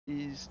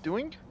he's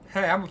doing.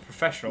 Hey, I'm a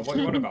professional. What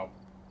are you on about?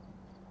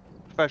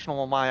 Professional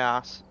on my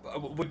ass.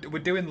 We're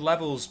doing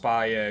levels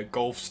by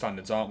golf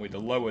standards, aren't we? The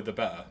lower, the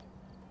better,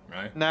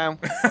 right? No.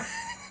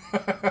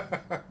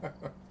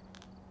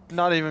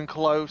 Not even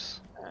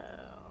close.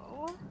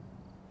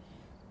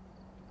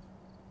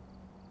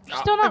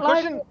 Still not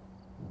live.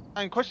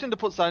 I'm questioning to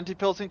put sanity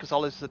pills in because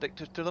Ollie's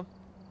addicted to them.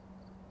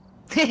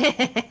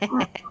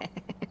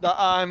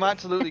 I'm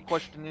absolutely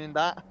questioning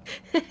that.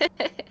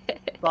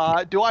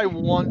 But do I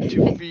want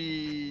to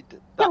feed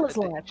that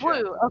addiction?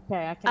 Woo,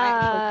 okay, I can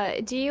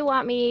actually... Do you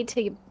want me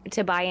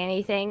to buy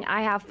anything?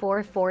 I have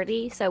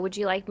 440, so would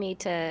you like me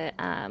to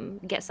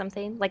get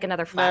something? Like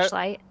another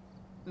flashlight?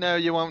 No,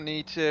 you won't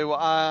need to.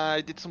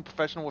 I did some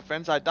professional with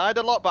friends. I died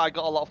a lot, but I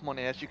got a lot of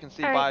money, as you can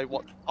see by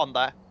what's on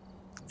there.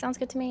 Sounds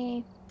good to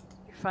me.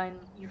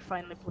 You're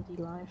finally bloody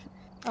live.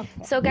 Okay.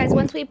 So guys,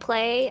 once we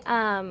play,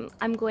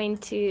 I'm going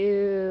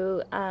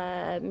to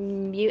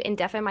mute and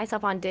deafen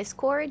myself on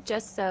Discord,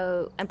 just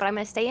so. But I'm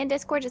gonna stay in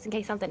Discord just in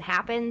case something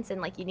happens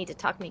and like you need to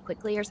talk to me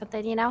quickly or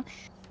something, you know.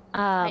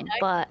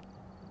 But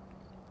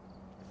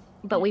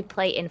we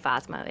play in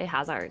Phasmo. It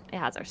has our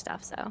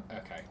stuff. So.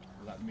 Okay.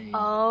 Let me.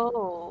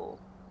 Oh.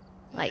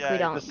 Like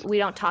yeah, we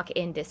don't talk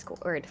in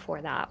Discord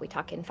for that. We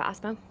talk in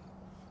Phasmo.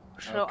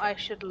 So I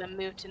should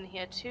mute in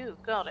here too.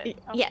 Got it.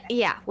 Okay.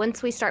 Yeah.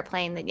 Once we start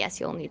playing, then yes,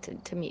 you'll need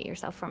to mute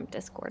yourself from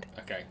Discord.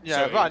 Okay.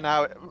 Yeah. So, right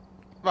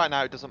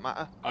now it doesn't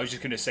matter. I was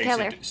just gonna say,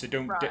 so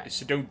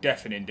don't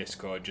deafen in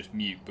Discord. Just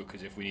mute,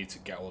 because if we need to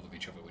get hold of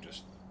each other, we're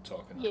just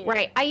talking. Yeah.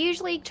 Right. I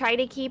usually try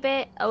to keep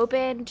it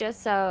open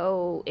just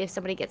so if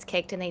somebody gets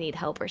kicked and they need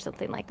help or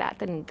something like that,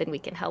 then we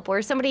can help. Or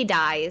if somebody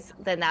dies,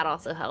 then that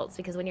also helps,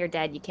 because when you're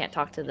dead, you can't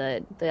talk to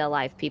the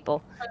alive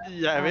people.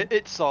 Yeah,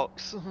 it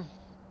sucks.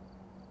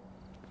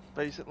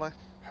 Basically.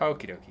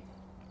 Okie dokie.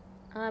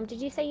 Did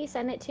you say you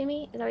sent it to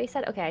me? Is that what you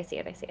said? Okay, I see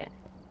it.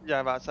 Yeah,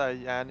 I'm about to say,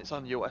 yeah, and it's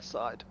on US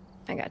side.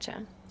 I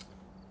gotcha.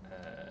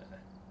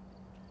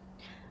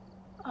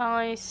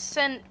 I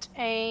sent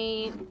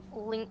a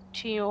link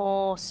to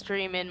your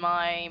stream in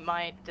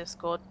my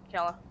Discord,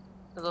 Keller.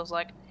 Because I was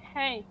like,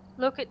 hey,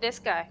 look at this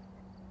guy.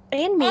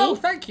 And me. Oh,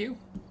 thank you.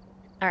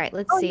 All right,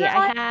 let's see.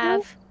 I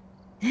have...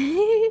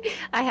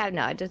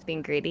 no, just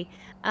being greedy.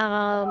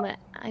 I'm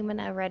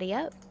gonna ready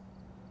up.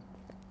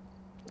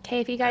 Okay,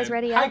 if you guys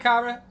ready up. Hi,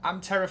 Cara. I'm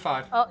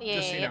terrified. Oh, yeah,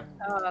 just so you know.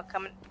 Oh,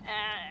 coming.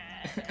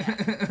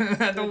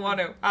 I don't want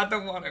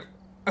to.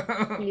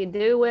 You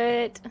do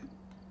it.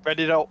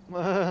 Ready it up.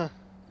 I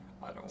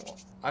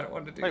don't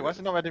want to do it. Wait, why is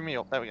it not ready me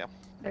up? There we go.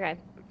 Okay.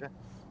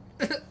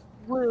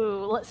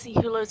 Woo, let's see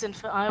who loads in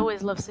first. I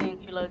always love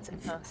seeing who loads in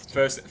first.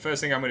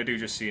 First thing I'm going to do,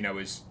 just so you know,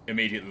 is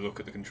immediately look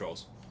at the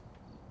controls.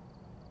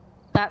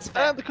 That's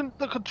fair. The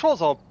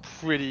controls are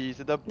pretty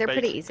easy. They're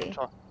pretty easy.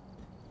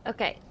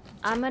 Okay,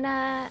 I'm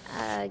gonna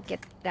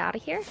get out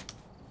of here.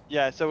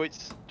 Yeah, so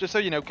it's, just so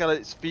you know, Keller,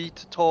 it's V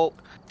to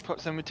talk,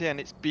 proximity, and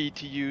it's B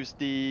to use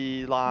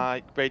the,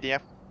 like, radio.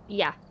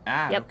 Yeah.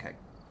 Yep. Okay.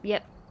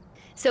 Yep.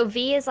 So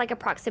V is like a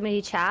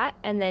proximity chat,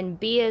 and then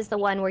B is the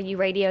one where you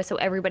radio so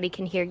everybody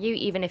can hear you,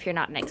 even if you're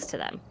not next to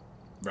them.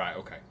 Right,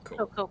 okay,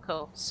 cool.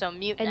 Cool. So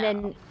mute and now.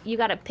 Then you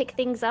gotta pick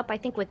things up. I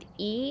think with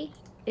E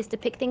is to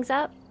pick things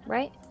up,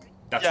 right?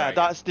 That's yeah, right.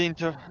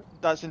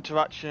 That's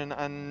interaction,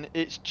 and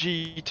it's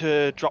G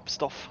to drop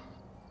stuff.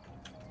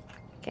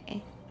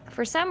 Okay.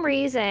 For some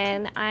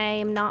reason,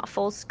 I'm not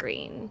full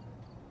screen.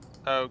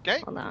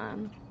 Okay. Hold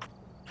on.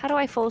 How do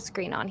I full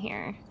screen on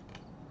here?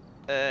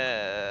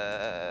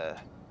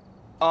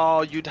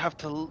 Oh, you'd have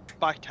to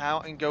back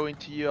out and go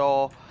into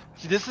your...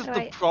 See, this is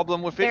the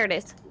problem with it. There it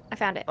is. I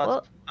found it.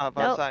 Oh,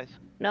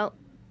 no,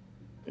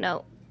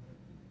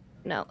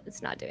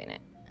 it's not doing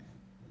it.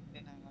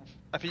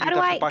 How do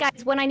I,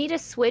 guys, when I need to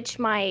switch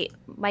my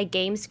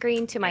game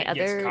screen to my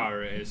other... Yes,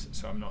 Cara it is,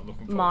 so I'm not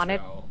looking forward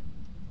monitor. to it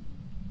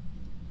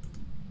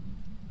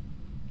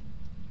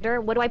at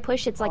all. What do I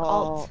push? It's like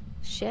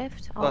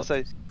Alt-Shift?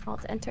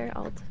 Alt-Enter?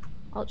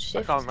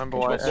 Alt-Shift? I can't remember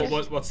what it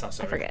is. What's that,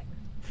 sorry? I forget.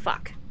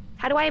 Fuck.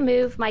 How do I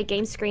move my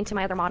game screen to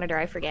my other monitor?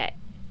 I forget.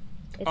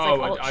 It's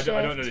like I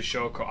don't know the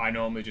shortcut. I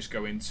normally just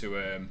go into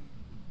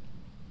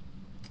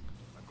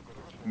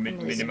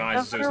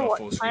minimize so it's not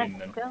full screen.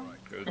 Then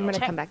I'm gonna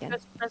come back in.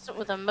 Present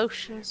with a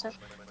motion set.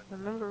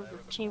 Remember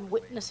routine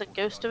witness a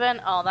ghost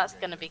event. Oh, that's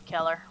gonna be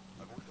killer.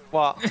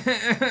 What?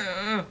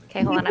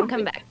 Okay, hold on. I'm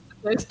coming back.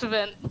 Ghost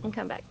event. I'm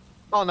coming back.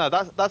 Oh no,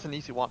 that's an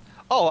easy one.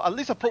 Oh, at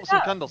least I put some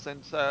candles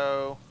in,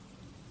 so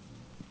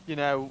you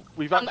know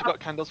we've actually got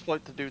candles for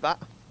it to do that.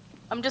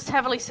 I'm just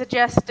heavily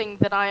suggesting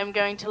that I am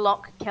going to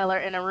lock Keller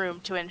in a room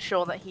to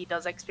ensure that he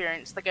does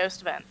experience the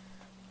ghost event.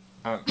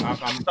 I'm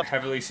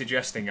heavily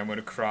suggesting I'm going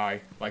to cry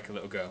like a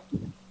little girl.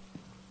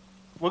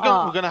 We're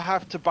gonna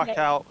have to back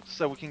out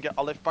so we can get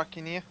Olive back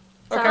in here.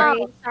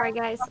 Sorry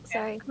guys,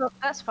 sorry. No,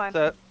 that's fine.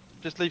 So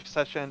just leave the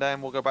session and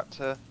then we'll go back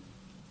to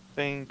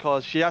thing,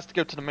 because she has to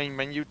go to the main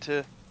menu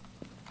to...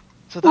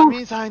 So that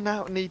means I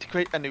now need to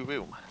create a new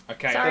room.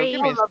 Okay, sorry.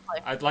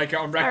 I'd like it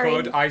on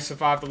record, I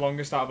survived the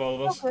longest out of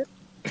all of us.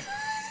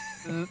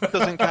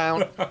 Doesn't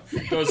count.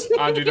 Does.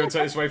 Andrew, don't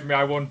take this away from me,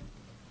 I won.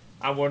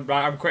 I won.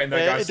 Right, I'm quitting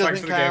there, guys. It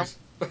Thanks for the doesn't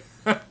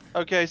games.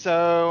 Okay,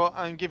 so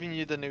I'm giving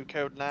you the new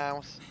code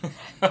now.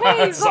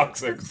 Hey,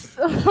 Zox.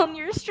 Zox, on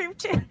your stream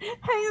too.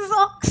 Hey,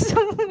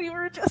 Zox, we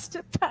were just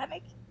a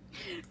panic.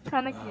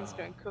 Panicking is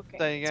going cooking.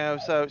 There you go.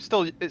 So it's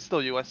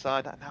still US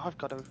side. Now I've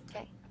got to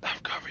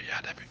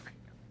re-add everything.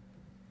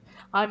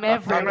 I'm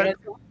everywhere,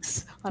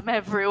 Zox. I'm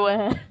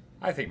everywhere.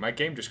 I think my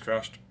game just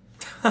crashed.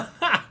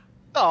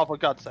 Oh, for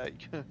God's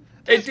sake! It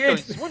This is going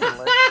did.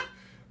 swimmingly.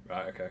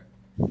 Right. Okay.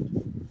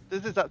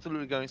 This is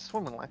absolutely going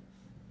swimmingly.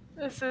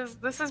 This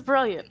is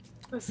brilliant.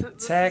 This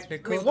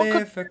Technical is, what could-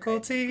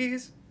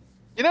 difficulties.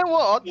 You know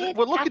what? It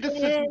Well, look at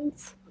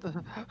happens.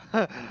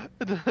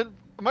 this.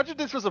 Imagine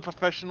this was a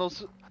professional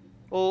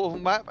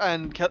map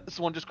and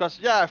someone just crashed.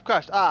 Yeah, I've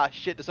crashed. Ah,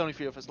 shit. There's only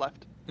 3 of us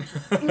left.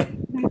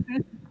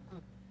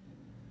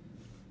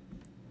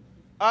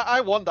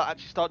 I want to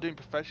actually start doing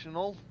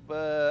professional,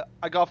 but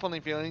I got a funny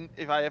feeling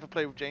if I ever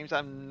play with James,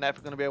 I'm never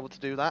going to be able to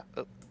do that.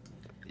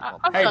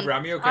 Hey,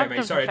 Bram, you okay, I've mate?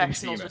 done Sorry, I didn't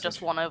see you. professionals with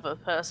just one other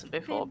person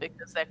before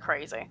because they're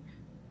crazy.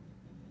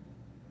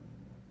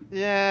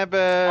 Yeah, Oh,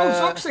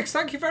 but Zoxix,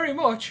 thank you very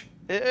much.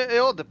 it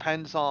all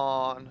depends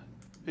on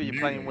who you're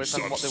playing with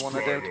and what they want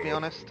to do, to be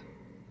honest.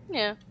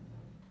 Yeah.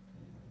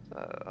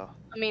 So,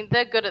 I mean,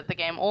 they're good at the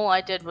game. All I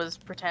did was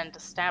pretend to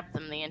stab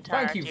them the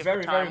entirety Thank you of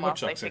very, the time very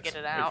much, whilst they Zoxix. figured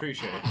it I out.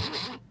 appreciate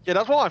it. yeah,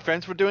 that's what my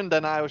friends were doing.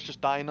 Then I was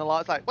just dying a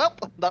lot. It's like, well,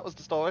 that was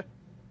the story.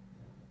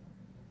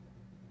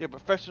 Yeah,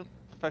 but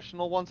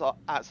professional ones are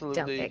Don't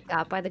absolutely. get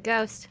got by the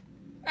ghost.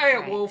 Hey,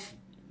 Right. Wolf.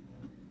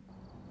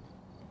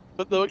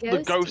 But the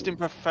Ghost? ghost in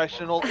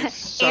professional is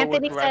so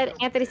Anthony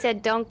aggressive.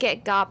 said, "Don't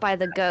get got by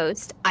the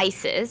ghost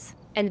ISIS."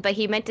 But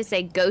he meant to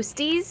say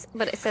ghosties,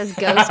 but it says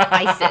ghost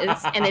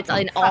ISIS, and it's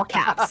in all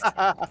caps.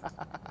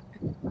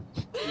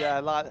 Yeah,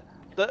 like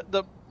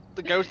the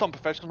ghost on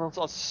professionals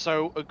are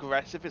so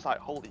aggressive. It's like,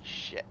 holy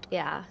shit.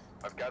 Yeah.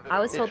 I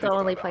was told to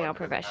only play on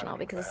professional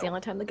because it's the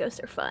only time the ghosts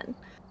are fun.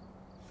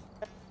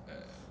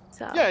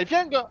 So. Yeah, if you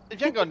ain't got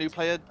a new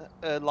player,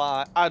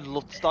 like I'd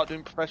love to start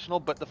doing professional.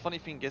 But the funny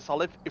thing is,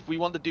 Olive, if we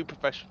want to do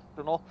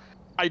professional,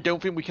 I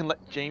don't think we can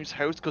let James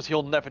host because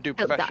he'll never do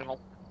He'll die. professional.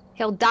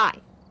 He'll die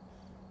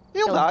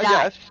He'll He'll die, die.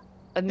 yes.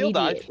 He'll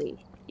die. immediately.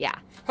 Yeah.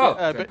 Oh,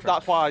 But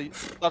that's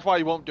why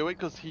he won't do it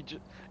because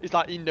it's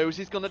like he knows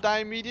he's gonna die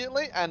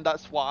immediately, and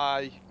that's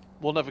why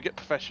we'll never get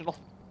professional.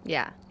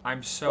 Yeah.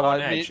 I'm so Well,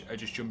 on I mean- edge, I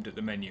just jumped at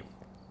the menu.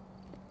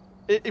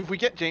 If we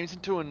get James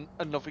into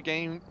another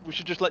game, we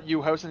should just let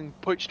you host and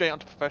put it straight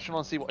onto professional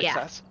and see what Yeah. it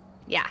says.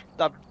 Yeah.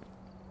 That,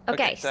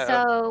 Okay,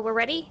 so we're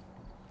ready?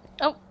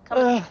 Oh, come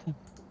on.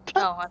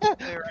 Oh, I thought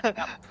we were ready.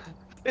 Yep.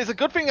 It's a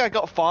good thing I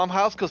got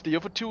Farmhouse because the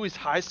other two is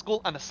High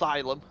School and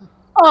Asylum.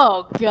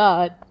 Oh,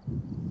 God.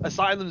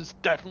 Asylum is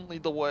definitely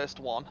the worst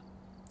one.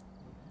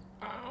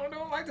 I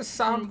don't like the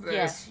sound of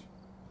Yeah. this.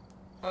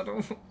 I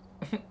don't.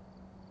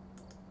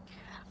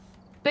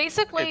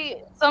 Basically,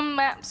 some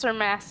maps are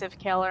massive,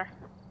 Keller.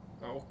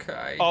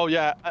 Okay. Oh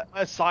yeah,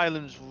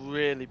 Asylum's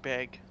really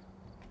big.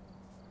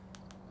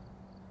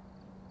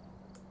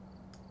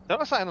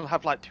 Don't Asylum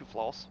have like 2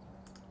 floors?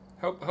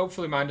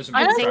 Hopefully mine doesn't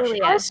I get know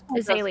crashed.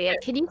 Yes. Azalea,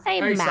 can you say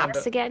Hey, maps Sander.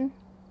 again?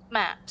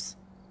 Maps.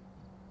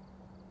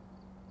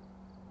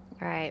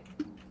 Alright.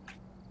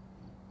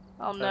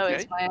 Oh no, Okay.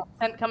 is my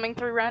accent coming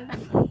through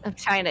random? I'm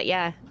trying to,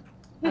 yeah.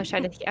 I was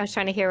trying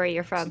to hear where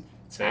you're from.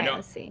 Turn Alright, it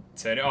let's off. see.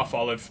 Turn it off,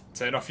 Olive.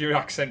 Turn off your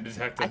accent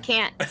detector. I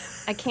can't.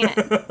 I can't.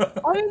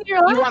 I mean,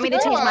 you're You want me to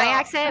change my Ah.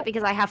 accent?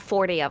 Because I have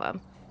 40 of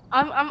them.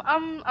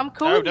 I'm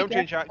cool. No, with don't you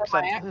change your guys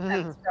for my accent.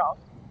 accent stuff.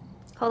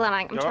 Hold on,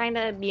 I'm Go up. trying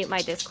to mute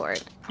my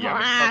Discord. Yeah,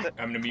 Ah,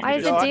 I'm gonna mute why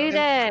you. does it Go do on.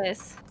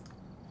 this?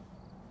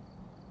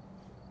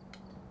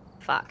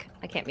 Fuck,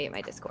 I can't mute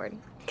my Discord.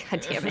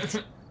 God damn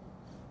it.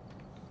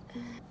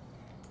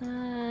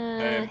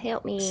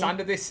 Help me.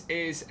 Sander, this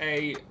is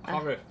a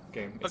horror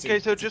game. It's Okay,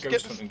 a, so it's a just get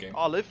ghost the hunting game.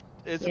 Olive.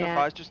 Is an Yeah.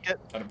 advice. Just I'm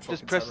fucking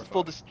just press terrified.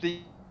 for the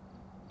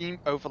Steam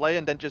overlay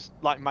and then just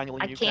like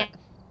manually I mute can't.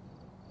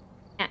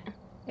 it.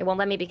 It won't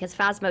let me because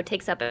Phasmo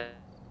takes up Oh,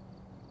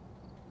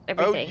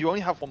 everything. you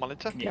only have 1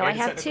 monitor. Yeah, No, I any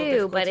have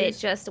technical 2, but it difficulties?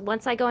 just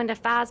once I go into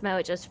Phasmo,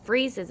 it just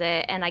freezes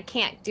it, and I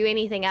can't do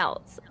anything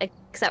else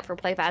except for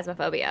play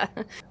Phasmophobia,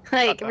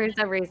 like for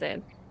some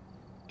reason.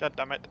 God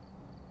damn it.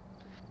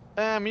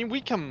 I mean,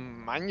 we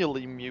can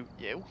manually mute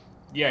you.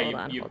 Yeah, Hold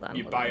on, you hold on,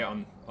 you hold buy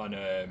on. it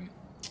on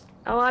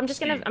Oh, I'm just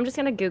Steam.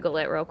 gonna Google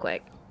it real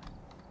quick.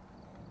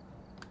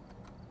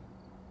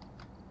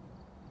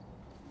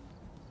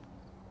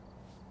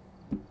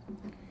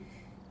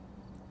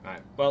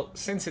 Right. Well,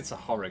 since it's a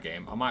horror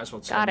game, I might as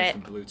well Got turn it it.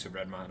 from blue to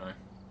red, mightn't I?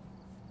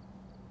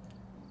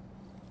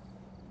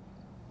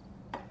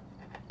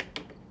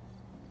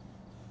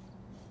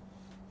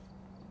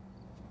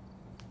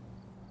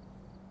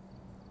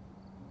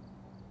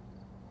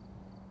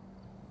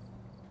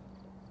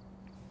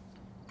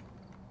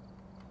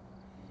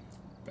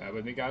 Bear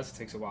with me, guys. It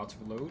takes a while to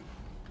load.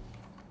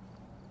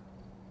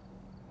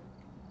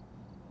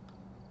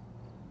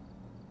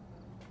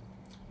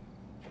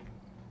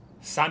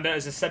 Sander,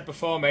 as I said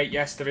before, mate,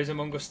 yes, there is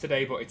Among Us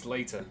today, but it's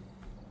later.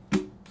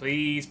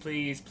 Please,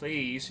 please,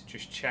 please,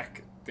 just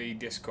check the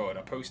Discord.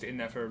 I posted it in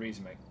there for a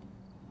reason, mate.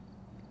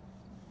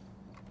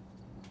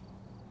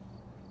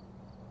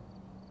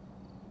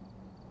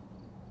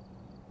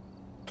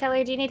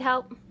 Keller, do you need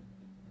help?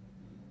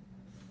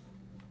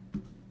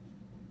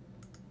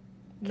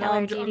 No,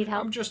 Keller, do you need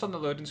help? I'm just on the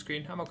loading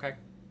screen. I'm okay.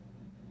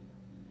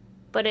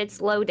 But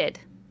it's loaded.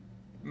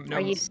 No,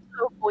 Are you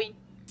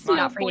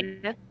not for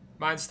you?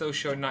 mine's still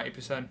showing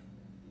 90%.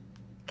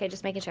 Okay,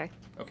 just making sure.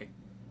 Okay.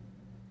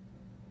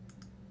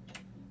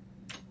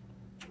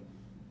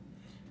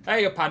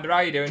 Hey, Panda, how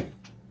you doing?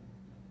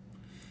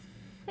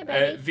 Hey,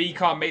 baby. V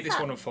can't make What's this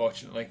up? one,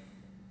 unfortunately.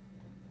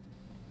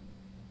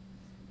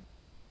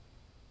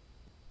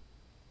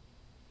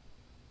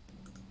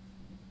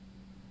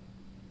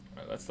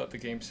 Right, let's let the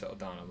game settle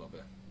down a little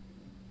bit.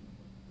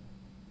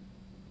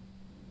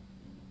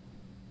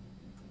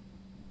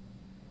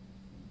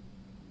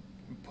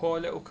 Poor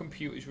little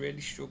computer's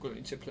really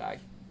struggling to play.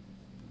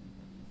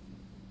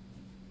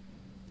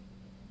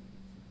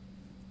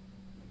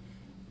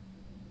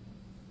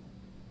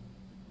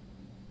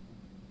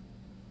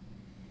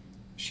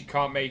 She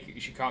can't make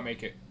it. She can't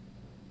make it.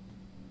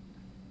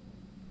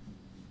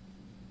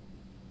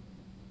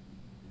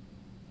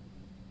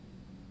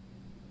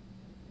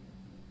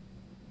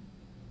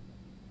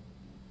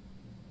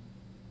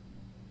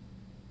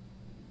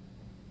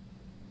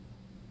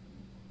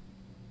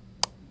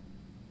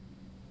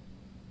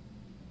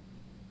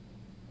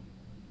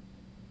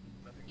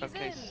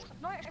 Okay.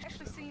 I've not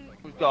actually seen.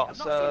 We've got I've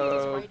not seen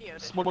these so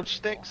radios smudge before.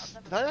 sticks.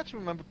 Did I actually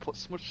remember to put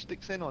smudge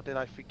sticks in, or did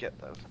I forget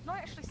those? I've not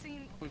actually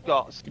seen. We've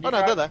got. Can Oh you no,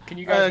 guys- they're there. can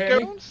you guys hear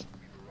me? Goons?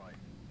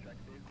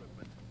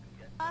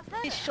 I'm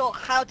not sure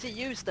how to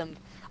use them.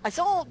 I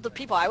saw the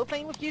people I was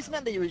playing with using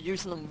them, they were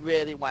using them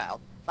really well.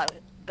 Like,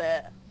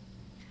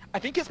 I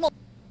think it's more...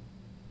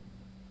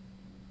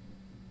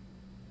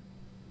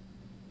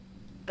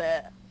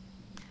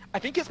 I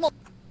think it's more...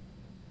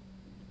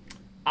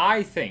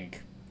 I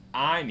think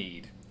I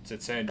need to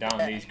turn down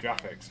these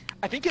graphics.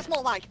 I think it's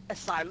more like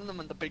Asylum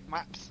and the big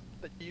maps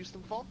that you use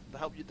them for, to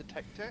help you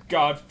detect it.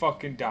 God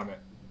fucking damn it.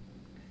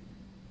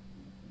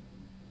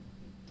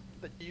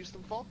 That you use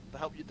them for, to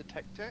help you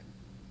detect it.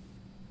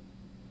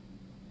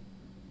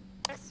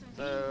 Press V.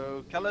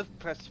 So, Keller,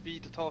 press V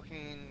to talk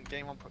in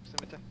game on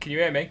proximity. Can you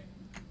hear me?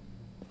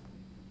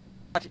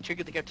 Had it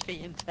triggered to go to the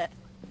internet.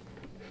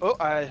 Oh,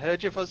 I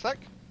heard you for a sec.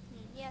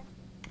 Yeah.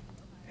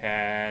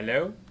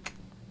 Hello?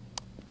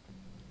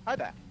 Hi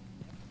there.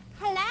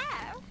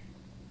 Hello.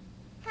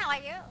 How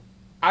are you?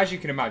 As you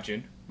can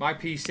imagine, my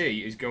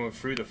PC is going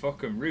through the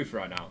fucking roof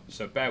right now,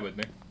 so bear with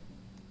me.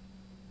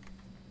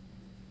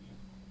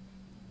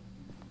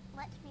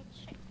 Let me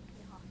check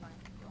your hotline.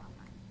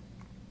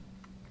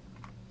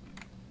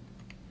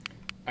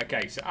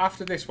 Okay, so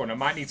after this one, I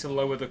might need to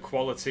lower the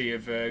quality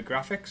of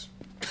graphics.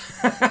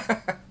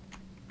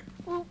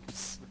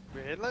 Oops.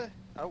 Really?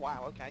 Oh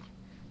wow, okay.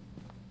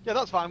 Yeah,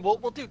 that's fine. We'll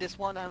do this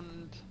one,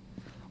 and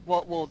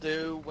what we'll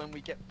do when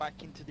we get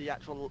back into the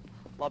actual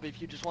lobby,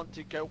 if you just want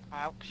to go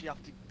out, because you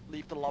have to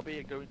leave the lobby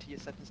and go into your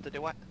settings to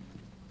do it.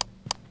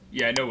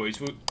 Yeah, no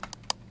worries.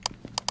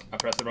 I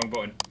pressed the wrong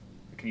button.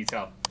 Can you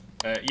tell?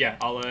 Yeah,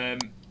 I'll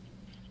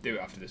do it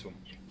after this one.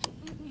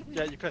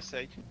 Yeah, you press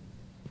C.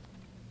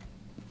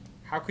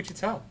 How could you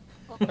tell?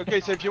 Okay,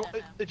 so if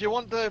you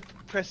want to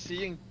press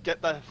C and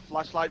get the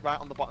flashlight right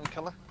on the bottom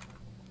color.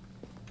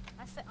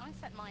 I set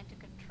mine to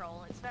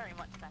control. It's very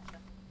much better.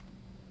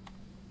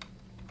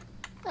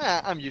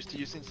 I'm used to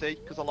using C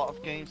because a lot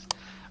of games.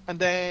 And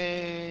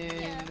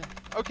then,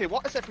 okay,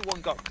 what has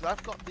everyone got? Because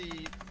I've got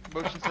the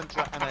motion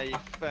sensor and a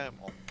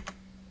thermal.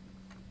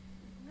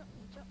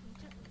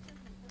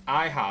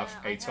 I have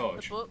I a have the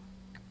torch. book.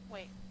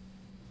 Wait.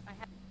 I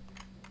have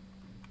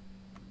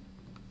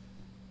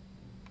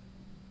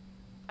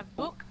a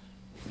book.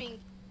 Thing.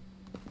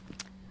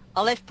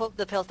 I'll let put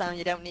the pills down,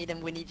 you don't need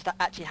them, we need to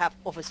actually have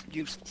other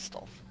useful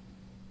stuff.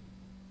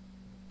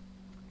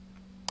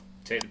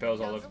 Take the pills,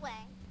 Goes Olive. away.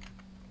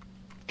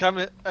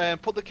 Camera,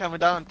 put the camera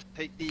down. And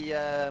take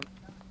the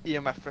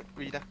EMF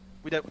reader.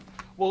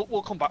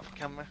 We'll come back for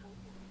camera.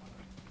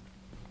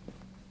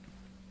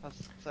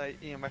 Let's say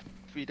EMF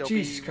reader.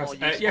 Jesus will be more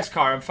Christ. useful. Yes,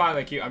 Cara, I'm fine,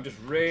 thank you. I'm just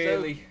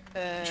really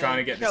trying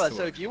to get this Keller, to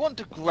so work. do you want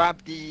to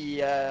grab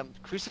the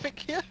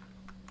crucifix here?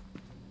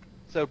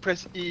 So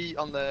press E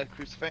on the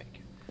crucifix.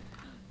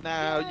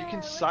 Now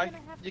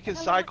you can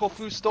cycle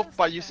through stuff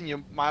by using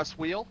your mouse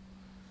wheel,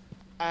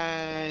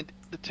 and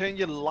to turn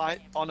your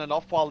light on and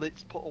off while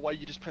it's put away,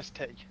 you just press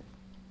T.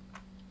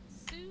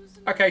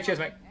 Susan. Okay, cheers,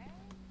 mate.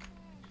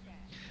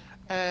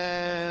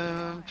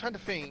 Trying to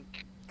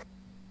think.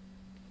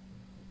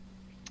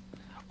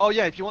 Oh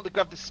yeah, if you want to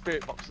grab the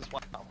spirit box as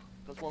well,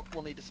 because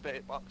we'll need a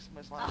spirit box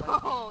most likely.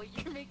 Oh,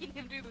 you're making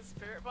him do the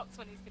spirit box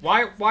when he's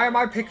gonna Why am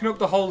I picking up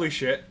the holy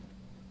shit?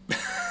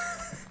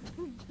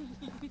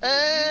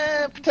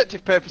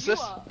 Protective purposes.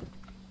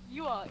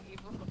 You are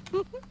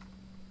evil.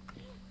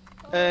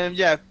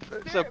 Yeah.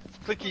 So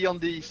click E on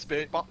the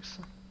spirit box.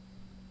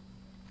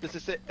 This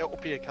is it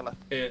up here, Keller.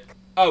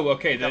 Oh,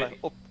 okay, Keller,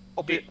 the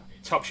up here.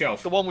 top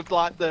shelf. The one with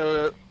like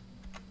the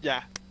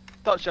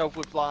top shelf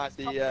with like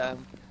the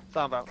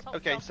Soundbound. Top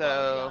Okay, shelf so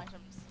quality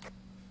items.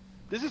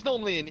 this is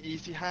normally an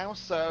easy house,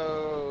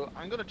 so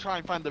I'm gonna try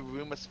and find the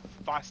room as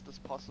fast as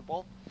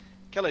possible.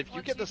 Kelly, if you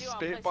Once get you the do, I'll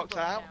spirit place a box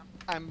book out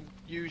down. and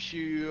use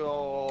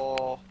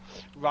your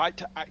right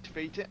to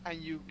activate it,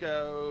 and you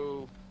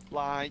go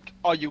like,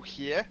 "Are you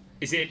here?"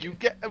 Is it? You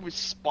get a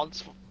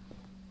response.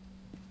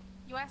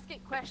 You ask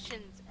it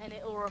questions and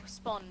it will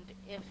respond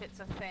if it's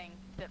a thing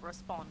that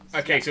responds.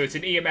 Okay, so it's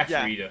an EMF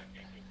Yeah. reader.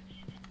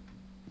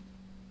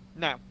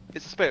 No,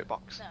 it's a spirit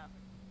box. No.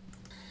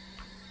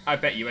 I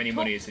bet you any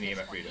money it's an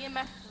EMF reader.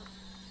 EMF.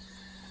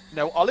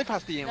 No, Olive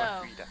has the EMF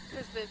No, reader.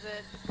 because there's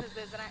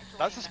an actual.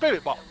 That's a EMF spirit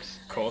reader box.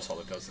 Of course,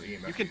 Olive does the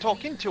EMF. You can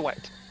talk into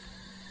it.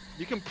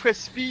 You can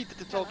press feed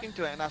to talk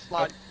into it and ask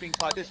like things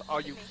like this: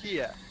 "Are you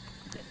here?"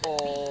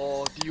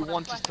 Or "Do you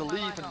want us to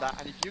leave?" and that.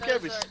 And if you get a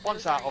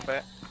response out of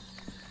it,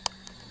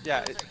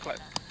 yeah, it's a clip.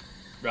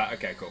 Right.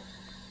 Okay. Cool.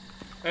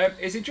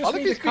 Is it just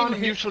Olive me is that can't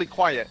being hear? usually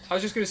quiet. I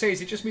was just going to say,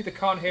 is it just me that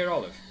can't hear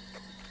Olive?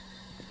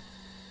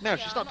 No, Yeah,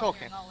 she's I'm not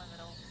talking. hearing Olive at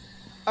all.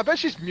 I bet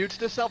she's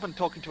muted herself and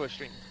talking to her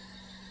stream.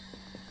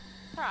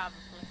 Probably.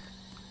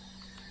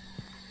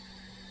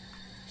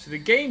 So the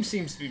game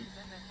seems to be. Is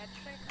that a head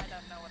shake? I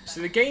don't know what that So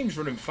the is. game's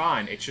running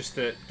fine. It's just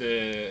that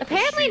the.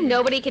 Apparently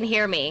nobody can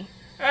hear me.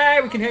 Hey,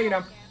 we can hear you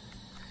now.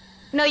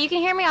 No, you can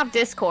hear me off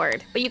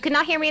Discord, but you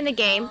cannot hear me in the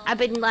game. I've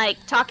been like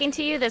talking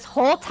to you this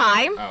whole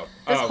time. Oh.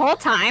 This whole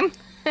time.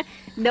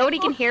 Nobody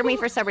can hear me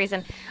for some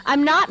reason.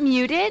 I'm not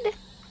muted,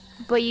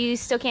 but you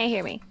still can't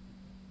hear me.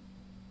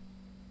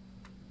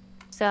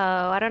 So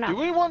I don't Do know.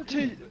 we want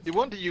to? Do you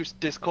want to use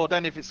Discord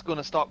then if it's going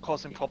to start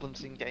causing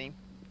problems in game?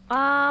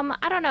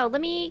 I don't know.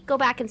 Let me go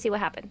back and see what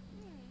happened.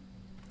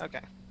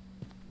 Okay.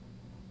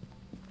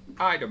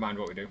 I don't mind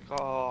what we do.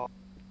 Oh.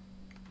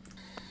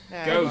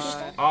 Ghost,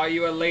 are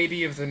you a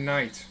lady of the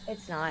night?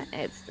 It's not.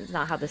 It's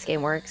not how this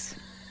game works.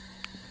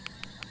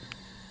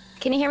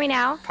 Can you hear me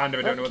now? Panda,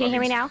 I don't know what Can you that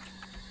hear me means. now?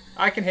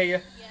 I can hear you.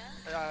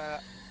 Yeah.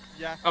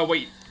 Yeah. Oh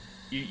wait,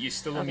 you're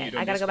still Okay, unmuted.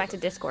 I gotta go back to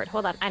Discord.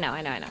 Hold on. I know.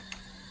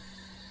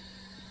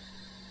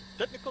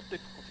 Technical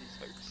difficulties,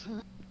 folks.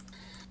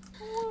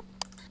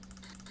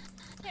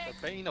 The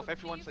bane of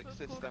everyone's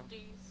existence.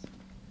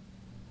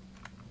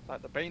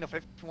 Like the bane of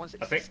everyone's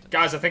I think, existence.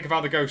 guys, I think I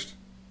found the ghost.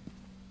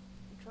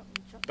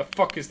 The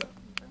fuck is that?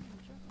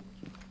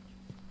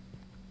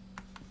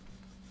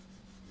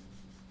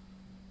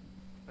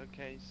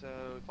 Okay, so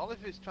if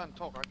Olive is trying to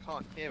talk, I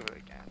can't hear her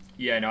again.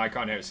 Yeah, no, I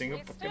can't hear a single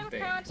We fucking still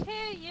thing. can't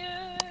hear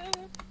you.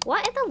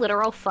 What in the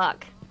literal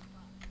fuck?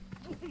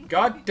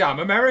 Goddamn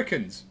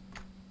Americans!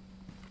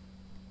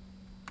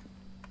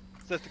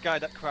 Says the guy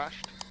that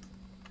crashed.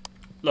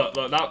 Look,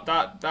 let's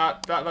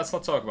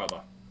not talk about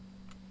that.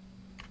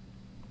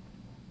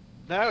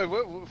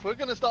 No, if we're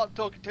gonna start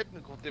talking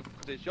technical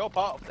difficulties, you're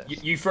part of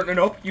this. You fronting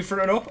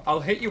up, I'll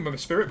hit you with my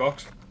spirit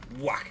box.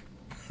 Whack.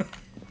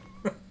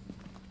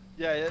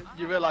 Yeah,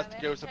 you realise the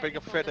ghost is a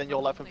bigger threat than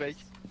you'll ever be.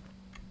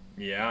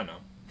 Yeah, I know.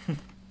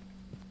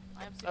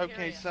 I am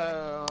Okay, superior.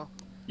 so...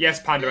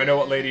 Yes, Panda, I know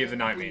what Lady of the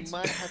Night means. We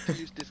might have to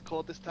use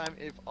Discord this time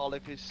if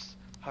Olive is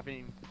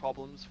having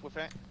problems with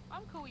it.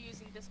 I'm cool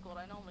using Discord.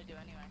 I normally do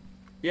anyway.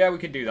 Yeah, we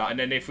can do that, and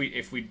then if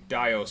we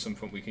die or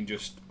something, we can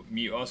just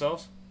mute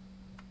ourselves.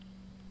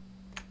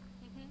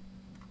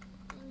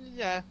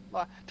 Yeah,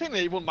 like,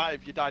 technically it wouldn't matter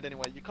if you died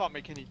anyway, you can't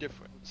make any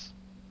difference.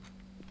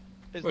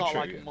 It's Well, not true,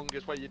 like yeah. Among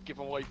Us where you'd give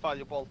away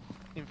valuable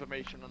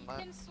information and You that.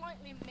 can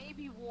slightly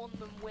maybe warn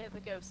them where the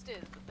ghost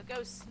is, but the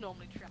ghosts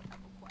normally travel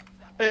quite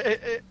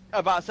fast.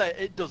 About to say,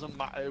 it doesn't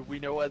matter, we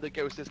know where the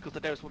ghost is, because the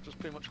ghost will just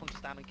pretty much hunt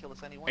us down and kill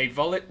us anyway.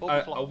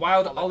 A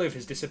wild olive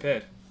has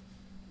disappeared.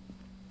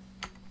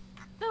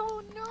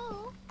 Oh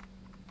no!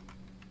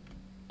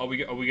 Are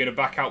we gonna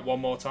back out one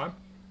more time?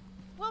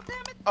 Well, damn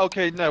it!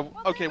 Okay, no,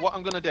 okay, what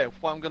I'm gonna do,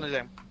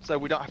 so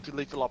we don't have to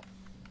leave the lobby.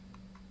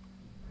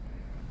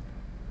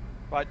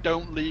 Right,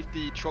 don't leave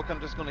the truck, I'm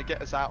just gonna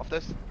get us out of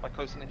this by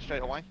closing it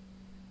straight away.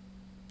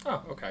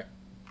 Oh, okay.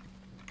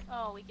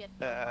 Oh, we get.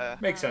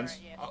 Makes sense.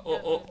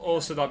 Alright, yeah.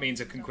 Also, that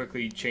means I can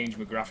quickly change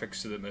my graphics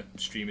so that my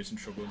stream isn't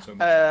struggling so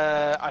much.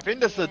 I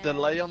think there's a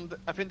delay on.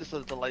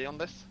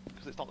 This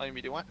because it's not letting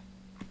me do it.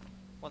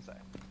 One sec.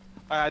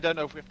 I don't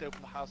know if we have to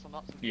open the house or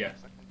not. So give me Yeah. a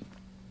second.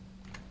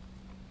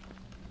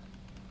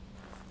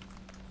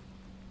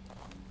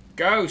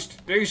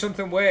 Ghost, do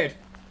something weird.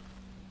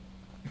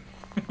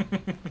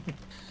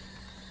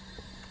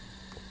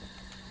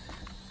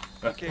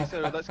 Okay, so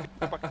let's get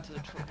back into the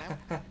truck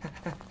now.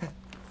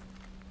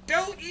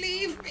 Don't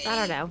leave me. I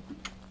don't know.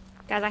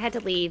 Guys, I had to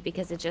leave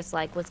because it just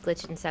like was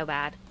glitching so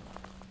bad.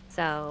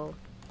 So,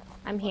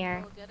 I'm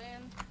here. We'll get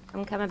in.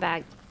 I'm coming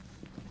back.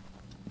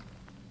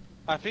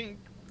 I think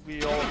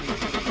we all.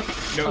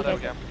 No, Oh, there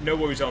we go. no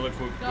worries, Olive.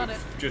 We've Got it.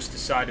 just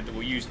decided that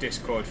we'll use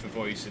Discord for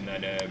voice, and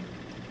then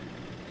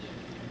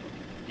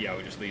yeah,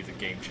 we'll just leave the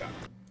game chat.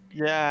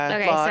 Yeah.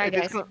 Okay, like, sorry, if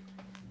it's guys. gonna-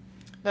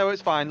 No,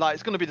 it's fine. Like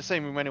it's gonna be the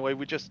same room anyway.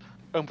 We just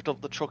opened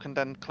up the truck and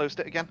then closed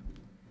it again.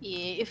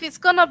 Yeah, if it's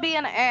gonna be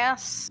an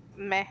ass,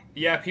 meh.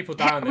 Yeah, people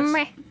die on this.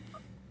 Meh.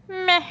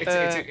 Meh. It's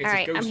a All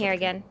right, ghost I'm here hunt.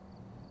 again.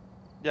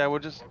 Yeah, we'll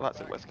just. That's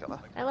it. Let's kill her.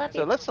 I love So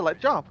you. let's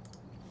select job.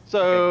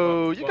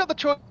 So Okay, you got the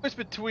choice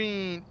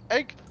between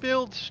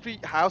egg-filled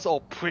street house or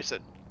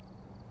prison.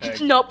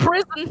 Not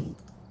prison.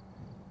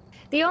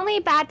 The only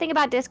bad thing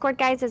about Discord,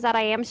 guys, is that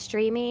I am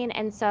streaming,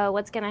 and so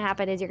what's gonna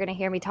happen is you're gonna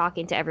hear me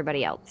talking to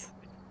everybody else.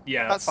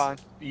 Yeah, That's fine.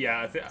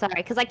 Yeah, Sorry,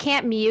 because I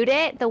can't mute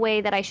it the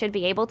way that I should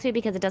be able to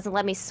because it doesn't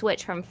let me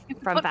switch from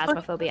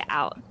Phasmophobia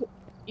out.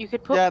 You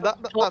could put. Yeah,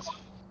 that's.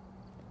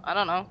 I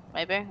don't know.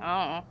 Maybe.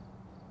 I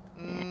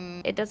don't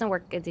know. It doesn't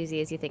work as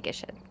easy as you think it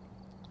should.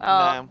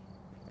 Nah.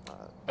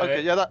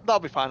 Okay, yeah, that'll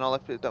be fine. I'll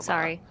let it. Don't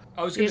Sorry. matter.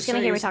 I was You're gonna just gonna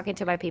say, hear me talking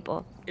to my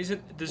people. There's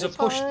It's a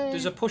push. fine.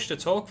 There's a push to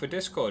talk for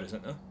Discord,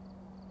 isn't there?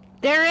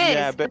 There is,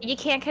 Yeah, but you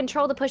can't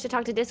control the push to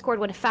talk to Discord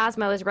when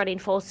Phasmo is running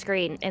full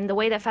screen. And the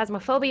way that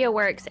Phasmophobia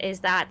works is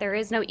that there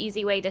is no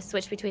easy way to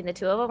switch between the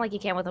two of them like you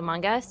can with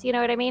Among Us, you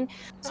know what I mean?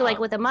 So like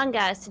with Among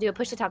Us, to do a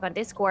push to talk on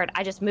Discord,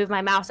 I just move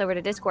my mouse over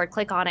to Discord,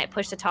 click on it,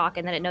 push to talk,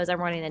 and then it knows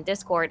I'm running in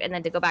Discord. And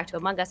then to go back to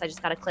Among Us, I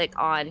just gotta click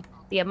on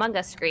the Among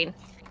Us screen.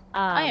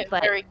 I am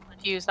very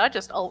confused. I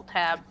just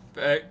alt-tab.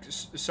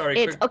 Sorry.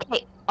 It's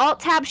okay.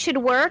 Alt-tab should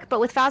work,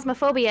 but with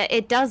Phasmophobia,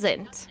 it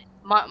doesn't.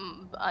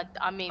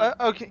 I mean.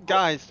 Okay,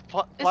 guys,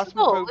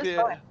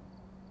 Phasmophobia.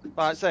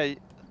 Right, say,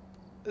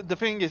 the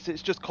thing is,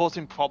 it's just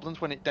causing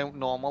problems when it don't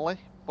normally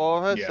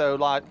for her. Yeah. So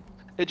like,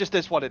 it just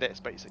is what it is,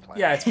 basically.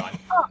 Yeah, it's fine.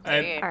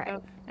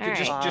 Alright.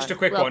 Just a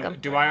quick Welcome. one.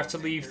 Do I have to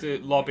leave the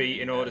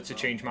lobby in order to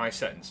change my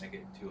settings?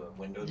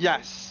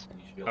 Yes.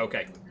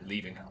 Okay,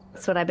 leaving.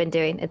 That's what I've been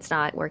doing. It's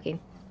not working.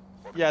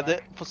 Yeah.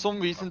 For some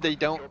reason they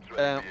don't.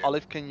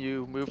 Olive, can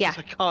you move? Yeah.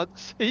 'Cause I can't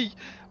see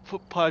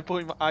by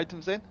putting my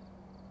items in.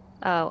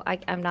 Oh,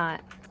 I'm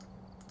not.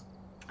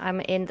 I'm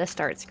in the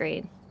start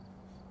screen.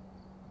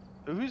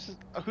 Who's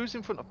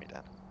in front of me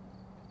then?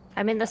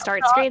 I'm in the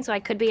start screen, so I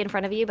could be in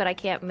front of you, but I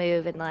can't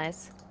move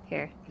unless...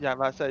 Here. Yeah,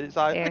 right. So it's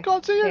like I Here,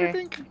 can't see here,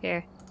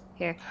 anything.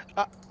 Here.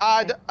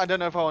 I don't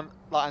know if I want.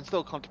 Like, I'm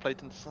still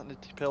contemplating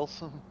sanity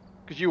pills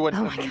because you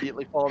wouldn't Oh my God.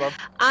 immediately fall them.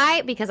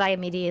 Because I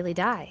immediately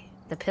die.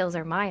 The pills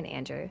are mine,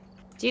 Andrew.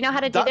 Do you know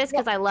how to do That's this?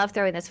 Because I love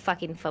throwing this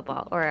fucking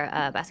football or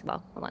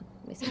basketball. Hold on,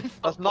 let me see.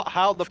 That's not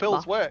how the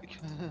pills work.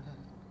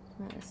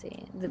 Let's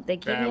see. They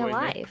keep Bear me with me.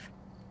 alive.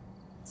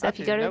 So if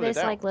you go Actually, to no, they this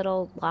don't. like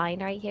little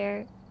line right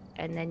here,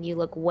 and then you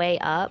look way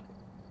up,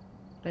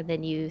 and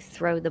then you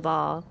throw the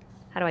ball.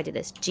 How do I do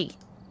this? G.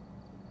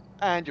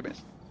 And you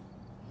missed.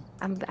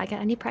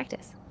 I need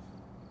practice.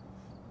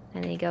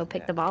 And then you go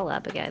pick the ball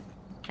up again,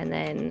 and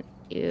then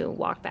you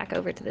walk back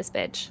over to this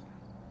bitch,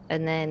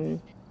 and then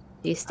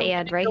you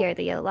stand right here at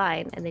the yellow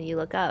line, and then you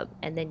look up,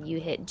 and then you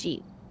hit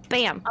G.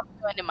 Bam! I'm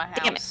going to my house.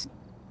 Damn it.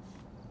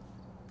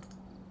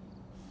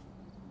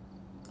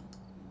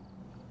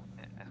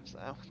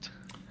 Yeah, so.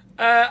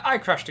 I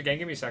crashed again.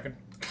 Give me a second.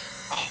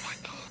 Oh my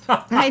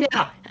god. I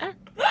know.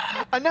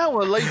 An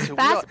hour later,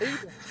 we are able.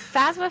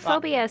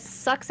 Phasmophobia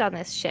sucks on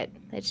this shit.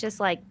 It's just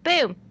like,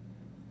 boom!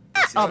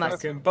 This is Almost.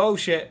 fucking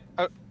bullshit.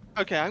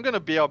 Okay, I'm gonna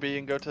BRB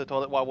and go to the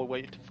toilet while we're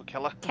waiting for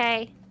Killer.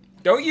 Okay.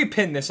 Don't you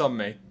pin this on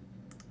me.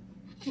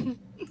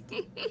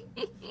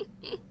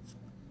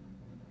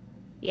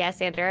 Yeah,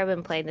 Sandra, I've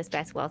been playing this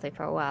basketball thing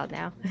for a while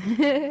now.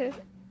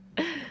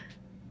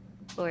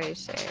 For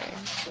sure.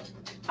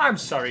 I'm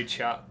sorry,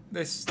 chat.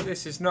 This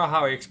is not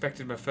how I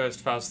expected my first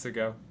Phas to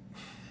go.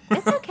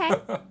 It's okay.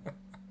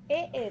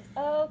 It is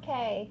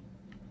okay.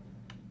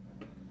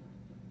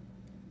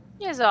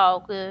 It's all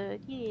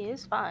good. Yeah,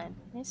 it's fine.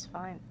 It's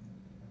fine.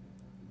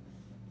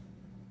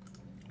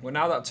 Well,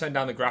 now that I've turned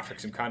down the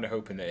graphics, I'm kind of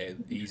hoping that it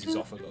eases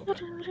off a little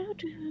bit.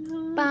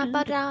 Bum,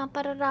 ba-dum,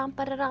 ba-da-dum,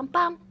 ba-da-dum,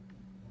 bum.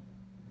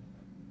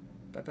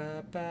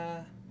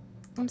 Ba-ba-ba.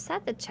 I'm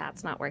sad the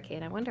chat's not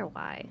working. I wonder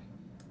why.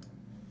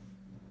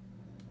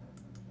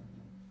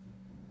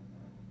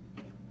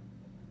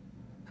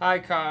 Hi,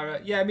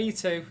 Cara. Yeah, me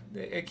too.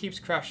 It keeps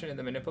crashing at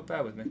the minute, but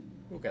bear with me.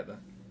 We'll get there.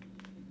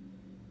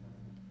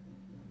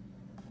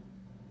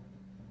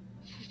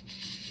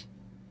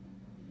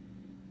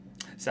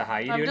 So how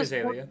you I'm doing, just-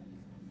 Azalea?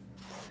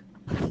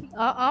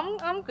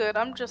 I'm good.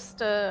 I'm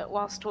just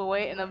whilst we're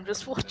waiting, I'm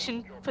just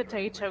watching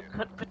Potato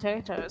cut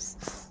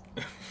potatoes.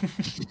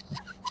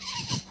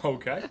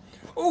 Okay.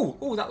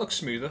 Oh, that looks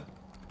smoother.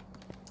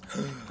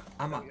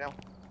 I'm a, No.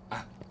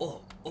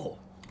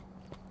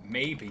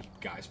 maybe,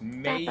 guys,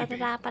 maybe.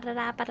 Ba-da-da,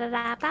 ba-da-da,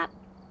 ba-da-da, ba.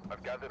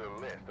 I've gathered a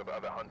list of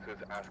other hunters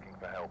asking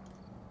for help.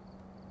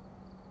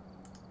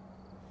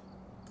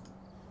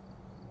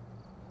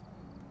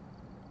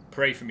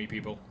 Pray for me,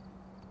 people.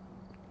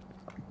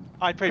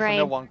 I pray for Pray.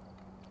 no one.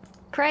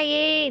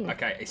 Praying!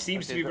 Okay, it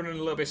seems to be running a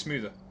little bit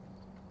smoother.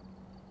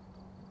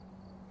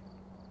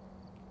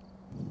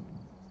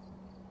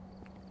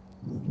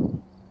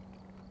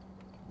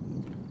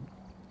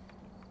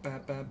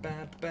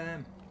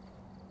 Ba-ba-ba-bam.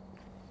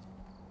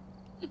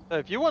 So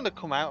if you want to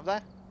come out of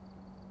there,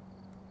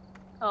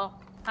 Oh,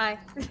 hi.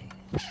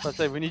 let's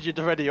say we need you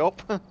to ready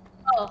up.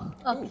 Oh,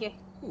 okay.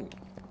 Ooh.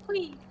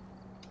 Whee.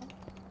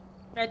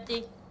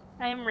 Ready.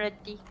 I'm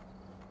ready.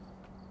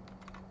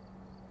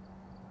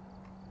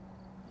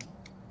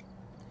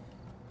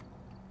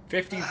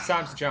 $50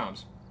 times the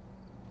charms.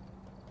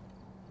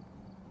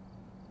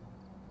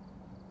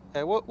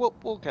 Yeah,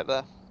 we'll get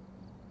there.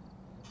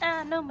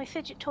 Ah, no, my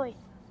fidget toy.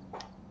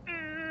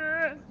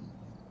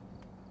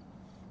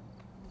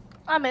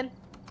 I'm in.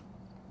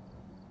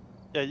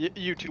 Yeah,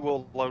 you two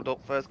will load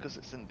up first because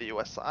it's in the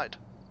US side.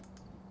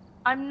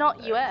 I'm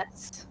not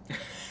US.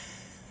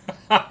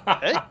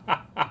 Hey?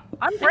 I'm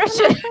I'm British.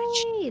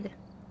 afraid.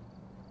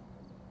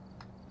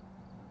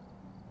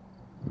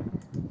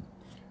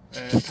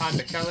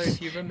 Panda Kelly,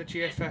 if you run the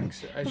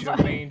GFX as your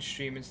main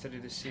stream instead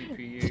of the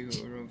CPU,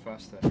 it will run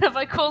faster. Have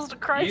I caused a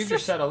crisis? You've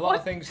just said a lot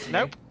of things to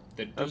Nope. me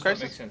that No does not make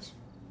crisis. sense.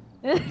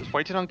 Just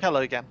waiting on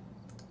Keller again.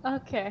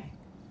 Okay.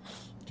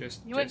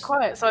 Just, You went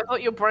quiet, so I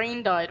thought your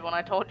brain died when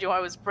I told you I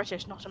was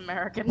British, not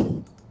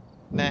American.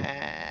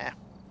 Nah.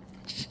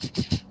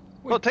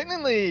 Well,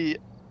 technically,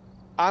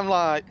 I'm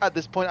like, at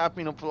this point, I've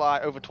been up for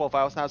like over 12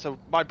 hours now, so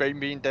my brain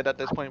being dead at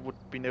this point would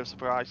be no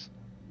surprise.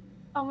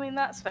 I mean,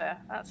 that's fair.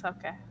 That's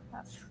okay.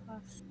 That's...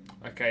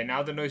 Okay,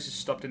 now the noise has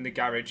stopped in the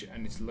garage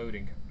and it's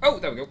loading. Oh,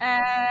 there we go.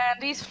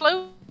 And he's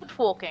float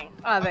walking.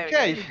 Ah, there we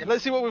Okay, go.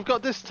 let's see what we've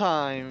got this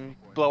time.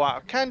 Blow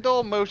out a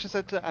candle, motion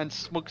sensor, and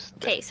smug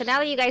stick. Okay, so now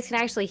that you guys can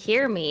actually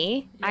hear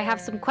me, I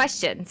have some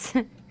questions.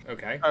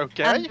 Okay.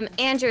 Okay.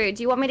 Andrew,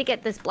 do you want me to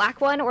get this black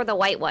one or the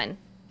white one?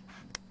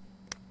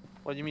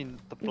 What do you mean,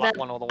 the black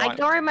one or the I white?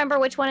 don't remember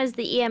which one is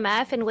the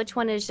EMF and which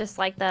one is just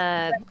like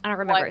the... I don't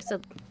remember. White. So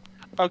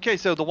Okay,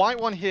 so the white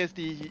one here is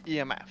the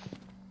EMF.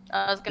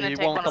 I was gonna The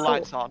take one one with of the the...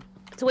 lights on.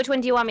 So which one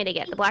do you want me to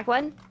get? The black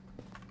one?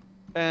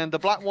 And the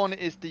black one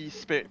is the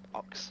spirit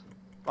box.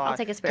 I'll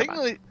take a spirit box.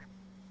 Technically,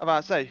 I'm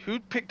about to say, who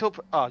picked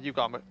up... Oh, you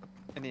got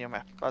an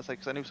EMF. I was say,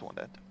 because I knew someone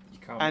did. You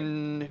can't.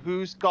 And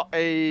who's got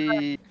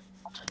a...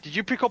 Did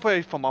you pick up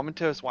a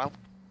thermometer as well?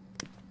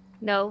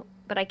 No,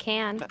 but I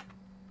can.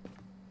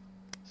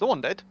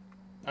 Someone did.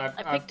 I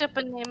picked up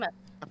an EMF.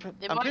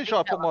 It I'm might pretty be sure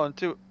I put Keller. more than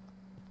two.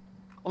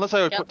 Unless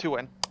I would Yep. put two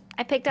in.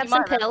 I picked up You some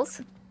might have.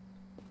 pills.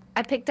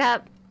 I picked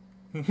up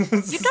You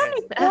don't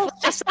need a pills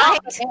to start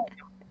flashlight. the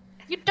game.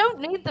 You don't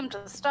need them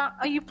to start.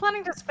 Are you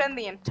planning to spend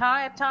the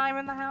entire time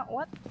in the house?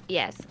 What?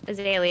 Yes,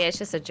 Azalea, it's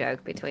just a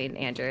joke between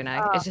Andrew and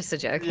I. It's just a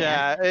joke.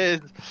 Yeah, it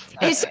is.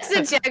 It's just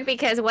a joke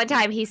because one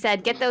time he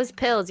said, get those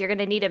pills, you're going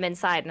to need them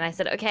inside. And I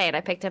said, okay, and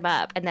I picked him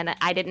up. And then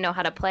I didn't know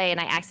how to play and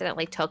I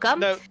accidentally took them.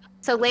 No,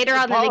 So later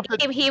on in part the of the-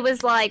 game, he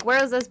was like,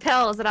 where's those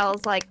pills? And I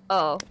was like,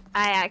 oh,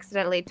 I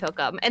accidentally took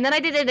them. And then I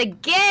did it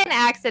again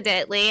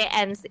accidentally,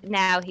 and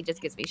now he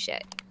just gives me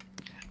shit.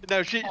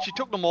 no, she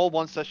took them all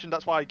one session.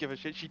 That's why I give her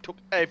shit. She took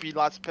every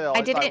last pill. I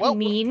It's didn't like, well,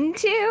 mean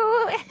to.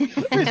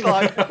 It's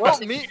like, well,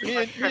 me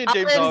and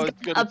James are as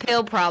good a as...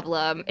 pill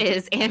problem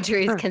is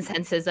Andrew's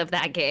consensus of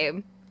that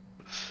game.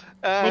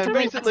 They told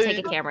me not to basically,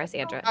 take a camera,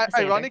 Sandra.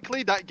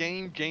 ironically, that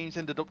game, James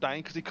ended up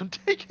dying because he couldn't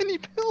take any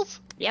pills.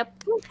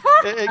 Yep.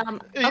 It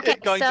Okay,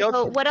 got so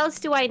guilty. what else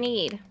do I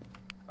need?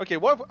 Okay,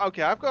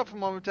 okay, I've got a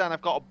thermometer and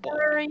I've got a ball.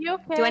 Are you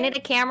okay? Do I need a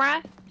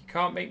camera? You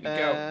can't make me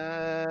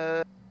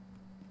go.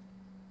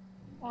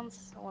 One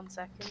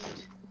second.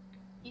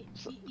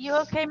 You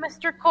okay,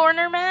 Mr.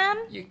 Corner Man?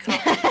 You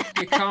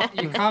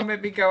can't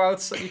make me go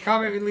outside. You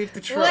can't make me leave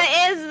the truck.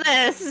 What is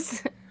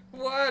this?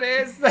 What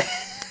is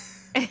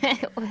this?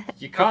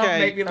 You can't Okay,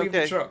 make me leave the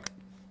okay. truck.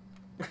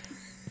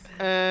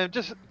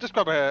 Just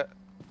grab a...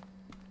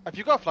 Have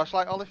you got a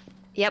flashlight, Olive?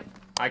 Yep.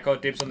 I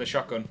got dibs on the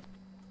shotgun.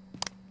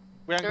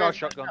 We haven't got a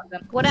shotgun.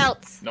 What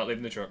else? Not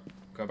leaving the truck.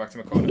 Going back to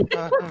my corner.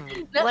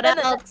 No, What no,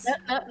 no, else?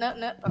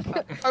 No.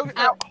 Oh,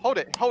 no, hold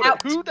it.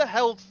 Ouch. Who the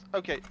hell's...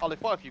 Okay,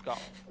 Olive, what have you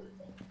got?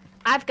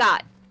 I've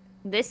got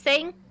this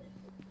thing,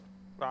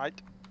 Right.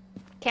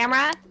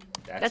 camera.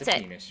 That's That's a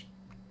it. penis.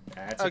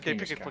 That's a Okay,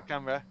 penis pick it cap. for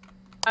camera.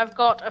 I've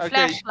got a Okay,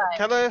 flashlight.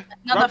 Keller,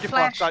 Another grab your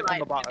flashlight from the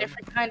flashlight. A bottom.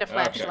 different kind of Okay.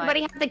 flashlight.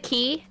 Everybody have the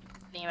key?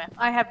 Anyway,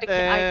 I have the key.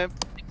 I have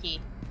the key.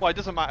 Well, it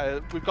doesn't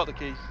matter. We've got the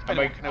keys. Am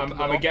Anyone can open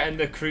the I door. getting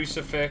the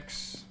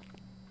crucifix?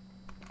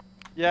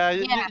 Yeah,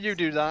 Yes. you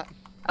do that.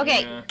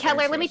 Okay, Yeah, Keller,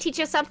 thanks, let me Liz. teach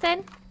you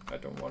something. I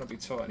don't want to be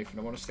taught anything.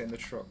 I want to stay in the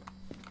truck.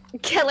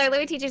 Keller, let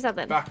me teach you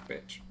something. Back,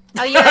 bitch.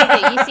 Oh, you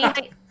already, you see, how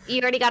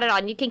you already got it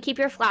on. You can keep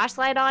your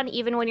flashlight on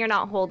even when you're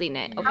not holding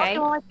it, okay? How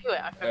do I do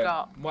it? I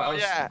forgot. What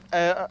else?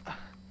 Yeah.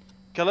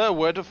 Keller, a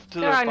word to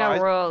There are no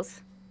spies.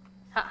 rules.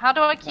 How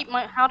do I keep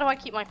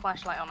my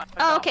flashlight on? I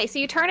forgot. Oh, okay, so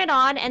you turn it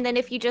on, and then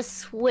if you just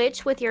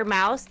switch with your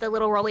mouse, the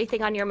little rolly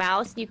thing on your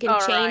mouse, you can All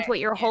change right. what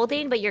you're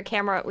holding, but your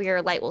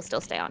light will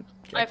still stay on.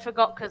 I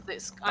forgot because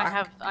it's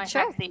I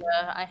Sure.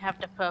 have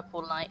the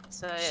purple light,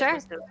 so Sure. it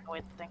was doing a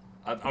weird thing.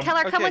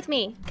 Keller, come okay. with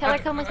me. Keller,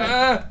 come with me.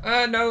 No.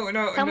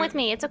 Come no. with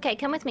me. It's okay.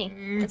 Come with me.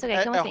 It's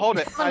okay. Come with me. Hold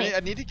it. Follow me. I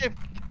need to give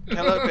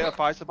Keller a bit of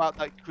advice about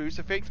that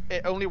crucifix.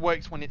 It only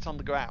works when it's on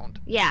the ground.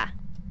 Yeah.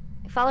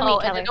 Follow me, Oh,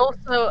 Keller. and it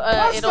also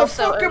What's it the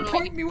also fucking only,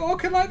 point me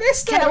walking like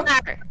this, then?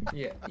 Keller,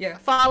 Yeah.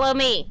 follow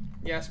me.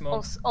 Yes,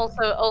 mom.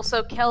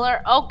 also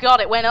Keller. Oh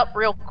god, it went up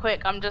real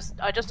quick. I just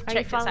Are you checked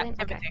its following?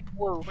 activity.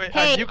 Whoa. Wait,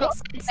 Hey, have you got...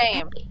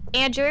 Damn.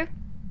 Andrew,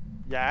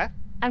 Yeah?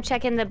 I'm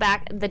checking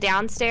the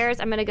downstairs.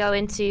 I'm gonna go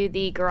into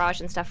the garage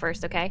and stuff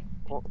first, okay?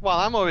 Well,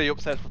 I'm already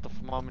upstairs with the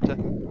thermometer.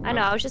 I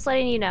know. I was just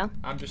letting you know.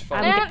 I'm just I'm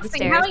following. Nancy,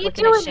 downstairs how you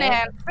looking at doing, shit.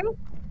 Nancy?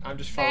 I'm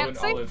just following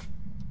Nancy? Olive.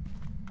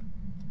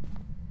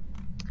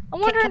 I'm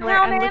wondering Keller,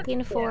 how I'm Nancy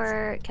looking is.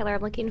 for Keller.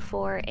 I'm looking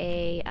for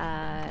a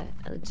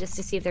just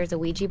to see if there's a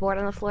Ouija board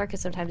on the floor because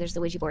sometimes there's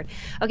the Ouija board.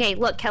 Okay,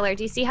 look, Keller.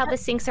 Do you see how the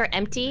sinks are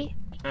empty?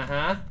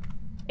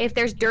 If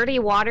there's dirty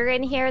water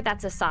in here,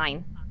 that's a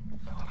sign.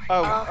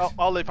 Oh,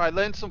 Olive, I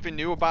learned something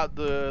new about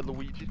the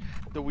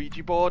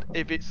Ouija board.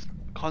 If it's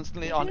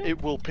constantly on,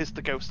 it will piss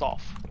the ghost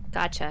off.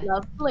 Gotcha.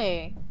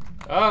 Lovely.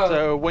 Oh.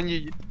 So when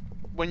you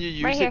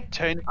use Right here. it,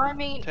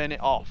 turn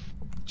it off.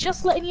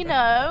 Just letting you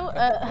know,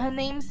 her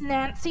name's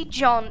Nancy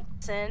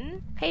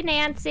Johnson. Hey,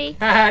 Nancy.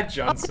 Haha,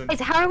 Johnson. Guys,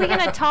 how are we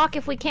gonna talk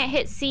if we can't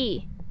hit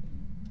C?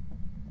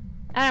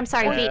 I'm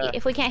sorry, V.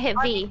 If we can't hit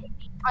V.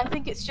 I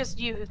think it's just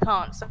you who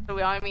can't. So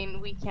I mean,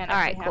 we can't. All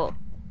right, cool.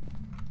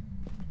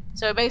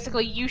 So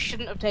basically, you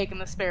shouldn't have taken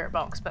the spirit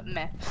box, but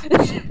meh.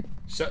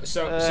 So if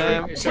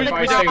I we stay don't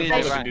with need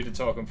Olive, it, you right. do the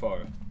talking for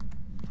her.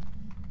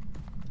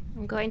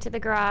 I'm going to the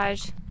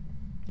garage.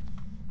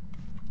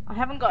 I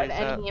haven't gotten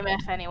Okay, any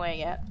EMF anywhere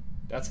yet.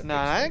 That's a No, big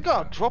I ain't thing.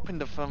 got a drop in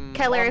the from.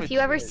 Keller, if you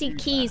ever see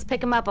use keys,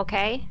 pick them up,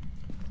 okay?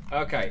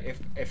 Okay,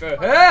 if Wait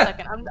a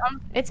second, I'm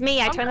It's me.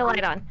 I turn the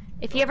light on.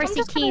 If you ever I'm see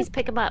just gonna- keys,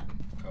 pick them up.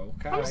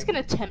 Okay. I'm just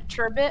gonna tempt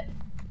her a bit.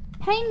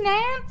 Hey,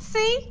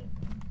 Nancy.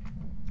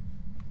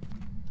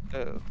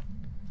 that. Oh.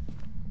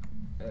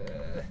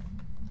 Uh,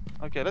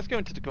 Okay, let's go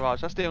into the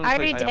garage. That's the only I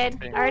already place I haven't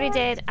did. been. I already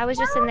did. I was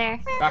just in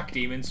there. back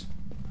demons.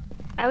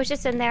 I was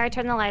just in there. I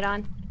turned the light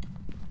on.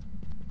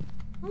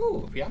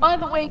 Ooh, yeah. By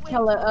the way,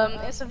 Keller,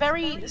 it's a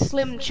very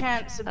slim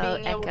chance of Oh,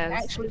 being able to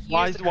echoes. actually use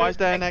Why the is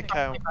there an crucifix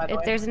echo? on me, by the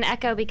way. There's an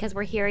echo because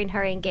we're hearing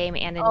her in game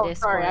and in Oh, Discord.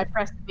 sorry, I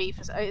pressed B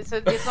for. It's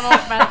an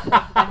automatic thing.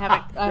 I have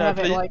it. I Yeah, have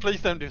please, it like.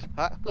 please don't do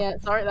that. Yeah,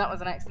 sorry, that was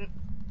an accident.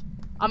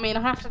 I mean,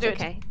 I have to do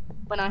It's it okay.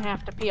 when I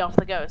have to pee off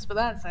the ghost, but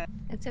that's it.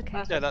 It's okay.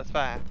 That's Yeah, that's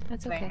fair.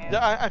 That's thing, okay.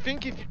 yeah. Yeah, I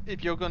think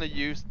if you're gonna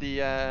use the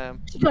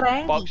She got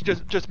angry. box,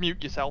 just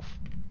mute yourself.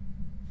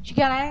 She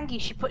got angry.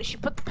 She put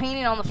the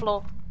painting on the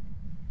floor.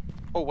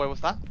 Oh, where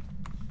was that?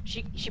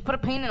 She put a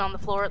painting on the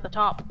floor at the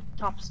top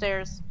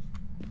stairs.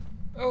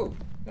 Oh,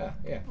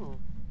 yeah.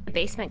 The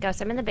basement ghost.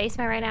 I'm in the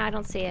basement right now. I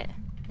don't see it.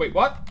 Wait,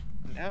 what?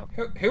 No.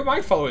 Who am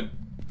I following?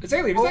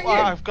 Azalea, is Oh, that you?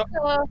 I've got.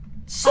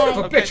 Son of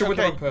a Okay, bitch, I'm with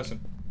the okay. wrong person.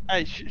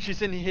 Hey,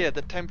 she's in here.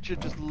 The temperature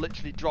just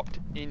literally dropped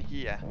in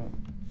here.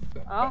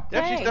 Okay.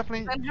 Yeah, she's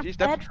definitely. In her She's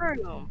definitely.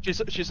 bedroom.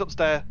 She's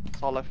upstairs,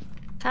 Olive.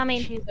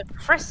 Coming. She's a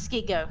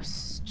frisky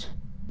ghost.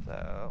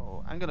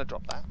 So I'm gonna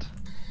drop that.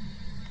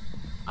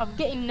 I'm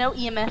getting no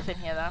EMF in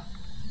here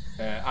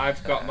though.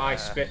 I've got my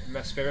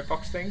spirit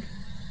box thing,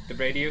 the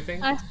radio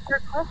thing. Ask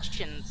her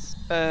questions.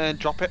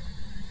 Drop it,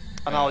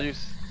 and I'll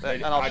use.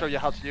 And I'll I- show you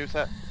how to use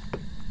it.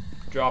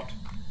 Dropped.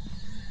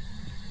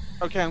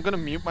 Okay, I'm gonna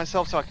mute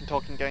myself so I can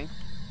talk in game.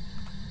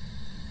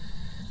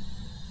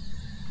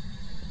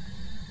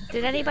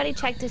 Did anybody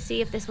check to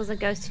see if this was a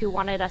ghost who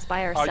wanted us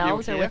by you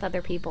ourselves or here? with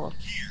other people?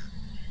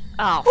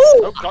 Oh,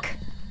 Oh God.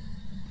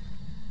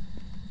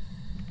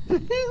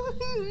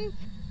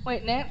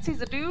 Wait,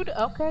 Nancy's a dude?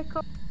 Okay,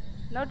 cool.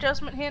 No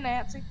judgment here,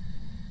 Nancy.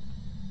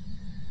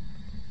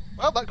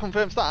 Well, that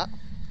confirms that.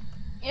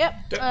 Yep.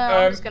 D-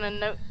 I'm just gonna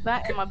note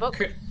that in my book.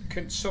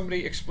 Can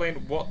somebody explain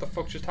what the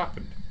fuck just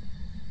happened?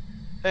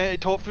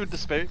 Talk through the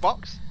spirit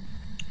box.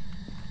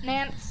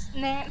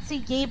 Nancy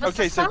gave us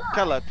Okay, a so sign.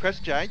 Keller, press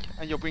J,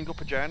 and you'll bring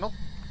up a journal.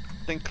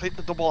 Then click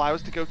the double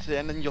arrows to go to the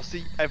end, and you'll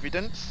see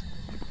evidence.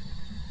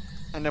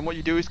 And then what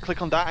you do is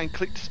click on that and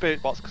click the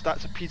spirit box, because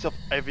that's a piece of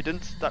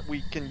evidence that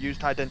we can use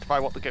to identify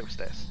what the ghost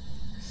is.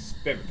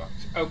 Spirit box.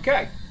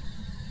 Okay.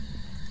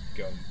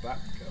 Go back.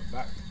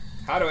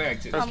 How do I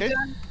exit? Okay.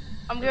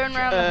 I'm going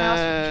around the house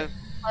Uh, with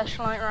a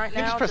flashlight right you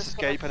can now. just press just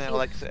gonna escape and see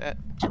it'll if exit it.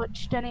 it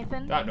touched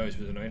anything. That noise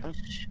was annoying.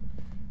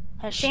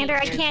 Has she- Sander,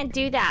 I can't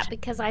do that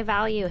because I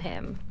value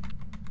him.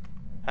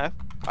 Huh?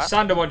 What?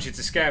 Sander wants you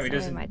to scare me,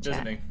 Sorry, my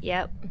doesn't chat. he?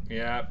 Yep.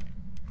 Yeah.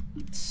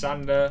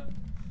 Sander.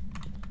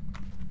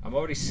 I'm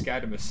already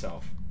scared of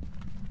myself.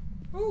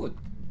 Ooh.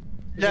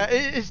 Yeah,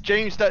 it's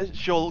James that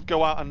she'll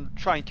go out and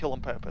try and kill on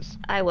purpose.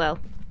 I will.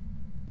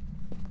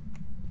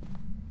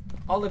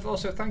 Olive,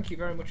 also thank you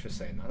very much for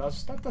saying that.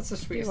 That's the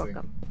sweetest You're thing.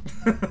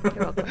 welcome.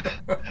 You're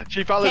welcome.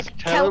 She follows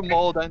Keller- Keller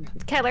more than.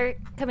 Keller,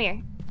 come here.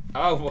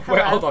 Oh, wait,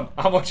 Hello? hold on.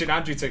 I'm watching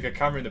Andrew take a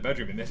camera in the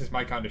bedroom, and this is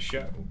my kind of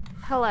show.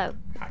 Hello.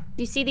 Hi.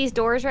 Do you see these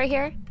doors right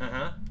here?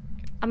 Uh-huh.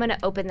 I'm gonna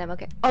open them,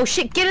 okay? Oh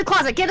shit, get in the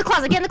closet, get in the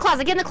closet, get in the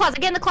closet, get in the closet,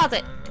 get in the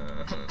closet!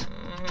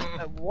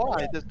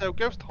 Why? There's no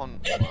ghost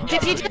hunt.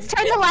 Did you just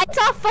turn the lights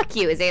off? Fuck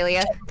you,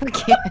 Azalea.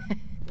 Fuck you.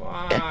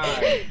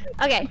 Why?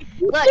 Okay,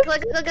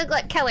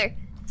 look, Keller.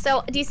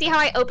 So, do you see how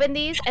I open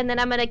these? And then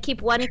I'm gonna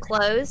keep one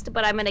closed,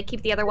 but I'm gonna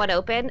keep the other one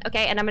open,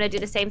 okay? And I'm gonna do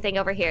the same thing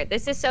over here.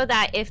 This is so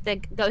that if the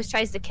ghost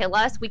tries to kill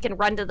us, we can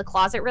run to the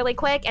closet really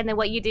quick, and then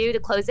what you do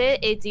to close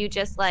it is you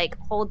just, like,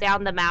 hold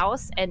down the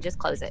mouse and just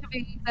close it.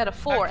 Activities at a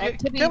 4, Okay,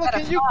 activities Keller, at a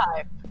can you-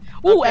 5.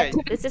 Ooh, Okay.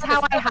 activities This is at how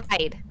a I 7.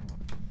 hide.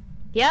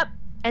 Yep.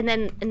 And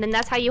then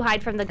that's how you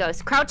hide from the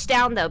ghost. Crouch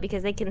down, though,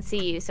 because they can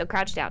see you, so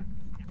crouch down.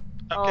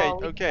 Okay, Oh,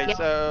 okay, yeah.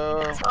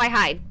 so That's how I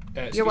hide.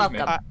 Excuse You're me.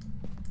 welcome.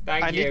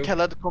 Thank I you. need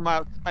Keller to come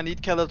out. I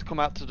need Keller to come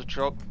out to the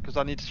truck because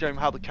I need to show him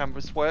how the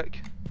cameras work.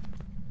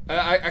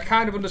 I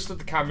kind of understood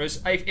the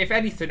cameras. If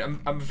anything,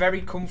 I'm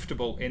very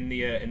comfortable in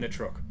the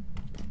truck.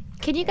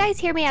 Can you guys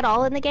hear me at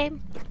all in the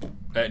game?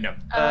 No.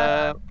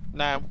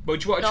 No. But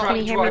do you want to No. try? Can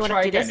you Do hear you me want when to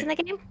I try do again? this in the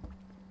game?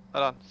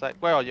 Hold on. Say,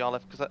 where are you,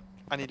 Olive? Because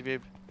I need to be.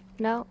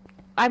 No.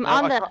 I'm No,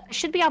 on I the. can't- I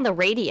should be on the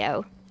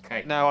radio.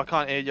 Okay. No, I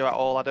can't hear you at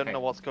all. I don't Okay. know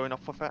what's going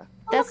off with it.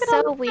 That's look at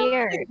all so the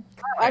weird.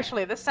 Oh,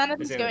 actually, the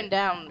sanity's Is it- going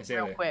down is it-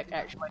 real quick.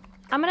 Actually.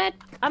 I'm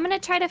gonna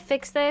try to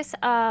fix this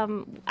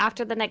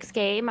after the next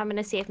game. I'm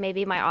gonna see if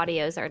maybe my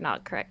audios are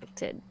not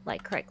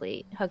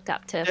correctly hooked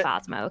up to Yeah.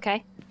 Phasmo,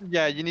 okay?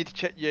 Yeah, you need to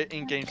check your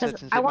in-game Because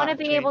settings. I It want might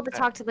to have be able to changed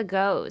talk to the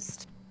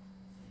ghost.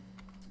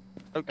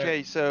 it.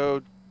 Okay,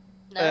 so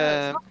No,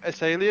 it's not.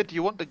 Azalea, do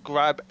you want to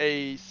grab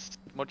a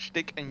smudge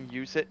stick and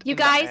use it You in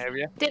that guys,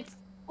 area? did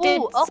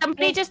Ooh, oh,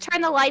 somebody hey. just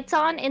turn the lights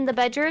on in the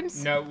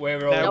bedrooms? No, we're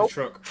all in the Nope.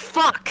 truck.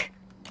 Fuck!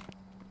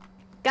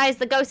 Guys,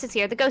 the ghost is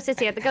here. The ghost is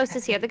here. The ghost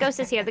is here. The ghost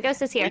is here. The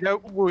ghost is here.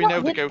 We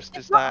know the ghost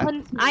is there.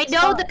 I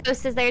know the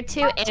ghost is there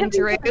too,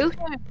 Andrew.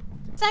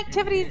 Its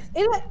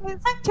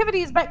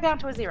activity is back down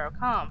to a 0.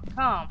 Calm.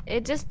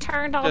 It just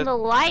turned on Just- the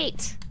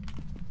light.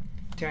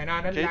 Turn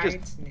on the Okay, just-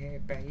 lights, now,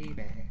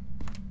 baby.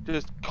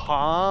 Just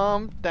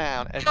calm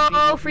down. Everything will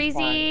Oh, be fine.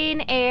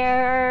 freezing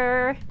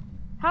air.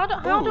 How do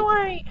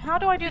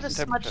I do the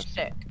Freezing smudge temperatures.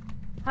 stick?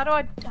 How do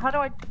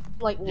I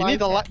like You light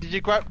need a it? light.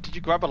 Did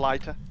you grab a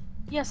lighter?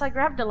 Yes, I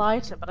grabbed a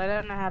lighter, but I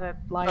don't know how to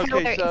light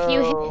Okay, it. If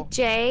you so- hit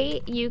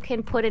J, you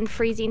can put in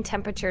freezing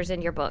temperatures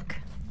in your book.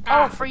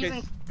 Oh, okay,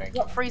 freezing. Thank you.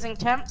 What freezing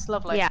temps?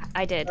 Lovely. Yeah,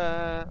 I did.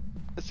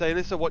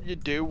 Azalea, so what you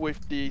do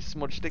with the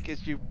smudge stick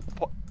is you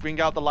bring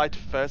out the lighter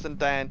first and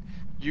then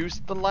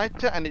use the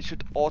lighter and it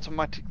should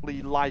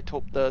automatically light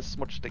up the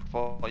smudge stick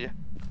for you.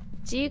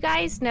 Do you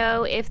guys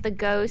know if the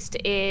ghost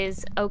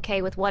is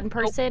okay with one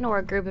person or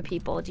a group of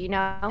people? Do you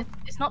know?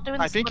 It's not doing.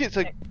 The I think smudge it's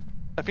a stick.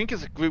 I think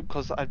it's a group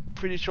because I'm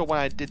pretty sure when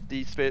I did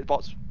the spirit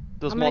box,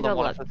 there was I'm more gonna than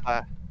go one of look. us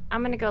there.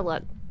 I'm gonna go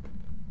look.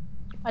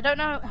 I don't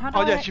know how do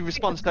Oh I yeah, hit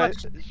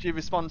the she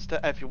responds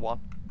to everyone.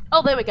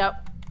 Oh, there we go.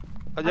 Oh,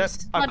 I'm yep,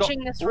 I've got.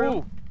 smudging this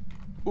room.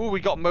 Ooh, we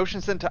got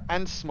motion sensor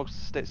and smudge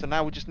stick, so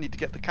now we just need to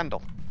get the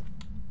candle.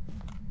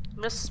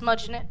 I'm just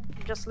smudging it.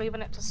 I'm just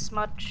leaving it to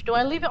smudge. Do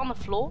I leave it on the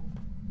floor?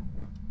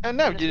 And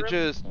no, In this you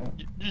room?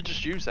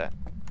 just use it.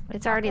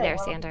 It's already Okay, there,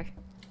 well- Sander.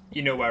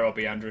 You know where I'll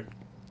be, Andrew.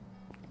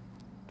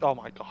 Oh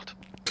my god.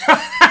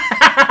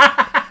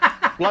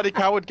 Bloody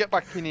coward, get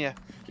back in here.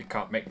 You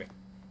can't make me.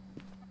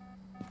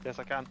 Yes,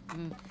 I can.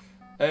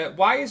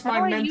 Why is How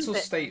my do I use mental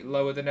it? state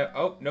lower than?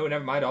 Oh no,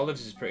 never mind.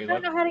 Olive's is pretty I low.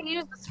 don't know how to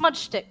use the smudge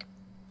stick.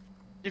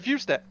 You've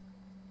used it.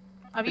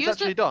 I've It's used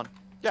actually it. done.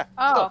 Yeah. it's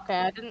Oh, done. okay.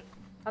 I didn't.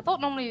 I thought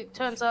normally it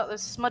turns out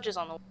there's smudges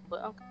on the wall,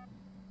 but okay.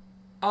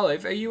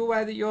 Olive, are you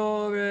aware that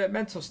your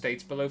mental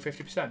state's below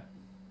 50%?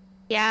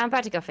 Yeah, I'm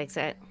about to go fix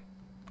it.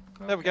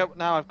 There we go.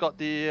 Now I've got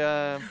the.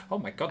 Oh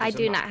my god. I there's a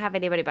do map. not have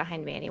anybody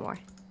behind me anymore.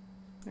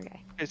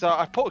 Okay. Okay, so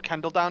I've put a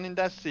candle down in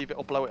there to see if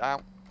it'll blow it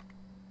out.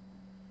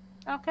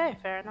 Okay,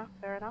 fair enough.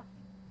 Fair enough.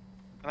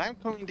 And I'm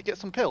going to get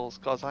some pills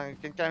because I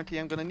can guarantee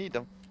I'm going to need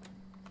them.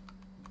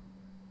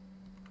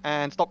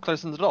 And stop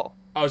closing the door.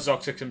 Oh,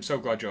 Zoxix, I'm so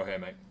glad you're here,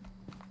 mate.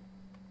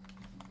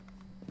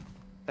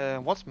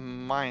 What's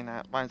mine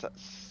at? Mine's at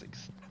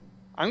 6.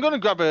 I'm going to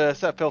grab a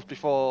set of pills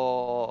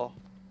before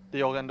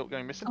they all end up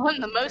going missing. I'm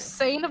the most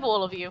sane of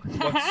all of you.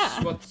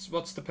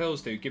 What's the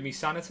pills do? Give me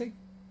sanity?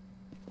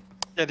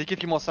 Yeah, they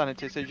give you more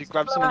sanity, so if you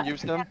grab some and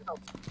use them,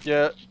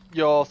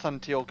 your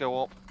sanity will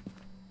go up.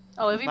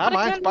 Oh, have you Nah, put a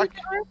mine's candle in back.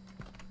 the room?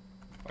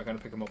 I'm gonna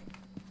pick them up.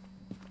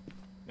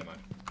 Never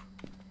mind.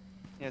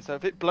 Yeah, so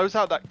if it blows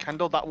out that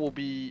candle, that will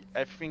be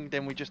everything.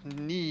 Then we just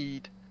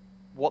need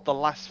what the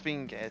last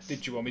thing is.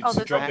 Did you want me Oh, to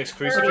there's drop a- this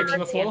crucifix on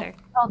the floor? Sander.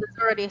 Oh, there's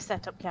already a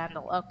setup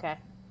candle. Okay.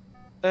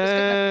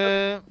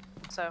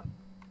 So.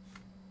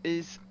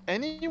 Is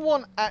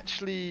anyone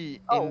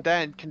actually Oh. in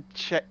there and can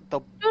check the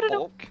No, no, no.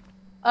 book?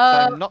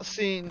 I'm Uh, not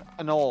seeing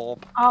an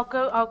orb. I'll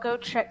go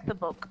check the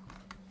book.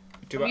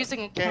 Do I'm I,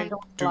 using a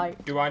candle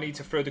light. do I need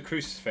to throw the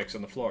crucifix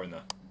on the floor in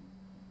there?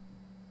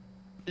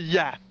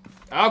 Yeah,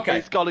 Okay.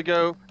 it's got to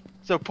go.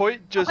 So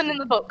point just. Nothing in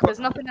the book. There's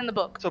nothing in the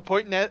book. So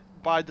point net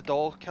by the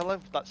door, killer.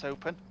 That's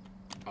open.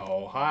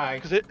 Oh, hi.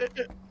 Because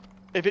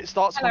if it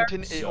starts Hello.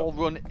 hunting, it'll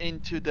run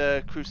into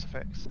the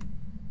crucifix.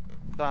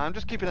 So I'm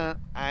just keeping an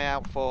eye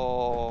out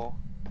for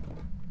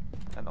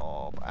an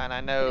orb, and I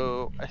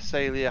know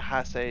Azalea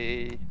has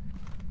a.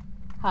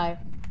 Hi.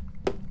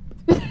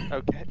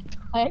 Okay.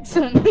 I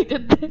accidentally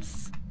did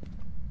this.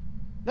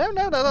 No,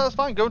 that's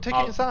fine. Go and take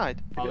I'll- it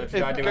inside. If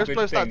If I do a Ghost good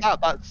blows thing, that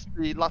out, that's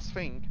the last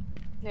thing.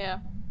 Yeah.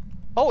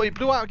 Oh, it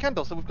blew out a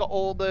candle, so we've got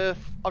all the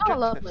Oh, objectives.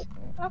 lovely.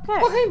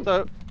 Okay.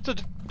 So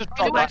just Go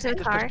drop back that. to the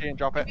Just car. push it and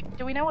drop it.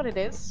 Do we know what it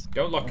is?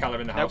 don't lock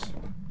Callum in the Nope. house.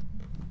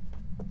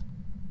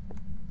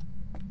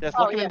 Yes,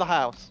 Oh, lock him yeah. in the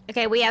house.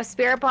 Okay, we have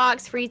spirit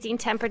box, freezing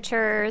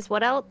temperatures.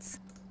 What else?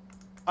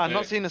 I'm Yeah.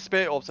 not seeing a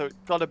spirit orb, so it's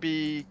got to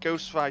be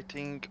ghost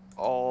writing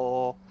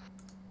or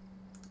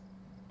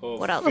Or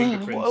What else?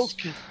 Fingerprints. what else?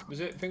 could- Was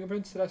it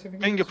fingerprints? Did I say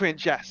fingerprints?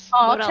 Fingerprints, yes. Oh,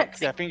 I'll What check.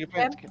 Yeah,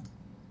 fingerprints.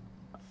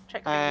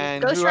 Check.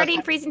 And Ghost who writing,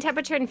 has- freezing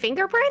temperature, and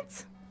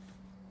fingerprints?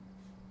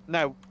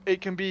 No,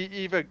 it can be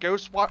either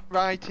ghost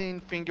writing,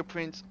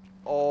 fingerprints,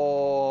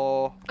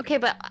 or Okay,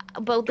 but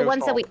the Ghost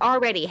ones that we orb.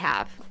 already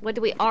have. What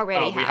do we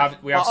already Oh,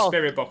 have? we have Oh.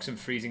 spirit box and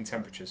freezing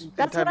temperatures.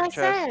 That's what I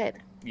temperatures.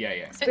 said. Yeah,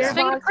 yeah. Spirit box,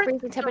 fingerprint,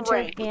 freezing temperature,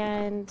 right.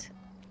 and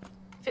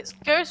If it's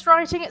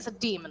ghostwriting, it's a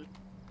demon.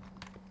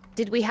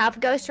 did we have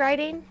ghost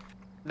writing?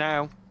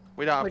 No,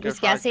 we don't have We're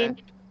ghost just guessing.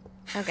 writing.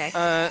 Okay.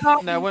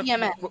 No,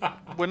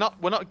 EMF.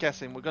 we're not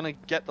guessing. We're gonna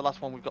get the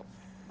last one. We've got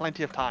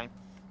plenty of time.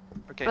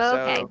 Okay,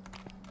 Okay. so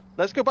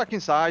let's go back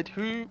inside.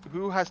 Who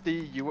has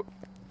the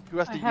who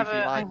has the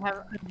UV light?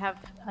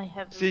 I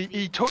have. See, UV.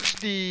 he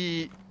touched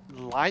the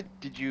light.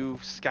 Did you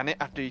scan it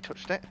after he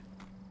touched it?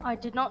 I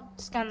did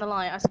not scan the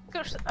light.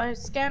 I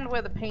scanned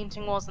where the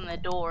painting was and the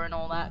door and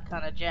all that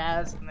kind of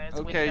jazz. And there's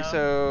a Okay, window.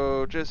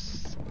 so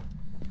just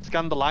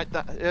scan the light.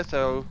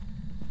 So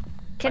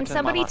Can I turn my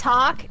somebody light-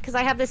 talk? Because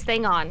I have this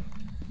thing on.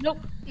 Nope,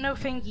 no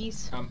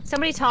fingies.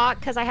 Somebody talk,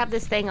 because I have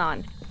this thing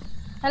on.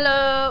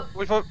 Hello.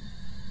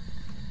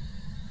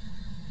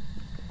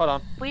 Hold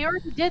on. We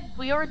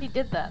already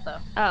did that though.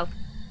 Oh.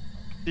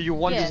 Do you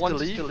want Yeah. us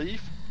to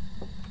leave?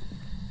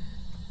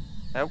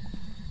 No.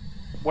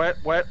 Where?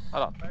 Hold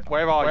on.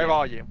 Where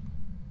are you?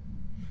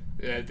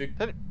 Did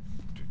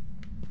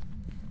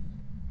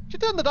you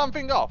turn the damn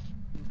thing off?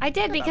 I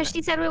did, because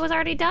she said it was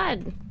already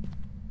done.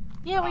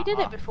 Yeah, we did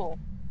it before.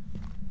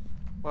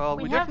 Well,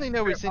 We we have definitely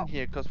know it's in spirit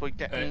here because we're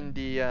getting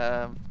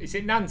the. Is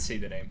it Nancy,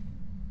 the name?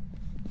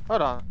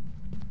 Hold on.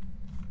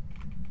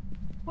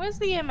 Where's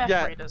the EMF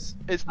Yeah, readers?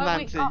 It's Oh,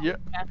 wait, Nancy. oh, You,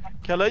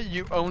 Keller,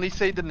 you only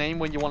say the name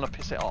when you want to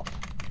piss it off.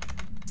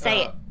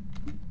 Say it.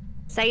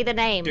 Say the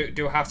name.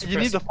 Do I have to You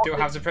press? need the Do I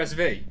have to press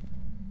V?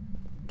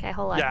 Okay,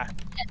 hold on. Yeah.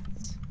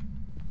 yes.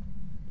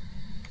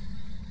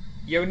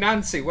 Yo,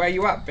 Nancy, where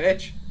you at,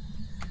 bitch?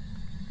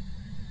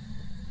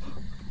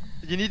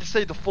 You need to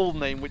say the full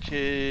name, which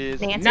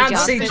is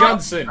Nancy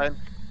Johnson.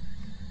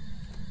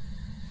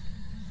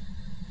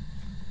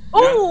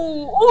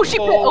 Oh, she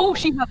Oh.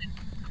 she had it.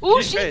 Oh,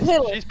 She's she pissed.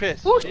 killed it. She's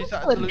pissed. Oh, She's she's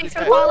absolutely Thanks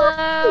pissed. for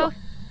follow.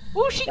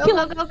 Oh, she Go, killed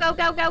go, it. go, go,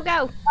 go, go,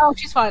 go. Oh,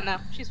 she's fine now.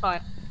 She's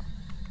fine.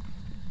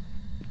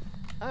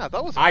 Ah,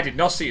 that was. I did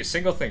not see a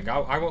single thing.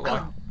 I won't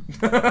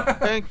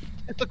lie.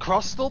 Is the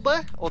cross still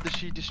there, or did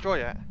she destroy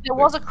it? There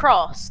was a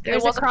cross.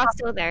 There's a cross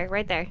still there,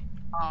 right there.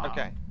 Oh.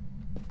 Okay.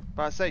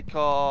 But I say,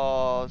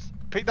 cause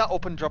pick that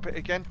up and drop it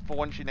again for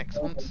when she next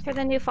hunts. For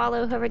the new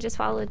follow, whoever just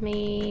followed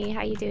me,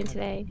 how you doing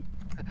today?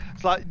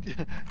 It's like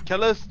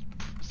Keller's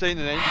saying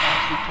the name.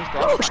 Actually pissed her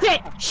Oh off.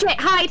 shit!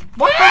 Shit! Hide!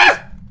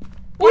 What?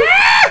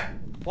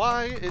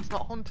 Why? It's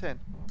not hunting.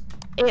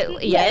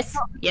 Yes,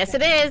 yes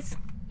it is.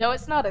 No,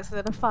 it's not. It's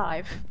at a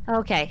 5.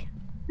 Okay,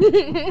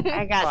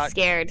 I got Fuck.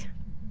 scared.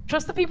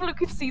 Trust the people who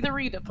can see the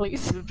reader,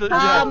 please.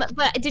 Yeah.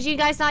 But did you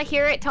guys not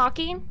hear it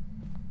talking?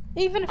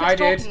 Even if it's I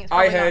did. talking, it's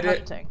I probably heard not it.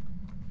 hunting.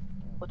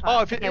 All the Oh,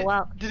 time. if it, Okay,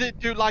 well. did it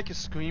do like a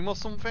scream or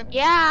something?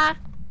 Yeah.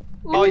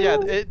 Oh yeah,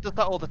 Ooh. it does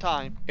that all the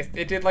time.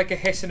 It did like a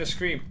hiss and a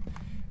scream.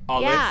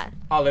 Olive, Yeah.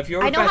 Olive,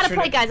 you're a I know how to veteran.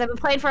 play, guys. I've been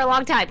playing for a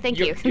long time. Thank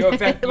you. You're a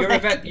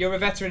Like, you're a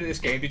veteran of this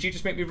game. Did you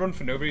just make me run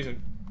for no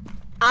reason?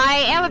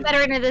 I am a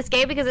veteran of this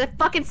game because it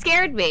fucking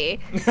scared me.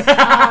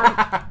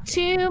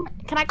 Tomb,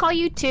 can I call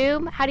you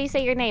Tomb? How do you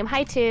say your name?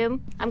 Hi,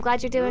 Tomb. I'm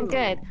glad you're doing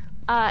good.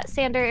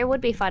 Sander, it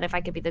would be fun if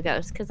I could be the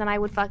ghost, because then I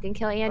would fucking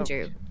kill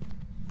Andrew.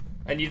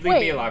 And you'd leave me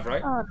Wait. alive,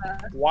 right? Oh, no.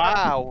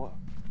 Wow.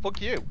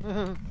 Fuck you.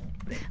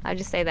 I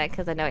just say that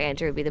because I know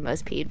Andrew would be the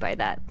most peed by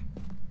that.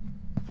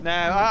 No,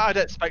 I'd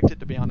expect it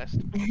to be honest.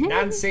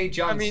 Nancy I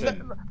Johnson.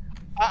 mean,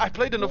 I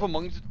played enough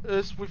Among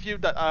Us with you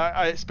that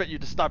I expect you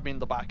to stab me in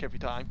the back every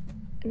time.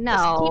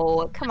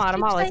 No, come on, I'm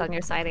keep always saying- on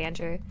your side,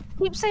 Andrew.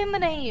 Keep saying the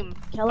name.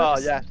 Keller. Oh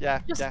Just- yeah.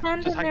 just Just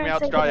stand in hang there me and out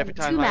to say dry the every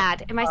name. time. Too like,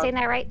 mad. Am I saying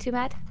that right? Too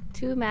mad?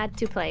 Too mad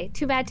to play.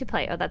 Too mad to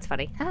play. Oh, that's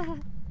funny.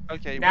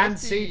 Okay. where's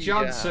Nancy the,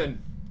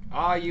 Johnson,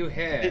 are you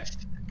here?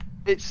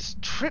 It's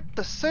tripped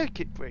the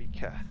circuit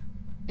breaker.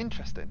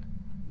 Interesting.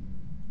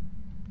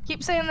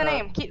 Keep saying the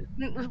name.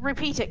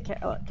 Repeat it,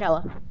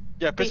 Keller.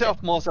 Yeah, piss Beat it it.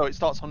 off more so it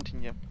starts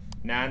hunting you.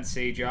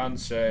 Nancy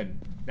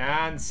Johnson.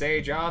 Nancy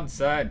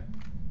Johnson.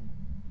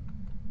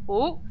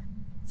 Ooh.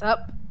 It's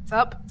up. It's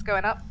up. It's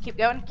going up. Keep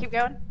going. Keep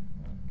going.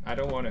 I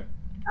don't want to.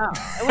 Oh,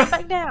 it went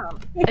back down.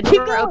 A Keep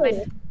door going.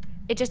 opened.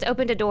 It just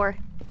opened a door.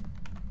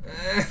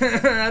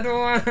 I don't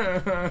want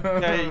to.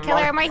 Yeah,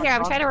 Keller, am I here?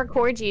 I'm trying to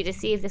record you to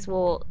see if this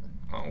will.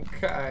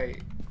 Okay.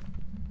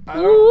 I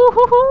don't...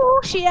 Ooh,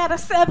 she had a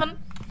 7.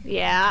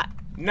 Yeah.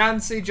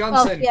 Nancy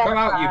Johnson, yeah, come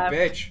out, you 5.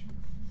 bitch.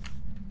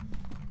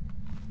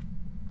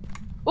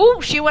 Ooh,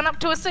 she went up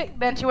to a 6,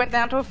 then she went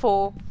down to a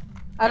 4.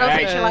 I don't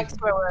think she Hey. likes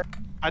square.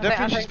 I don't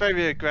think she's think-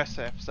 very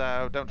aggressive,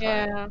 so don't try.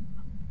 it. Yeah.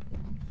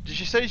 Did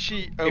she say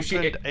she opened If, she,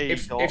 a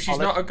door? if she's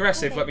Olive? not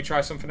aggressive, Okay. let me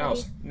try something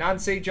else.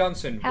 Nancy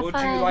Johnson, Have would you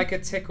fun. like a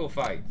tickle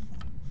fight?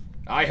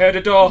 I heard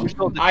a door. Which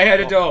door did I she heard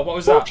a talk? door. What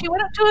was Ooh, that? she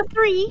went up to a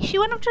 3. She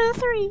went up to a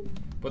 3.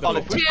 What the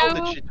Olive, fuck? which door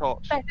did 2. she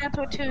touch? Back down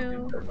to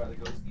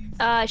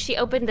a 2. She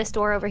opened this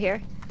door over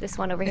here. This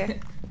one over here.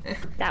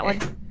 That one.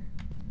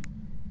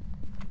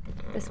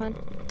 This one.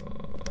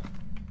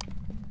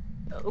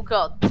 Oh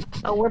god.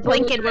 Oh, we're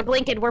blinking, we're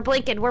blinking, we're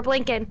blinking, we're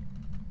blinking.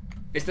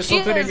 Is there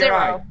She's something at in your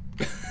eye?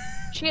 0.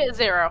 She at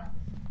 0.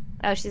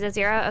 Oh, she's at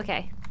 0?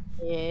 Okay.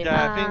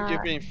 Yeah, I think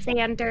you're being.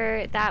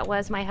 Sander, that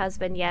was my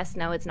husband. Yes,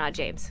 no, it's not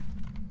James.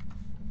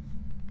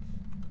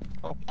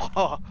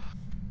 Oh,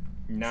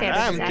 Nice. Sander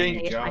Damn, just asked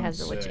James me if my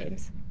husband was Johnson.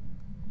 James.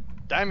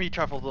 damn, he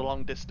travelled a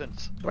long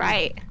distance.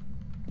 Right.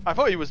 I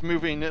thought he was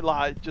moving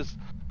like just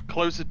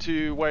closer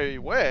to where he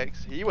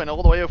works. He went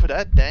all the way over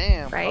there.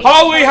 Damn. Right.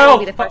 Holy He'll hell!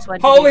 be the first one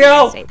to Holy be in the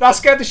hell! States. That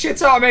scared the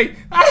shit out of me!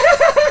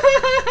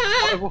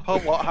 What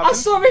I happened?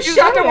 saw my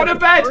shadow on a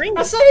bed!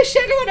 I saw my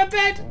shadow on a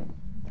bed!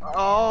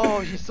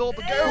 Oh, you saw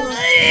the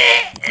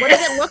ghost. What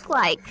does it look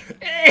like?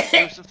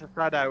 It was just a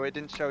shadow. It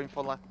didn't show him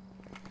fully.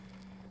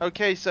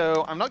 Okay,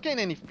 so I'm not getting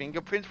any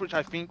fingerprints, which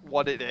I think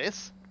what it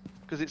is,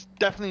 because it's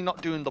definitely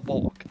not doing the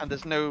walk, and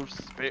there's no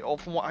spirit orb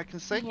from what I can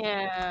see.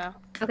 Yeah.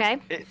 Okay.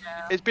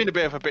 It's been a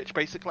bit of a bitch,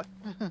 basically.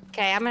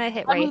 Okay, I'm gonna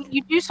hit I Wraith. mean,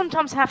 you do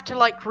sometimes have to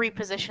like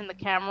reposition the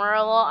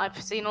camera a lot.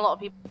 I've seen a lot of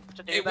people have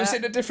to do It that. was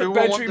in a Do different we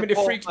want bedroom to and it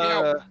put, freaked me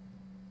out.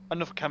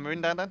 Another camera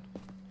in there then?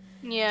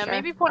 Yeah, Sure.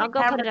 maybe point I'll a go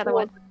put camera another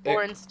towards one. the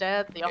door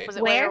instead, the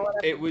opposite way Where? or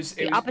whatever. It was.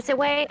 The opposite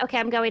way? Okay,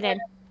 I'm going in.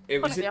 It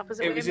was. Point it the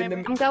opposite It way, was in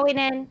maybe. the. I'm going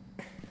in.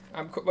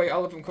 Wait,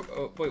 Oliver.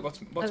 Wait, what's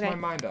Okay. my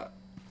mind at?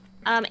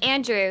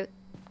 Andrew,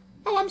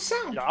 Oh, I'm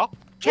sound. Yeah.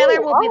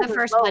 Keller will be oh, the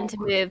first oh. one to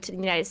move to the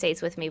United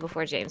States with me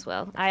before James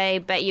will.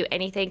 I bet you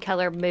anything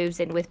Keller moves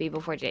in with me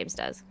before James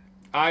does.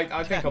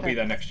 I think I'll be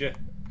there next year.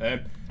 I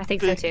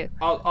think so too.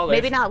 I'll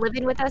Maybe not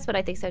living with us, but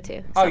I think so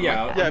too. Oh, Something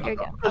yeah, like Yeah, that. Here we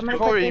go. but I'm gonna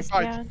before put we this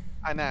invite, down.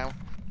 I know.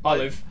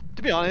 Olive.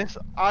 To be honest,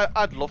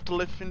 I'd love to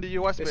live in the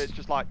US, but This- it's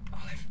just like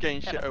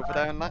getting shit over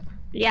there and that.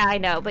 Yeah, I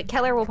know, but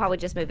Keller will probably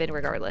just move in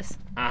regardless.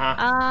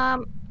 Uh-huh.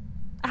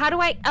 How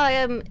do I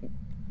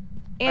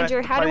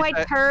Andrew, how do I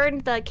Place it. turn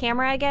the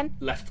camera again?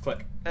 Left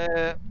click.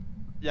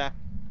 Yeah.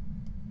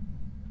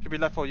 Should be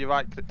left or your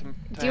right click to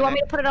Do you want me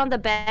to put it on the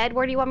bed?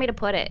 Where do you want me to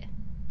put it?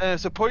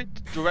 So point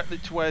directly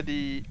to where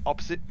the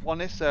opposite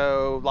one is,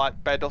 so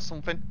like bed or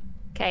something.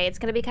 Okay, it's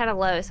gonna be kind of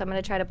low, so I'm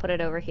gonna try to put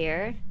it over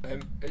here.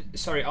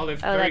 Sorry,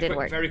 Olive. Oh, that didn't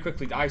work. Very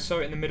quickly. I saw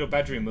it in the middle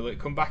bedroom. Will it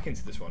come back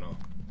into this one or?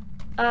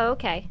 Oh,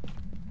 okay.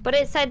 But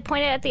it said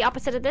point it at the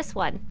opposite of this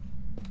one.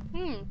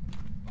 Hmm.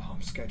 Oh,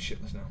 I'm scared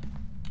shitless now.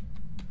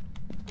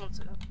 What's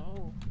it?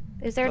 Oh.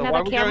 Is there So why another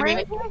are we going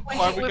camera? in? Why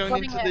are we We're going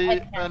putting into a the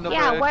head camera. another?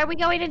 Yeah, why are we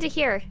going into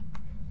here?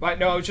 Right,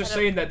 no, I was just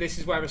saying that this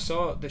is where I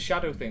saw the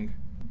shadow thing.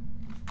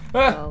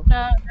 Ah! Oh,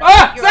 No,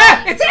 Ah! you're There!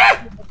 on- It's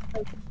there!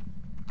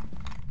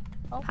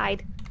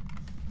 hide.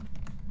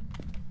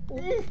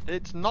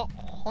 It's not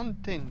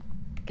hunting.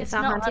 It's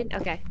not not haunted?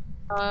 Okay.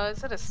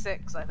 It's at a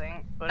 6, I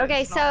think. But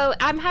Okay, it's not-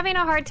 so I'm having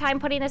a hard time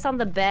putting this on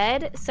the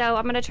bed, so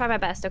I'm gonna try my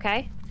best,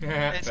 okay?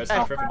 It's First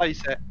time for everything.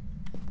 place it.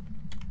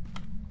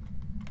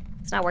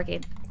 It's not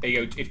working. There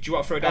you go. Do you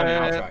want to throw it down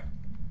and I'll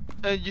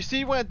try? You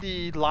see where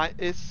the light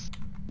is,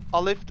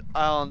 Olive,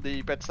 on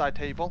the bedside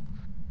table?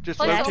 Just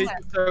Place it rotate on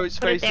it so it's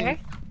Put it facing. there?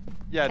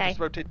 Yeah, Okay. just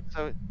rotate it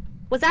so.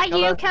 Was that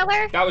Keller? you,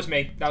 Keller? That was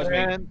me. That was me.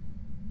 And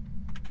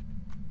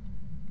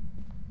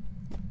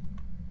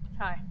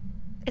Hi.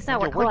 It's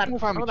not you're working. Hold working on.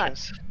 with Hold on.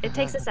 amateurs. It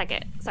takes a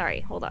second.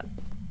 Sorry, hold on.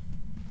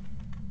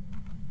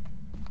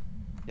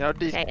 You know,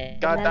 these Okay, and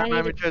then I goddamn need to-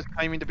 amateurs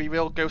claiming to be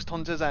real ghost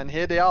hunters, and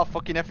here they are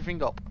fucking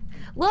everything up.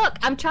 Look,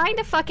 I'm trying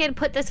to fucking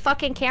put this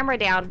fucking camera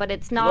down, but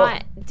it's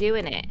not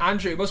doing it.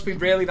 Andrew, it must be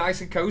really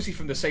nice and cozy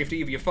from the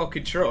safety of your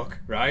fucking truck,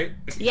 right?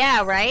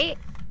 Yeah, right?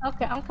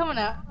 Okay, I'm coming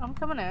out. I'm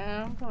coming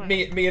out. I'm coming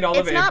out. Me and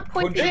Oliver. It's not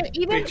pointing. punching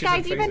Even bitches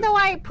guys, in even faces. though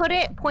I put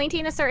it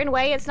pointing a certain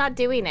way, it's not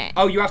doing it.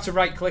 Oh, you have to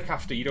right click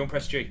after. You don't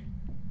press G.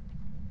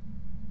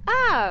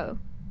 Oh.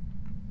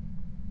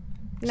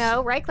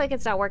 No, right click,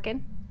 it's not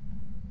working.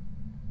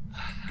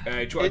 Do you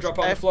want to It's drop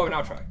it on the F. floor and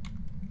I'll try?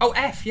 Oh,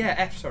 F. Yeah,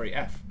 F. Sorry,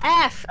 F.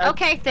 F.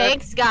 Okay,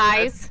 thanks,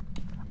 guys.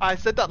 I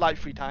said that like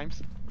 3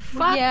 times. Yeah,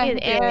 Fucking you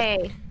did.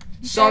 A.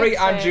 Sorry, did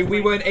say Andrew. it, We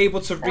like- weren't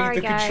able to read Sorry,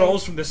 the guys.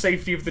 controls from the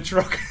safety of the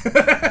truck.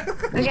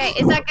 Okay,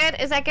 is that good?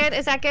 Is that good?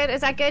 Is that good?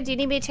 Is that good? Do you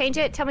need me to change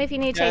it? Tell me if you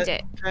need to change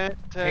it. Turn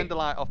Hey. the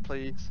light off,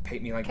 please.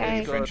 Paint me like Okay. one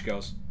of the French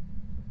girls.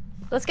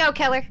 Let's go,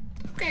 Keller.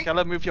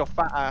 Keller, move your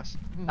fat ass.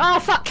 Oh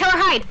fuck, Keller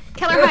hide!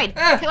 Keller hide!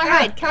 Keller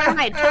hide! Keller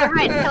hide! Keller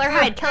hide! Keller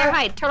hide! Keller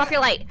hide! Turn off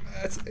your light.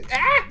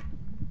 Ah!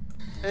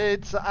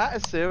 It's at a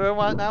 0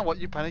 right now. What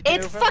you panicking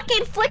It's over?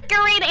 fucking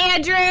flickering,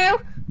 Andrew!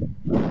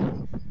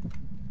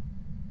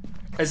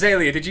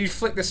 Azalea, did you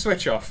flick the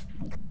switch off?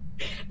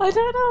 I don't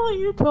know what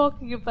you're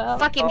talking about.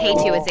 Fucking hate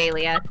you,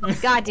 Azalea.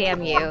 God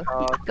damn you.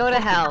 Go to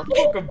hell.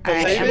 Fucking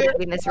Alright, I'm bullshit.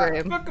 leaving this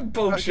room. Fucking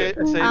bullshit.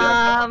 Okay,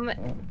 Azalea.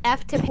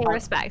 F to pay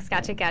respects.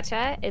 Gotcha,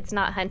 gotcha. It's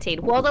not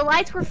hunting. Well, the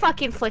lights were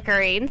fucking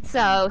flickering,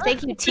 so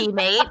thank you,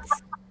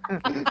 teammates.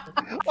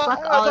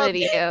 Fuck all of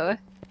you.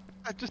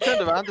 I just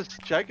turned around to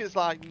check. It's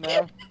like,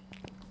 no.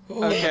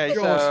 Oh, Okay,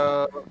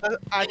 God. so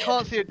I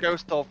can't see a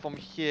ghost doll from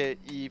here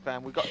either,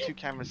 and we've got 2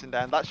 cameras in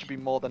there, and that should be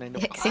more than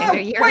enough.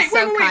 Xander, you're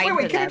so kind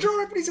to Can I them. draw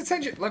everybody's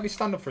attention? Let me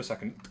stand up for a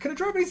second. Can I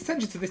draw everybody's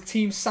attention to this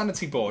team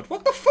sanity board?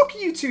 What the fuck are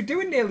you two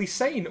doing nearly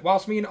sane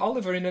whilst me and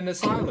Oliver are in an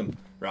asylum?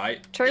 Right?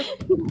 True.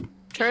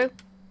 True.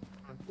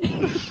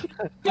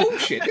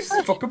 Bullshit. This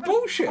is fucking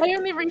bullshit. I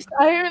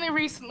only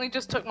recently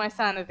just took my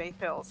sanity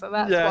pill, so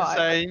that's Yeah, why.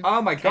 same.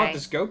 Oh my god, Okay.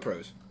 there's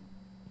GoPros.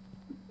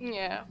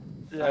 Yeah.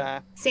 Yeah.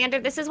 Sandra,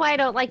 this is why I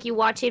don't like you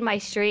watching my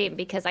stream,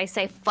 because I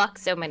say fuck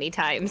so many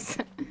times.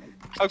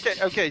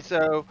 Okay,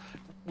 so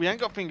we ain't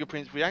got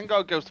fingerprints, we ain't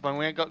got ghost bomb,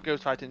 we ain't got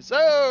ghost fighting.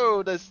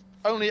 So there's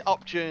only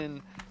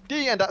option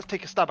D, and that's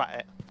take a stab at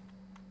it.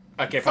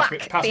 Okay, Fuck,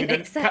 pass me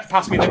Phoenix.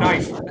 the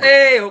knife.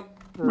 Hey!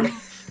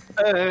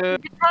 Uh,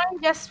 You try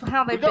and guess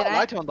how we they've got been a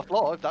lighter on the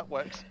floor if that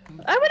works.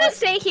 I'm gonna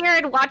stay here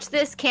and watch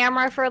this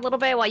camera for a little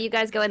bit while you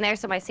guys go in there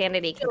so my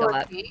sanity can go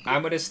up.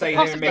 I'm gonna stay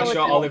here and make sure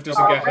Olive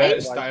doesn't get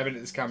hurt stabbing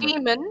at this camera.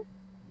 Demon.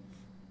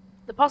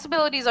 The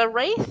possibilities are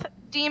Wraith,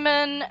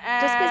 Demon,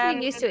 and... Just because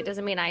you're used to it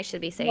doesn't mean I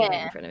should be saying it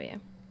Yeah. in front of you.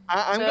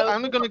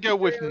 I'm gonna go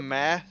with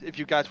Mare if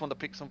you guys want to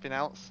pick something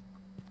else.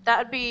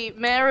 That'd be...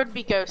 Mare would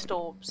be Ghost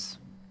Orbs.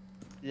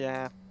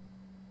 Yeah.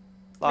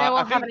 Mare will I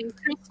have think- an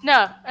increased...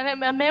 No,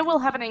 and a Mare will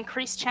have an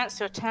increased chance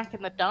to attack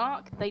in the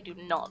dark. They do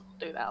not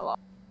do that a lot.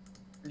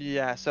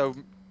 Yeah, so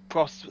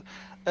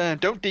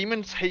don't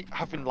demons hate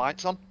having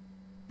lights on?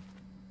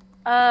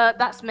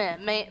 That's Mare.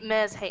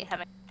 Mares hate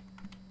having...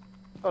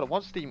 Oh,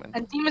 what's demon?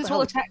 And demons What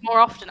will the hell? attack more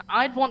often.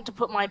 I'd want to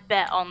put my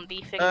bet on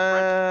the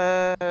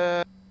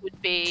fingerprint.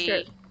 Would be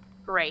Sure.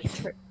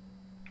 Wraith.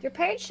 Your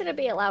parents shouldn't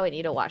be allowing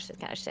you to watch this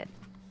kind of shit.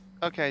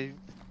 Okay,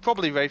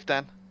 probably Wraith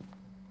then.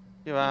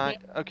 You're right.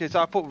 Okay,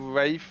 so I put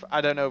Wraith. I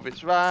don't know if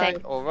it's right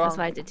Same. or wrong. That's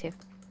what I did too.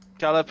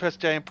 Gala, press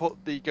J and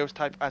put the ghost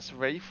type as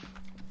Wraith.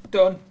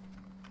 Done.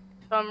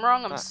 If I'm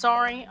wrong, I'm Ah.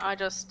 sorry.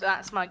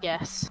 That's my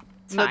guess.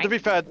 It's No, fine. to be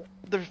fair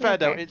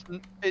though, Okay.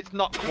 it's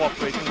not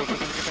cooperating with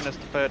us and giving us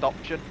the third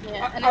option.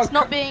 Yeah, and Oh, it's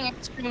not being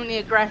extremely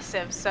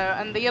aggressive. So,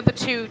 and the other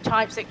two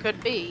types it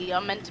could be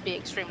are meant to be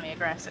extremely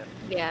aggressive.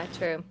 Yeah,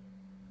 true.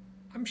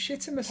 I'm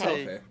shitting myself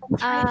Hey. here.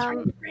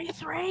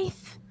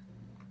 Wraith.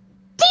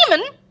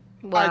 Demon?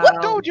 Wow.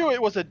 I told you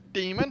it was a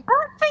demon.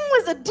 That thing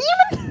was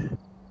a demon?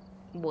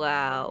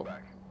 Wow.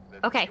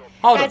 Okay,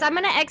 Hold guys, on. I'm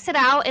gonna exit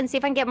out and see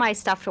if I can get my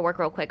stuff to work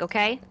real quick,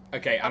 okay?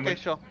 Okay, Okay,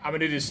 sure. I'm gonna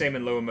do the same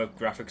and lower my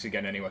graphics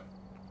again anyway.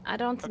 I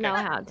don't Okay. know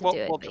how to We'll do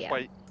it, just but yeah.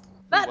 wait.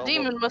 That Well,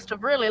 demon must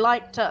have really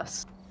liked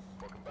us.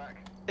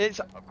 It's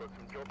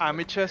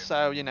amateur,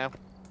 so you know.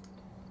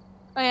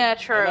 Oh, yeah,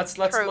 true. Let's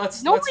true.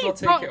 not Normally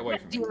take you don't it away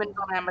get from you. demons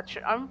on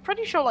amateur. I'm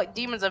pretty sure like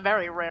demons are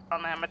very rare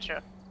on amateur.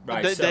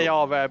 Right, They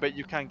are rare, but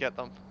you can get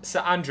them.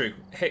 So Andrew,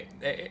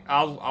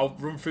 I'll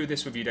run through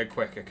this with you dead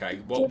quick, okay?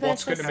 Give What's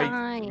us a going to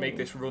sign. make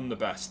this run the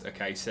best?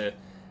 Okay, so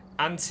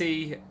Give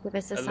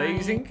us a sign.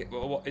 anti-aliasing.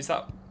 What is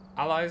that?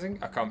 Aliasing?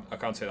 I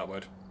can't say that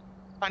word.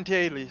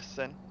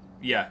 Anti-aliasing.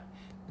 Yeah,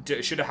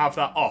 should I have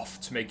that off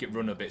to make it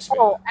run a bit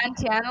Oh, smoother?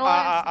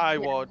 anti-analyze? I Yeah,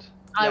 would.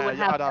 I Yeah, would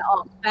yeah, have I'd that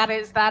off.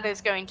 That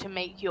is going to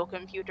make your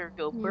computer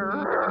go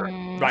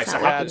brrrr. Right, so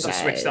Yeah, I have to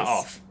switch that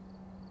off.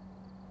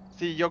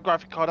 See, your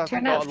graphic card hasn't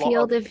Turn got up a lot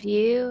field of... of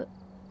view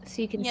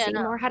so you can Yeah, see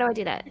no. more. How do I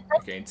do that?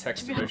 Okay, and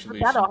text If you put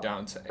resolution that off-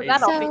 down to Put 8.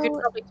 that off, you could So-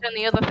 probably turn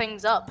the other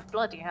things up.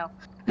 Bloody hell.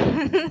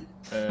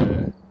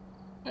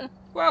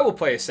 Well, we'll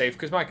play it safe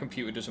because my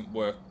computer doesn't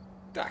work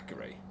that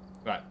great.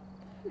 Right,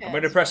 Yeah, I'm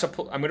gonna press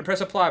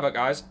apply, but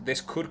guys,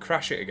 this could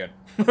crash it again.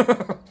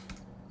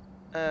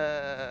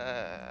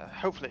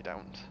 Hopefully it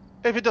don't.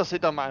 If it does,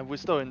 it don't matter. We're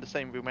still in the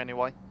same room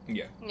anyway.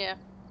 Yeah. Yeah.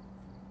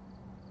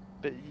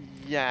 But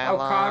yeah, Oh,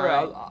 like...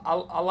 Cara,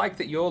 I like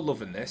that you're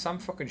loving this. I'm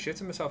fucking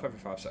shitting myself every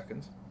 5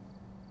 seconds.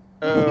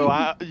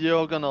 Oh,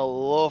 you're gonna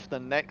love the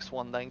next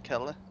one then,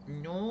 Kelly.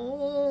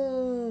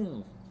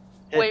 No.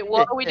 Wait,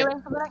 what are we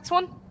doing for the next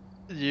one?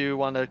 You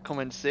wanna come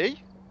and see?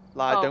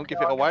 Like, Oh, don't give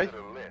it God. away.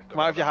 Come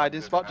out of your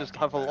hiding spot, just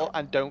have a look,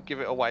 and don't give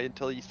it away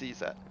until he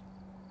sees it.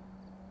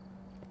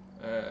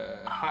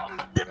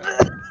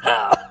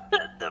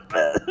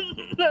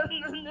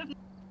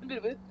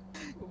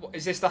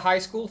 Is this the high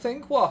school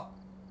thing? What?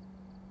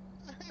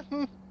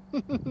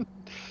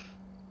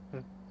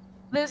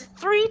 There's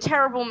 3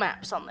 terrible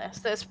maps on this.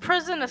 There's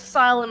prison,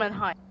 asylum, and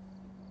high.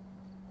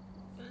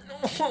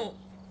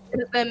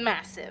 They're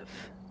massive.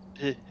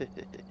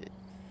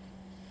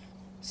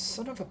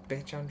 Son of a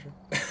bitch, Andrew.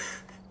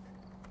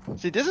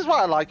 See, this is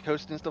why I like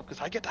hosting stuff,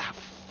 because I get to have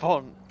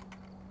fun.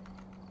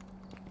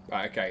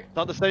 Right, okay.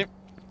 Not the same.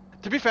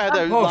 To be fair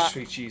though, Oh, like,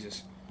 sweet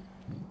Jesus.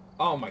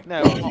 Oh my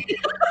no. God.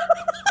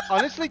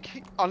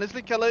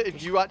 honestly, Keller,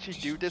 if you actually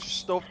do this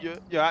stuff,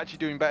 you're actually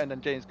doing better than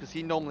James, because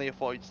he normally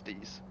avoids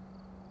these.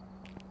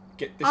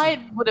 I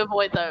would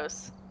avoid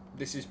those.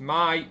 This is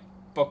my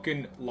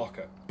fucking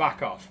locker.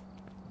 Back off.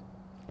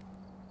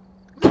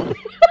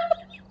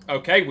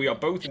 Okay, we are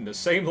both in the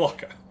same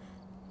locker.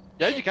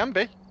 Yeah, you can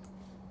be.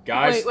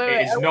 Guys, Wait,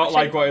 it is I not wish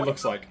like I- what it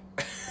looks like.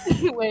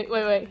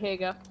 wait, here you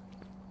go.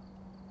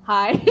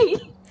 Hi.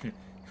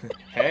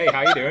 Hey,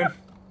 how you doing?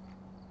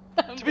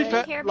 To be Can fair,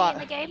 you hear me like, in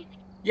the game?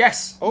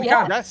 Yes, oh we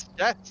can. yes,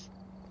 yes.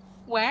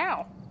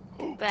 Wow.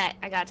 Bet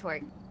I got to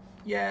work.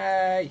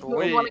 Yay.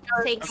 Wait.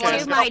 Thanks Okay.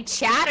 to my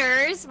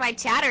chatters. My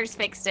chatters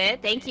fixed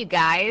it. Thank you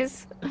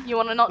guys. You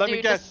want to not Let do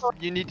me guess. Discord?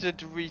 You need to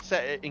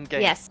reset it in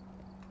game. Yes.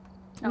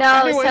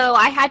 No, Anyway. so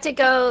I had to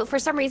go, for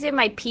some reason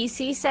my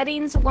PC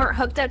settings weren't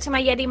hooked up to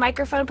my Yeti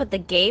microphone, but the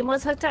game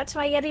was hooked up to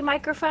my Yeti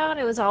microphone.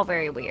 It was all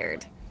very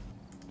weird.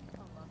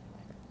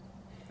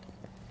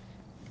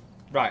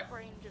 Right. My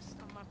brain just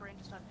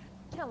started.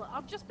 Keller,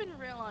 I've just been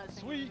realizing.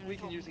 Sweet, we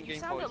can use you in-game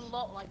sound a voice.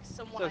 lot like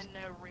someone So-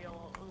 I know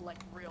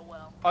real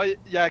well. Oh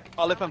yeah,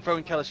 Olive, I'm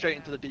throwing Keller straight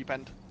into the deep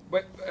end.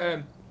 Wait,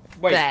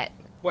 wait, Bet.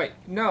 wait,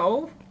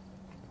 no.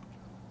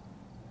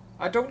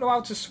 I don't know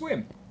how to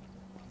swim.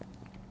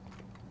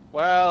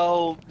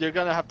 Well, you're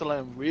gonna have to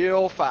learn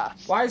real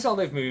fast. Why is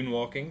Olive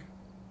moonwalking?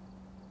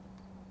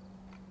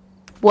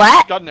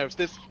 What? God knows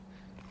this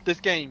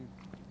game.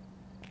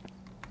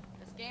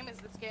 This game is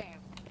this game.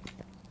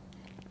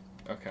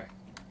 Okay.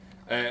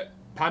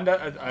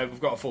 Panda,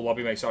 we've got a full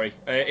lobby, mate, sorry.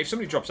 If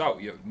somebody drops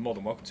out, you're more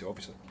than welcome to,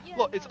 obviously. Yeah,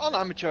 Look, it's on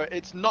amateur.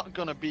 It's not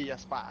gonna be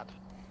as bad.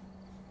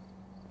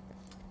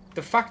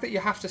 The fact that you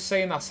have to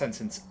say in that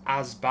sentence,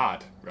 as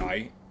bad,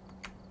 right?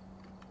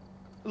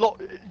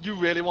 Look, you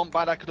really want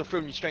bad? I could have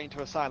thrown you straight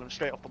into Asylum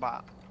straight off the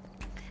bat.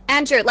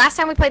 Andrew, last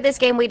time we played this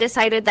game, we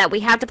decided that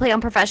we had to play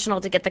on professional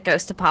to get the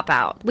ghost to pop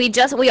out. We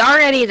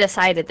already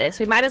decided this.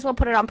 We might as well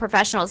put it on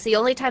professional. It's the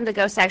only time the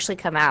ghosts actually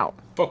come out.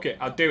 Fuck it,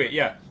 I'll do it,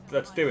 yeah.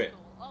 Let's do it.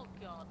 Oh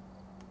god.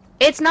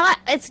 It's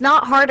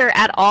not harder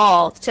at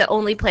all to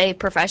only play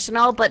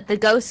professional, but the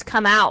ghosts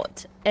come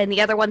out and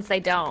the other ones they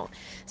don't.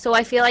 So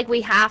I feel like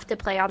we have to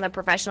play on the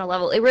professional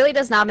level. It really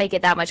does not make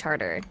it that much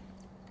harder.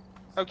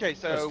 Okay,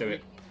 so Let's do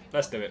it.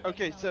 Let's do it.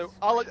 Okay, so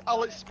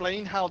I'll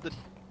explain how the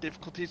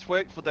difficulties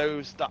work for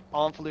those that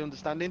aren't fully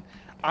understanding.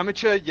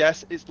 Amateur,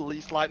 yes, is the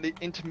least likely.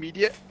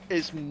 Intermediate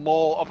is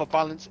more of a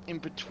balance in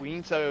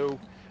between, so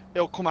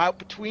it'll come out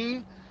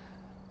between.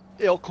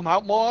 It'll come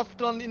out more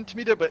often on the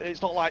intermediate, but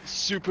it's not like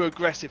super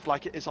aggressive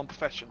like it is on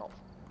professional.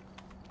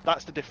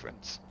 That's the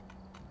difference.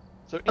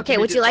 So Okay,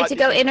 would you like to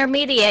go intermediate?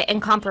 intermediate and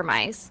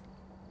compromise?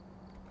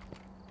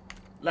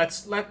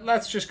 Let's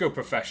just go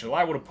professional.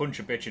 I want to punch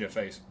a bitch in the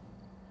face.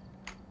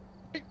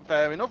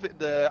 Fair enough.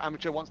 The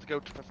amateur wants to go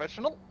to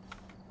professional.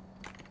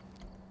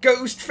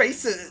 Ghost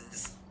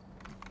faces!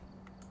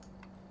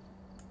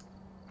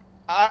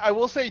 I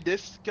will say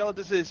this, Keller,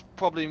 this is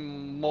probably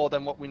more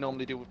than what we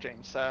normally do with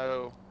James,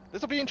 so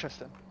this will be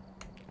interesting.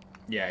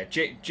 Yeah,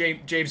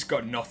 James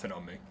got nothing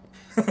on me.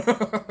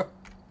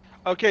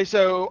 Okay,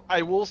 so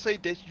I will say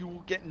this, you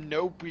will get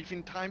no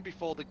briefing time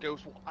before the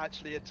ghost will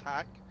actually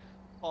attack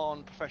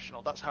on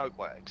professional. That's how it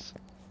works.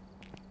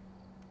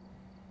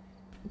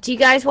 Do you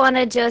guys want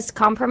to just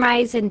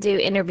compromise and do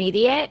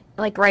intermediate,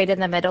 like right in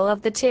the middle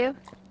of the two?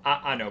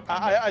 I know,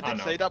 Panda. I did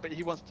know. say that, but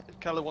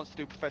Keller wants to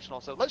do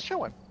professional, so let's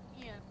show him.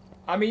 Yeah.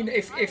 I mean,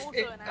 if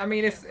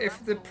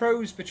the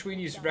pros between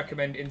you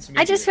recommend intermediate.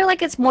 I just feel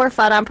like it's more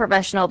fun on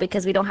professional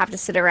because we don't have to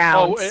sit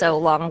around so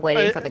long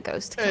waiting for the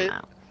ghost to come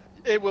out.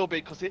 It will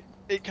be, because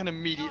it can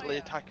immediately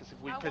attack us if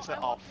we piss it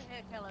off. To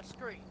hear Keller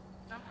scream.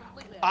 I'm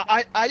completely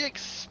I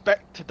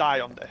expect to die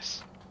on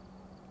this.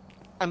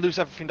 And lose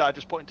everything that I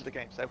just put into the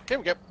game, so here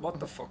we go. What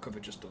the fuck have I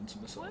just done to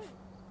myself?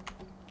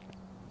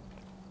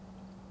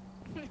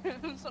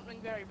 Something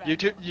very bad.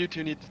 You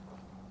two need.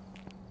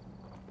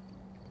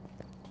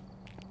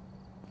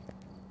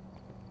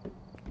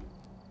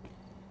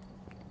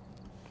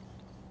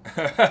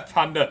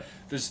 Panda,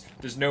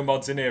 there's no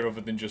mods in here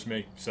other than just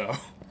me, so.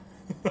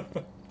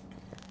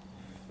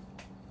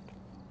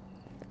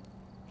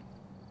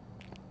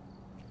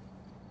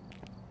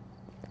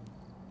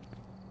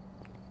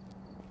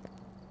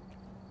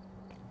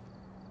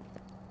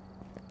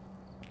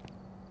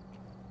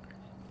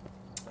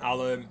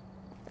 I'll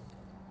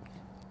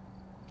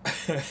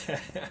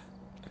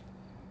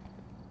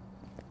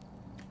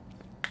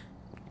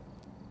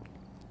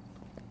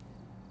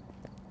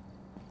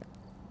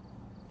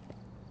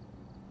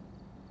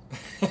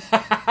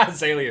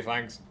Zalia,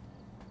 thanks.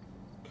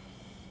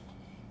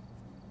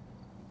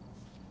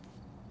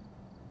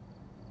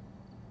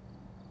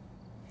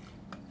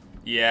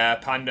 Yeah,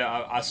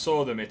 Panda, I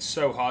saw them. It's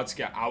so hard to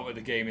get out of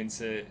the game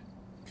into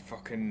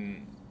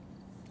fucking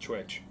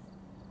Twitch.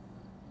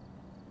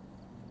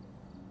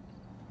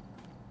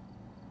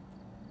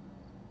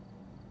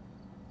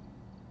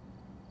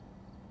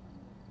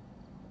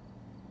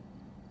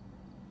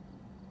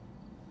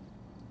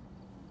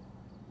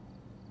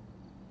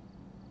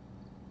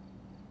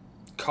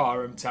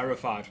 Car, I'm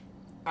terrified.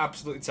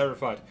 Absolutely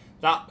terrified.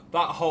 That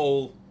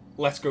whole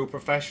let's go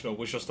professional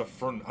was just a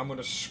front. I'm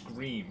gonna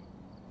scream.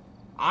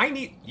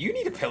 You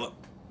need a pillow.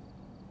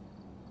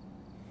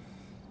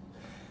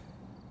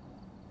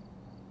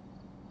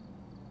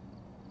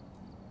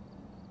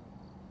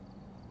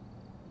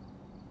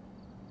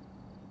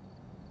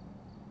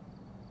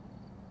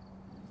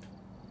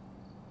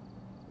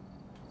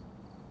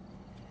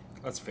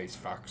 Let's face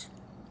facts.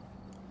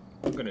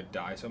 I'm gonna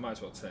die, so I might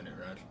as well turn it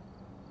red.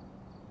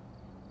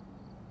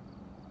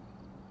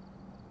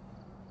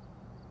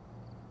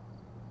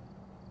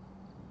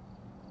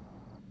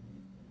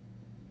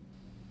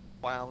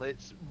 Well,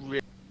 it's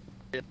really.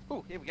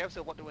 Oh, here we go.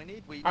 So what do we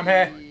need? I'm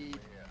here. Need...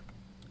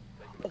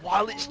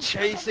 While it's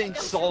chasing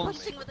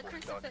songs. Punching with a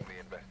crucifix. Starting the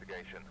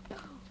investigation.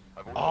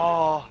 I've also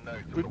Oh, written a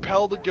note of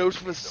repel the one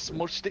ghost with a system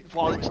smudge stick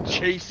while it's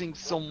chasing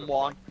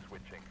someone.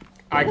 switching.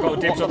 I call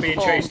dibs on being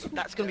Oh, chased.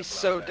 that's gonna be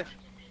so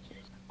different.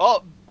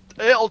 Oh,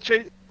 it'll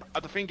chase.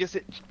 The thing is,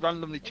 it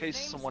randomly His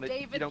chases name's someone. You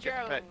David don't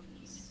get to pick.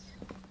 Jones.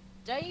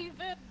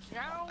 David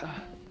Jones.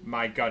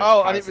 My God. It's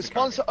Oh, and it past the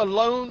responds camera.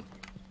 alone.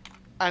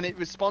 And it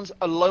responds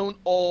alone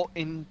or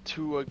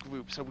into a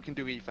group, so we can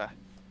do either.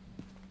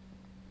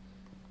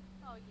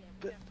 Oh yeah,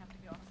 we don't have to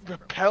go on a separate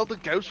Repel the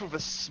ghost with a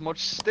smudge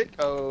stick?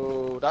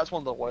 Oh, that's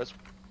one of the worst.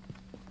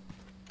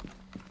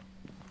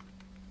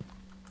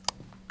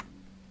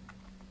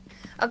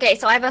 Okay,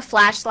 so I have a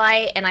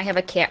flashlight and I have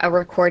a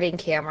recording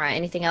camera.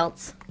 Anything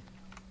else?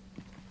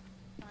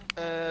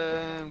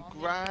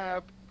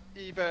 Grab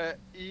either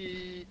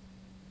the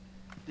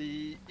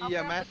I'll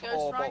grab EMF the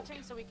or bulk.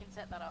 ghostwriting so we can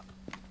set that up.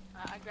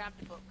 I grabbed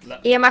the books.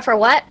 EMF or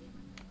what?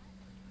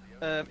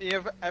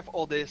 EMF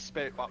or the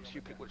spirit box,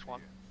 you pick which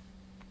one.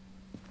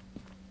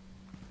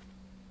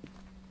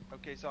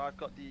 Okay, so I've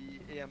got the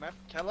EMF.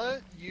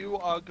 Keller, you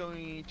are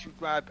going to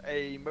grab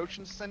a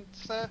motion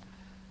sensor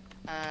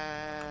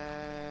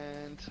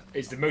and...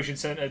 Is the motion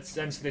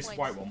sensor this Wait.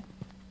 white one?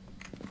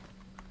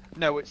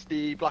 No, it's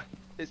the black,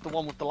 it's the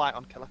one with the light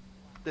on, Keller.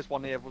 This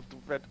one here with the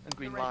red and The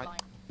green red light.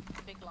 light.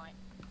 The big light.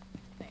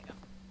 There you go.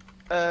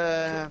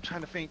 I'm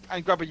trying to think.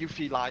 And grab a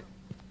UV light.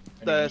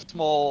 And The then-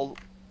 small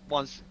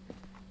ones.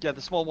 Yeah,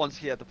 the small ones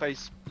here. The very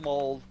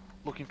small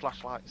looking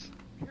flashlights.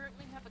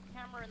 Currently have a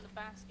camera in the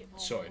basketball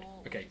Sorted.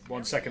 court. Okay, It's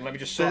 1 very second. good. Let me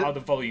just sort out the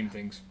volume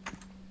things.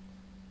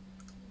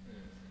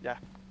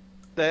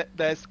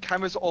 There's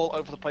cameras all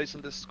over the place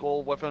in this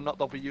school. Whether or not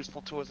they'll be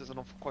useful to us is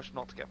another question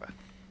altogether.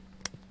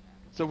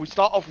 So we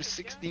start off with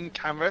 16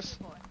 cameras.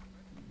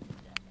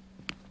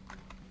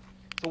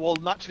 So we'll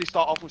naturally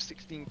start off with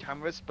 16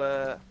 cameras,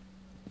 but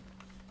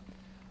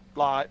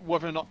like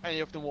whether or not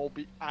any of them will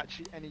be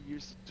actually any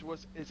use to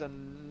us is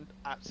an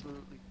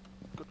absolutely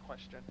good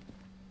question.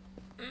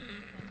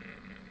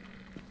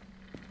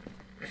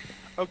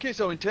 Okay,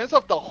 so in terms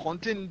of the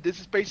hunting, this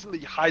is basically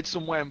hide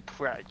somewhere and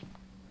pray.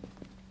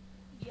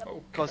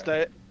 Because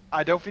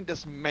I don't think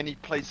there's many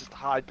places to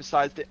hide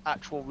besides the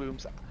actual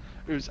rooms,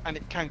 and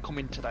it can come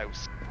into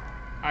those.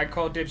 I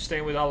call dibs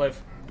staying with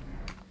Olive.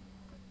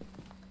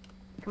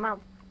 Come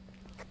on.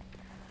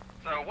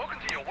 So, welcome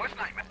to your worst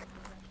nightmare.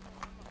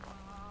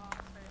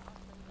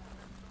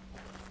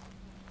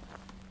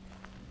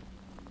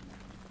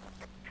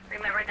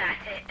 Remember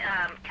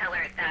that,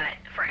 Keller, that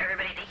for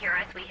everybody to hear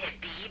us, we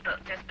hit B,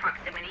 but just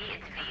proximity,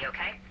 it's V,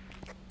 okay?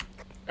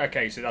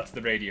 Okay, so that's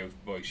the radio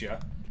voice, yeah?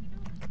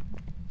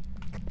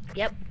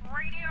 Yep.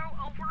 Radio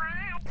over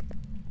and out.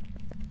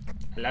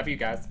 I love you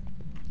guys.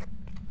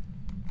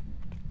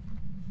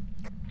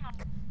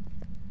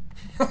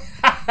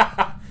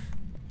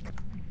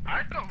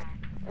 I don't...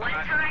 One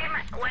time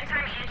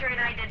Andrew and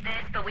I did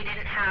this, but we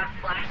didn't have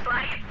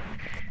flashlights.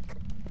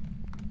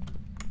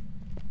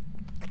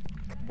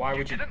 Why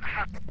would you... Andrew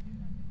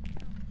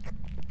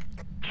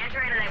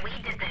and I, we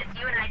did this.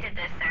 You and I did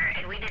this, sir,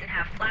 and we didn't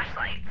have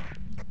flashlights.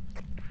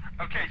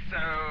 Okay, so...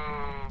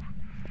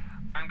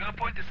 I'm gonna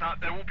point this out,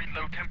 there will be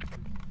low temperature.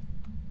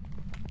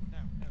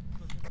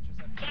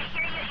 Can't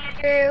hear you,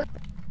 Andrew.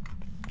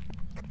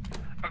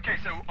 Okay,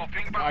 so I'll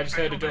think about I just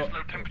heard a door.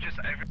 low temperatures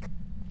every...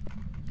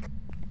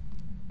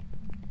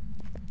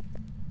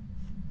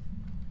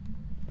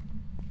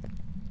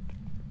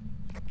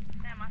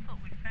 Damn, I thought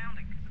we'd found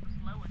it because it was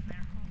low in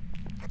there.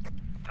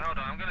 Hold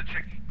on, I'm gonna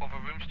check other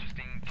rooms just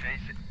in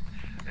case it...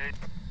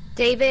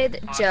 David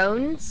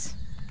Jones.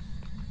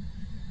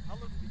 How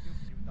long did it go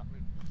for you in that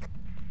room?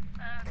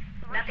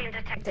 Nothing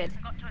detected.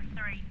 Did. Got to a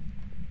 3.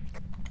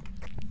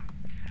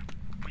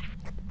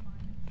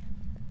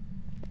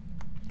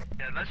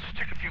 Yeah, let's just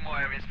check a few more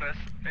areas first.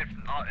 If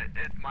not,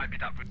 it might be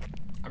that room.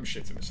 I'm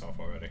shitting myself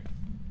already.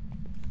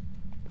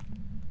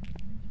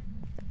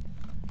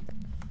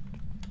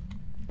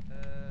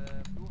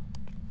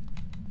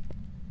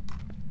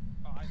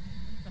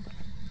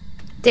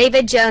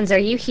 David Jones, are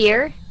you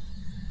here?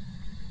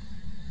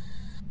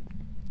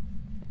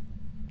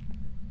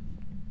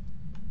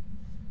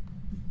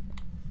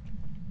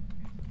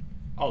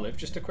 Olive,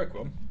 just a quick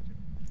one.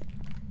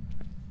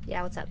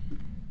 Yeah, what's up?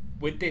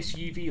 With this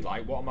UV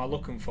light, what am I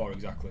looking for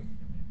exactly?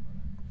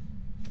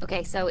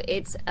 Okay, so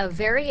it's a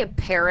very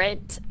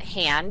apparent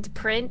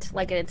handprint,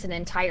 like it's an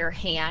entire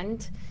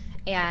hand.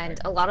 And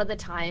a lot of the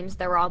times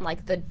they're on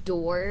like the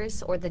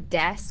doors or the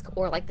desk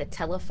or like the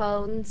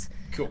telephones.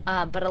 Cool.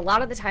 But a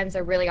lot of the times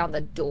they're really on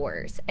the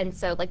doors. And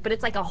so like, but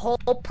it's like a whole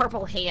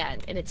purple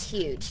hand and it's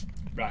huge.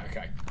 Right,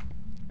 okay.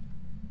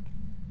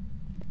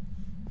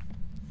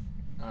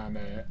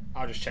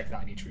 I'll just check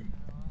that in each room.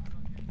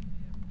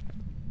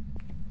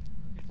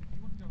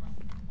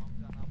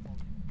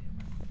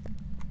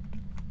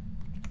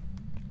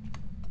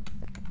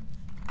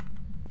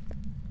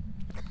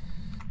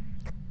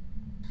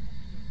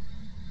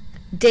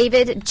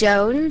 David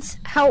Jones,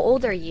 how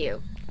old are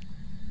you?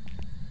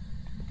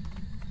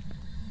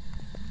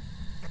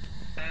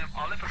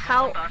 Oliver,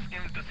 How- asking,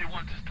 does he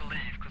want us to leave?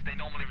 Because they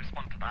normally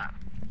respond to that.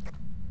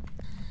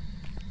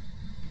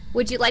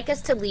 Would you like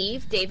us to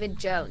leave? David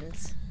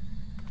Jones.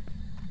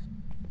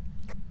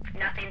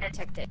 Nothing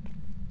Detected.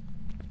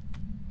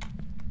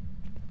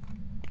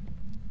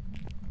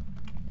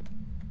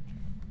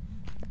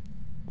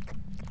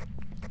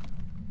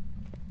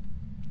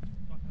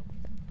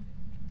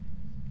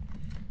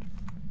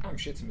 I'm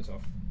shitting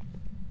myself.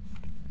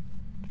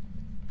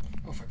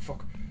 Oh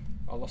fuck.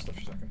 I lost it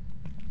for a second.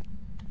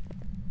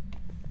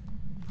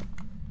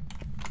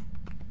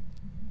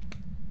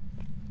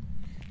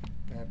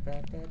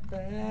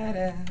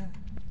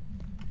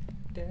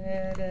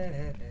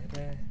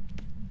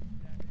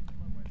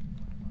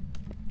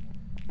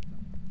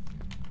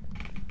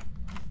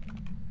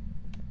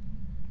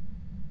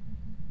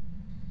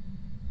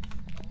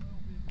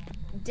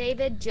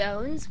 David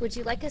Jones, would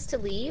you like us to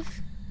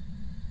leave?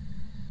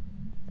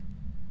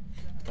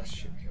 That's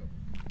shit me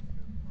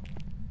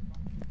up.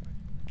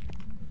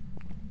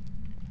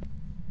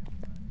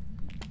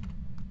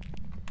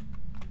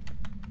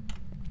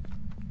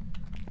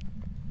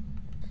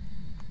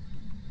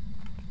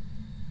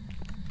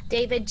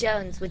 David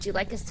Jones, would you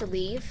like us to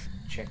leave?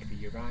 Check the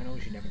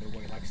urinals, you never know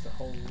what he likes to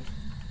hold.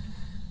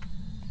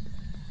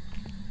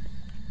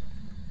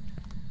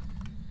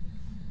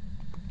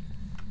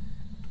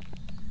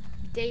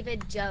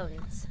 David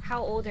Jones,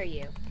 how old are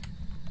you?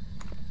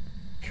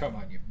 Come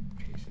on, you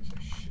pieces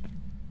of shit.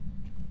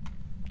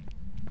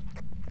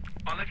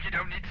 Olive, you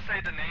don't need to say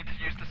the name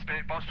to use the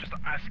spirit box, just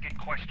asking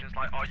questions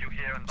like, are you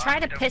here and that. Try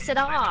to You don't piss need it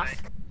to say the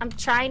off. name. I'm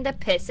trying to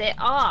piss it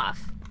off.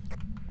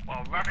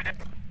 Well, wrap it in.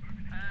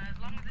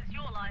 As long as it's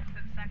your life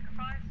that's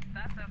sacrificed,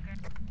 that's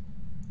okay.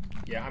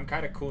 Yeah, I'm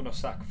kind of cool enough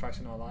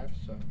sacrificing our lives,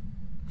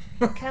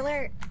 so.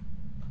 Keller,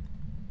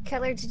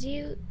 did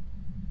you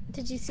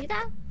see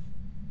that?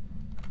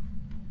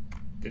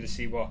 Did you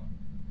see what?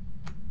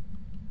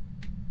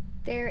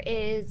 There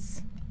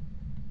is.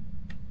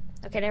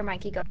 Okay, never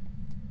mind. Keep going.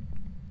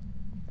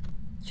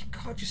 You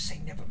can't just say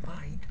never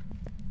mind.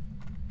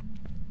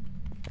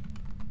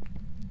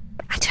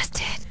 I just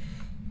did.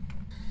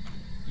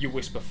 You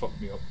whisper fuck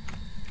me up.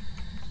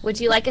 Would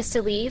you like us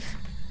to leave?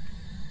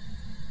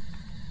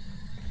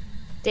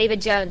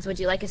 David Jones, would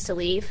you like us to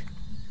leave?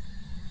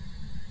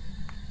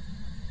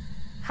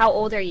 How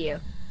old are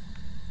you?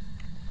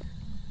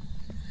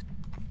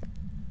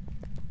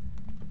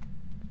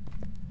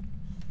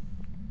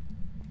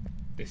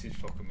 This is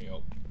fucking me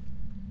up.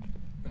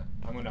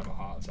 I'm gonna have a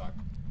heart attack.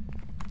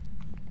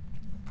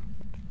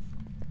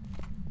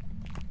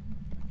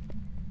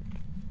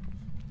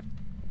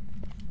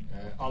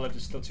 Olive,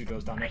 there's still 2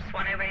 doors down I there. just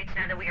want everybody to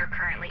know that we are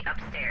currently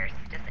upstairs,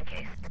 just in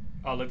case.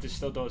 Olive, there's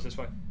still doors this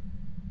way.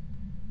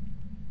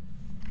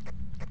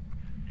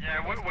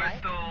 Yeah, we're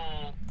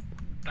still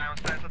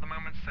downstairs at the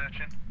moment,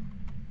 searching.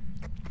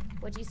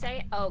 What'd you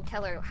say? Oh,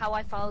 Keller, how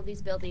I follow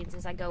these buildings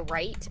is I go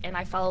right, and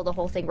I follow the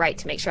whole thing right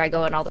to make sure I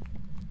go in all the...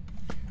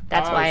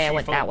 That's Oh, why so I you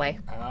went follow- that way.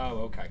 Oh,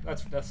 okay.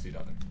 Let's do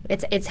that then.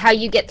 It's how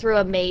you get through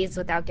a maze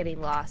without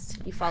getting lost.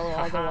 You follow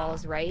all the Haha.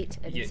 walls right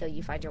Yeah. until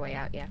you find your way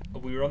out, yeah.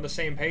 We were on the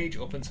same page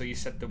up until you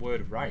said the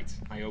word right.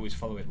 I always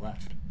follow it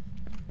left.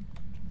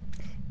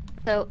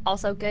 So,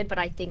 also good, but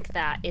I think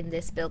that in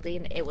this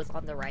building, it was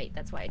on the right.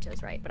 That's why I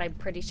chose right. But I'm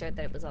pretty sure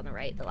that it was on the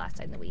right the last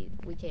time that we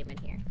came in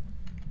here.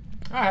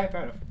 Alright,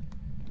 fair enough.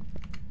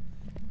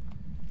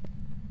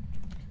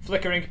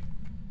 Flickering.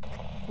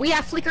 We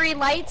have flickering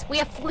lights! We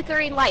have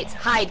flickering lights!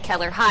 Hide,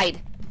 Keller,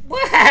 hide!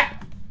 What?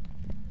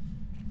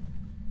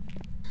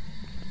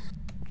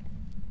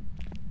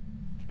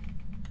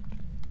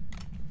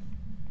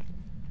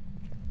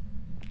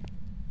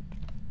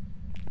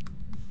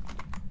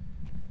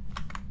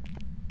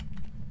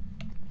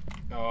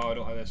 Oh, I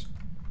don't have this.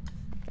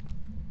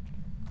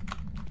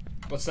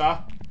 What's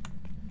that?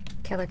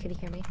 Keller, can you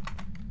hear me?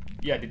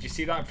 Yeah, did you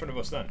see that in front of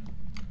us then?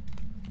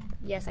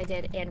 Yes, I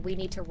did, and we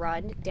need to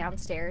run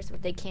downstairs.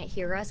 They can't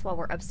hear us while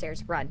we're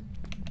upstairs. Run.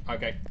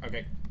 Okay,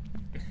 okay.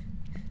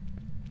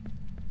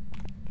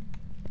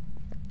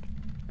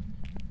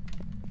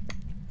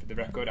 For the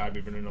record, I'd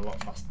be running a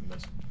lot faster than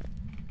this.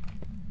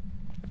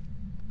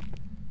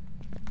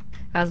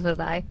 As would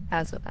I.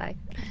 As would I.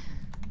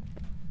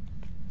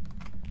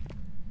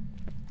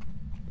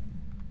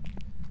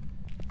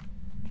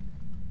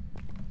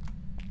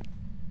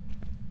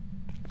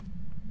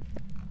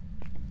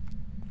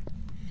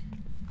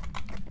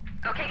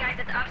 Okay, guys,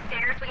 it's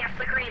upstairs. We have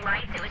flickering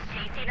lights. It was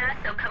chasing us,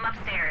 so come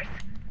upstairs.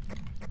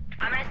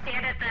 I'm gonna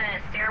stand at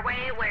the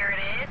stairway where it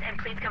is, and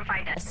please come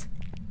find us.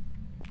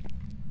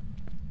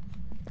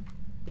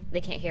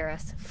 They can't hear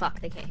us. Fuck,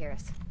 they can't hear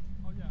us.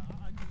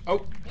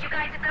 Oh, You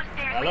guys, it's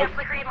upstairs. Hello? We have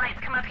flickering lights.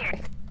 Come up here.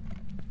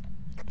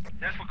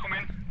 Yes, we're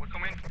coming. We're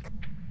coming.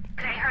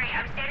 Okay, hurry.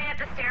 I'm standing at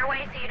the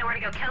stairway, so you know where to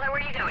go. Keller,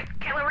 where are you going?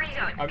 Keller, where are you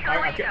going? Keller, where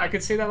are you going? I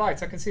can see their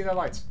lights. I can see their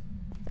lights.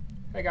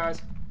 Hey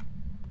guys.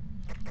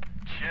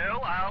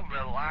 Chill out,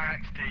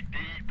 relax, take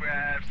deep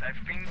breaths,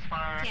 everything's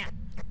fine. Yeah.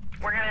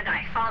 We're gonna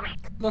die. Follow me.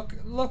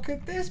 Look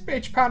at this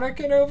bitch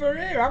panicking over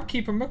here. I'm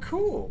keeping my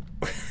cool.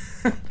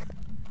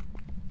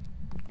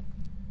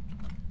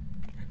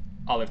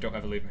 Olive, don't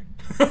ever leave me.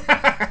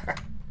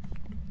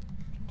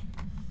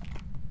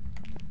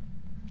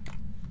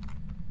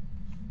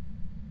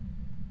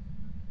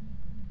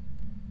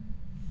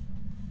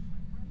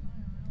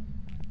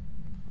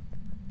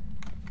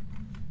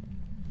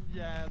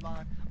 Yeah,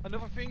 like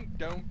another thing,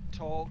 don't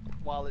talk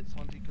while it's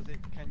hunting because it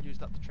can use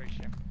that to trace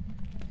you.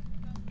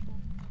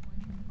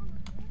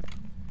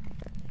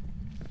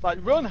 Like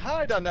run,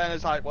 hide, and then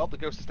it's like, well, the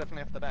ghost is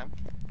definitely after them.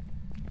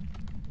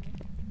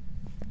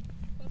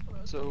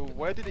 So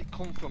where did it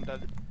come from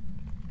then?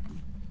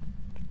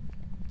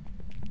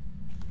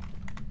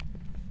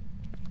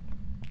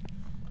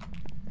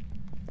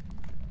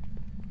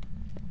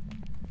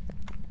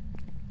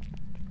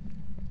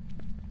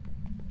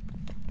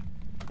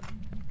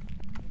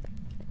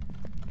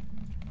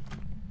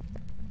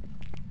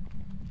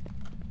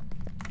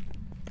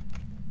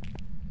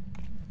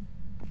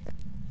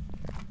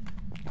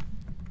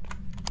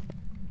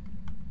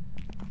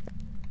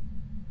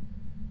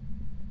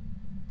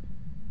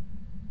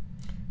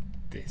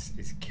 This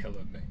is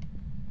killing me.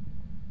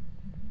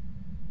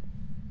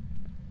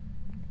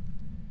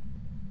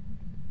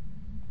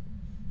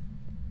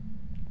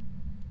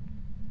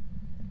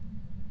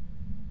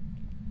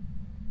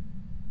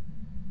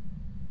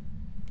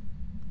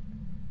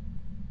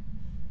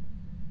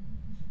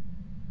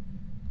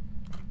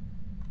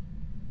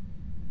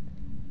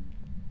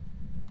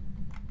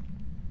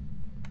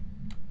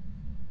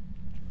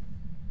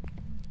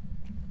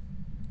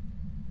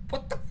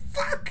 What the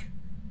fuck?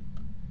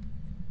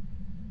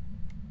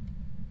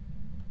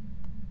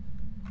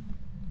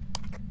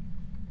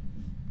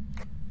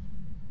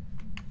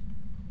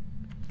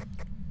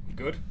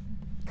 Good.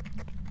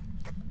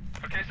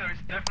 Okay, so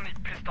it's definitely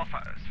pissed off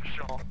at us for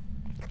sure. Also,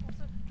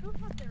 who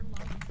had their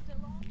lights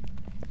still on?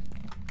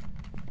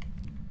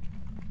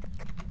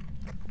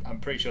 I'm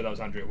pretty sure that was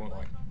Andrew, won't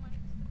I?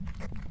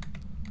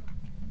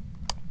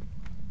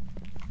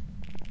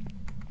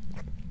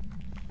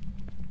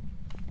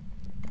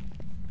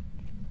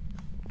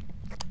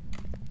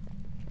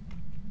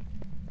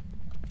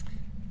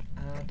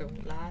 I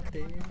don't like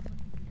this.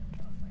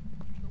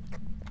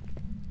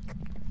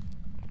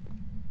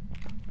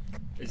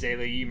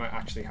 Azalea, you might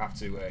actually have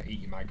to eat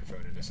your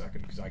microphone in a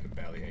second because I can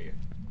barely hear you.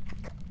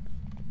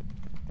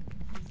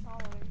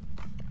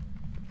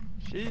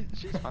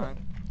 She's fine.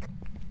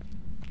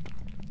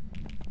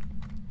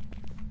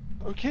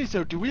 Okay,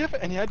 so do we have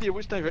any idea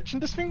which direction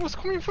this thing was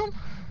coming from?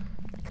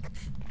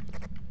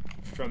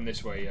 From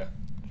this way, yeah.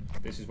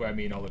 This is where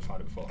me and Olive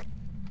found it before.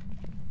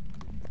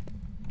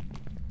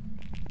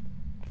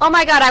 Oh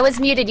my god, I was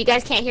muted. You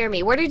guys can't hear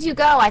me. Where did you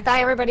go? I thought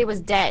everybody was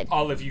dead.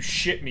 Olive, you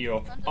shit me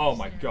up. Oh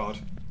my god.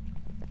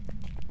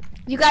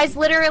 You guys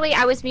literally,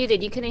 I was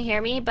muted. You couldn't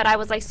hear me, but I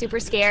was like super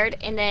scared.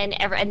 And then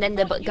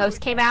the ghost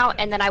came out,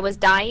 and then I was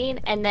dying,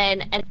 and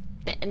then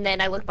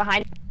I looked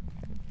behind.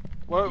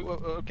 Whoa,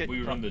 okay.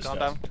 We were on this calm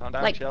stairs. down,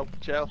 Like,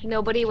 chill.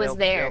 Nobody was Chill,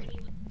 there. chill.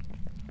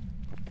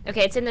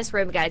 Okay, it's in this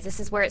room, guys. This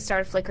is where it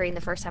started flickering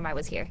the first time I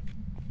was here.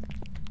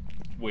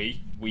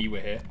 We were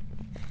here.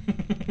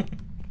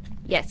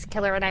 Yes,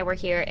 Killer and I were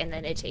here, and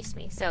then it chased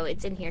me. So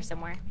it's in here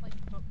somewhere.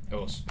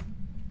 Us.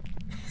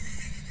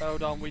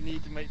 Hold on, we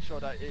need to make sure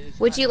that it is.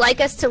 Would you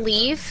like us to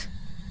leave?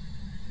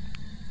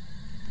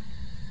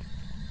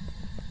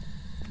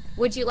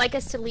 Would you like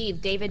us to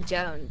leave, David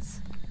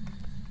Jones?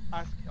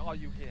 Ask, are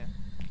you here?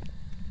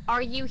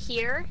 Are you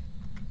here?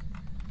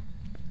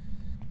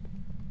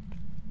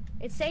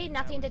 It's saying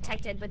nothing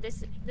detected, but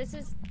this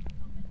is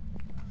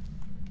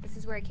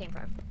where it came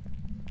from.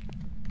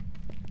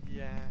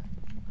 Yeah.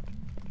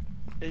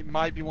 It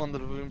might be one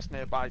of the rooms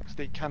nearby because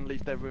they can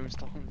leave their rooms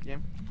to hunt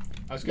you.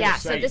 I was gonna Yeah,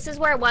 say, so this is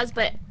where it was,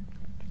 but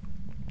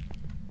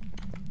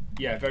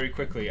yeah, very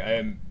quickly.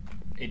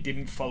 It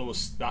didn't follow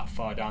us that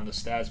far down the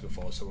stairs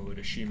before, so I would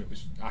assume it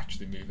was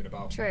actually moving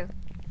about. true.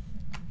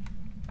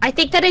 I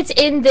think that it's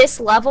in this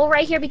level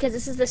right here because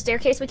this is the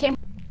staircase we came.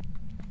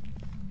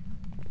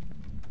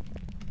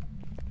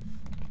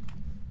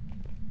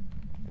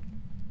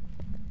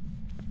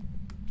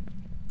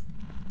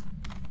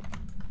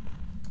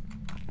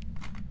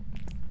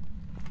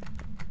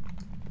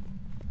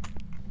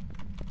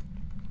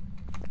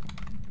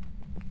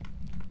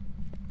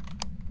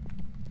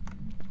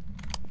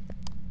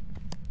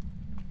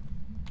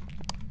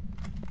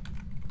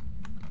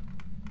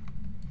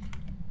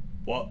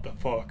 What the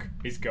fuck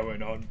is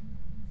going on?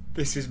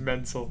 This is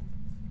mental.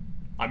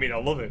 I mean, I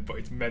love it, but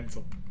it's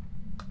mental.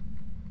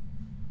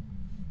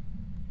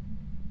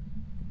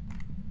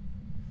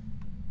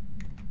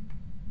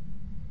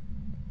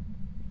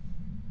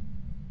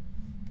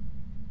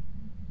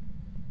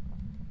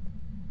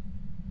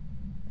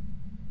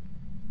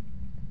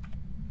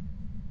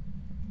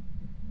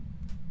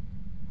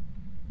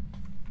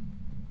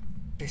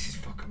 This is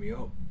fucking me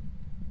up.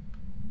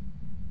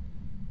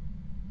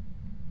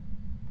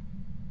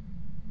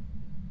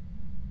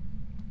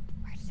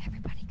 Where does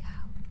everybody go?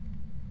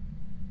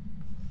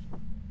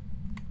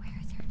 Where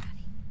is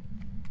everybody?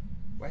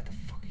 Where the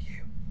fuck are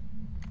you?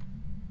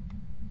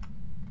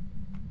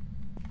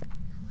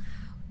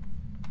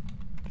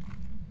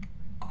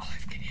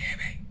 Olive, can you hear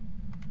me?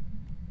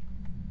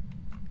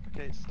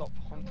 Okay, stop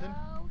hunting.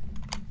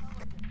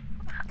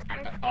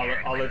 Olive,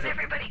 Where does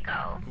everybody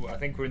go? I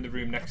think we're in the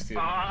room next to you.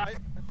 I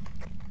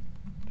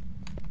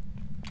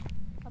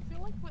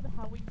feel like with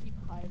how we keep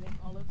hiding,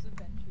 Olive's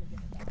eventually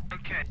gonna die.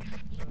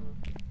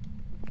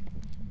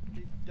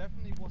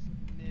 definitely wasn't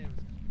near us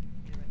because we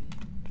didn't hear any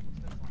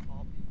footsteps or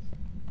heartbeats.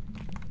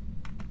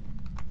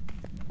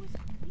 We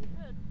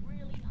heard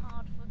really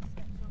hard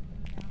footsteps when we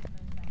were down in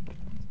those back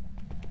rooms.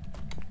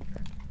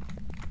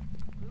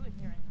 We were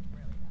hearing them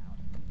really loud.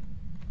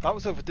 That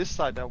was over this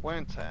side though,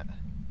 weren't it?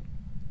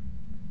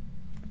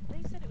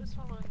 They said it was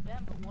following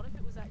them, but what if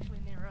it was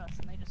actually near us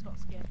and they just got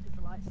scared because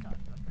the lights started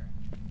flickering?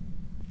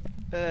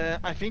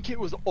 I think it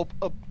was up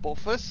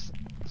above us,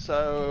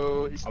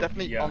 so it's Oh,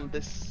 definitely yeah. on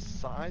this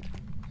side.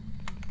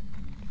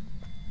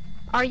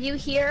 Are you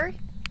here?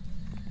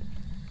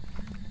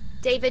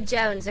 David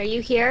Jones, are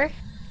you here?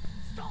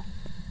 Stop!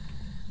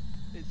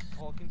 It's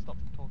talking, stop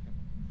talking.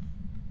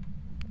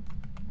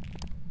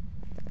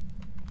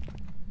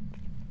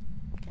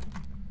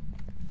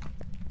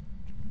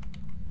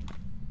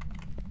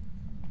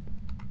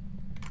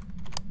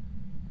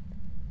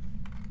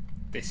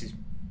 This is...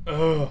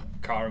 Ugh.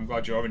 Car, I'm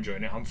glad you're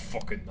enjoying it. I'm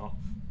fucking not.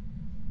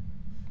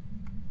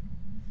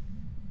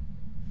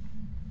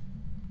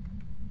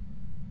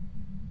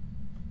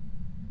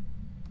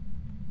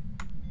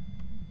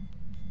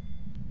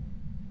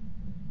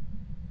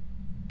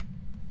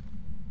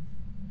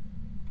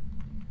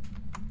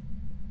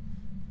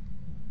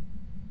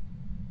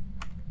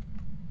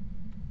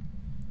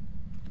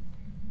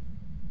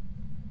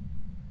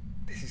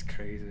 This is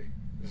crazy.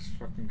 This is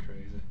fucking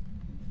crazy.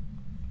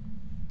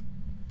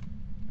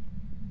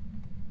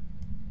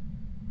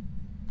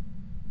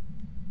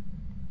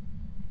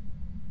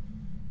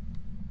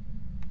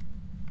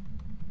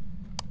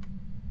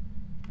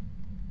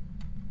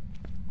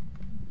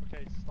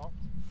 Okay, it's stopped.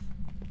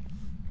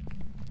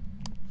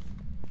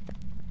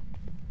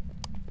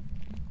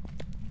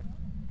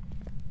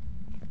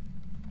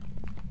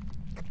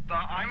 So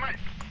I might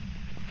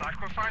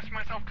sacrifice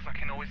myself because I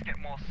can always get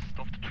more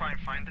stuff to try and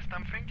find this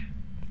damn thing.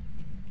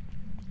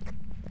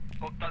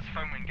 Oh, that's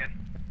phone ringing.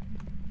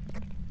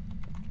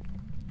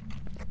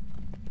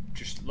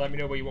 Just let me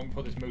know where you want to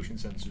put this motion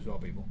sensor as well,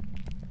 people.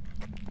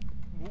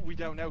 We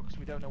don't know because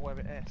we don't know where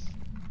it is.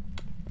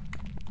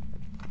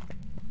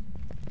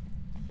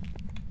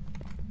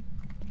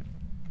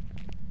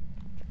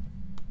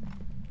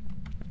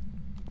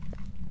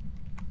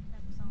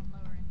 Never saw them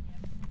lower in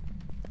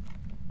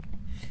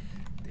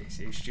here. This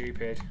is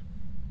stupid.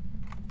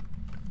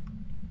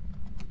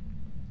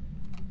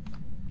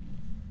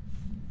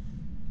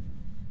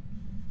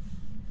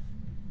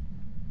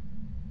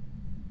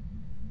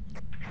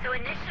 So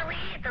initially,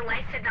 the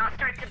lights did not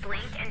start to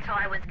blink until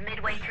I was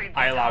midway through the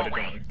I allowed it,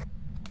 hallway. don't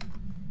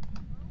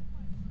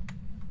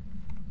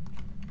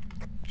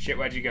I? Shit,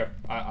 where'd you go?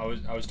 I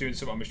was doing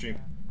something on my stream.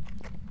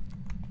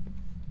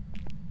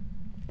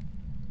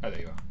 Oh,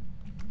 there you are.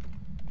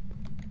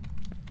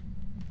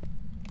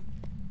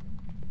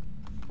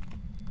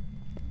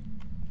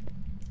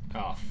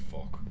 Ah,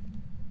 fuck.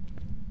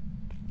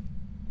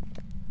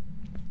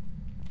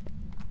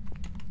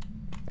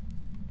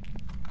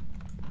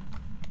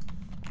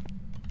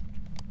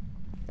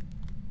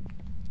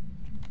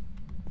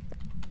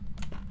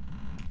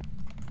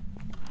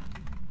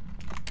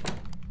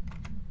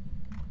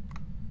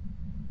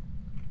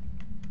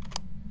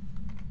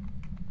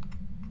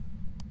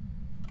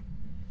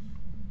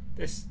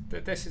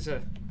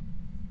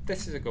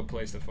 This is a good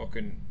place to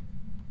fucking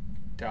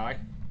die.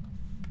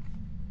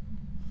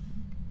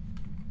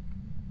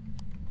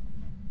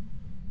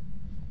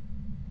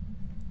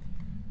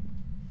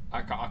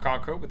 I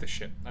can't cope with this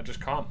shit. I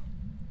just can't.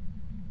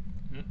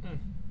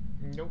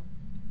 Nope.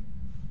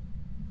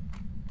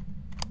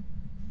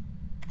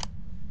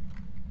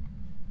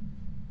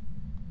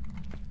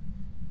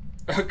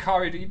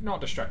 Kari, do not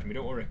distract me.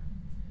 Don't worry.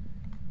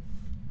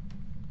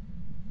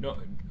 No,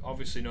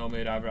 obviously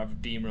normally I'd either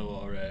have Demeril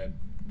or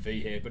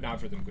V here, but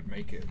neither of them could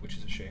make it, which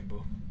is a shame.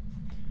 But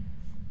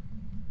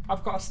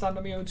I've got to stand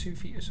on my own 2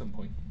 feet at some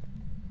point.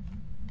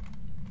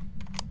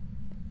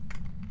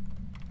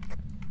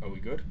 Are we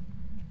good?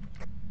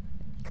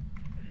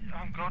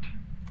 I'm good.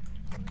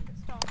 I think it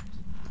stopped.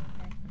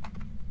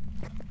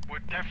 Okay. We're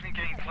definitely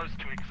getting close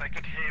to it because I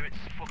could hear its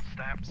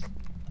footsteps.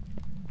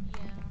 Yeah.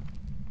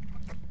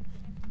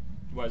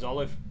 Where's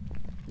Olive?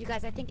 You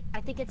guys, I think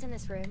it's in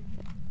this room.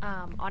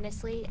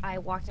 Honestly, I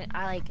walked in.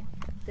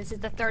 This is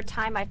the 3rd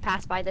time I've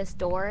passed by this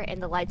door,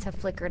 and the lights have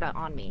flickered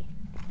on me.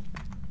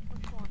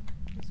 Which one?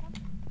 This one?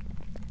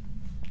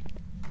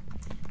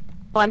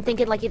 Well, I'm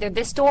thinking like either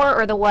this door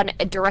or the one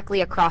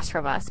directly across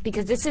from us,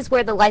 because this is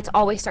where the lights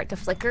always start to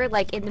flicker,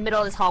 like in the middle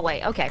of this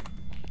hallway. Okay.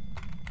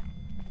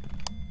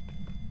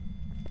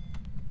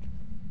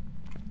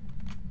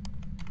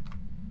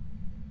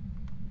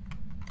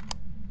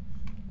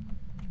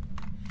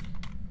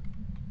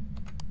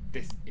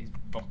 This is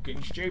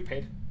fucking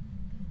stupid.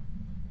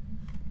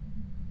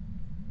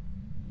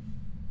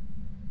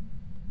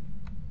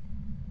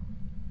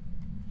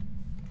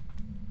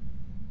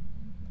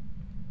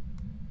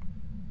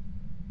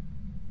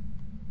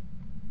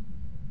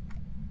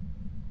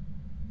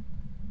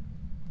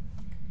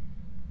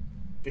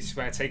 This is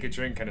where I take a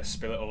drink and I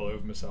spill it all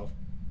over myself.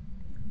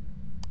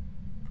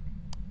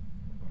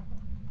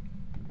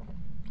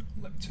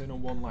 Let me turn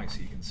on one light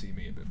so you can see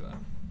me a bit better.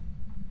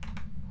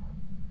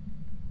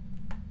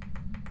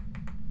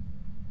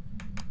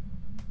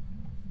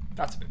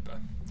 That's a bit better.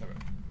 That's a bit.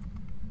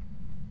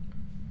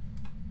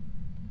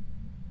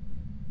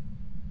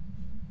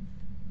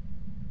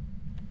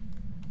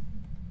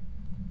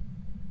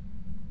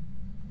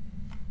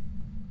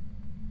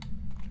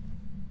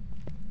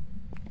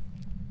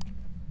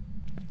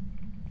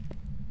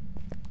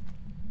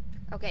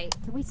 Okay,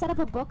 can we set up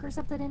a book or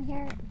something in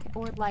here?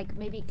 Or like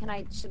maybe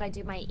should I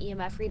do my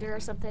EMF reader or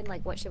something?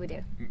 Like what should we do?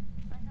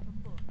 I have a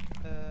book.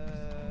 I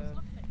was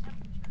looking at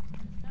temperatures.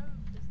 There's no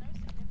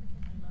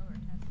significantly lower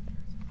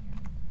temperatures in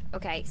here.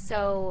 Okay,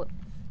 so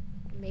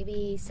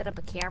maybe set up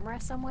a camera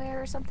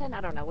somewhere or something? I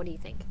don't know. What do you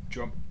think?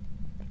 Jump.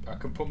 I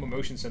can put my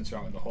motion sensor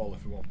out in the hall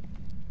if you want.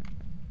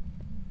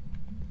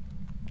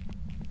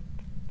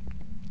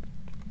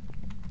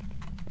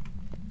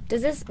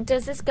 Does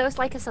this ghost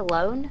like us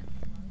alone?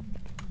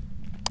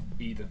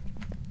 Either.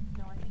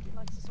 No, I think it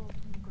likes us all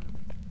in the group.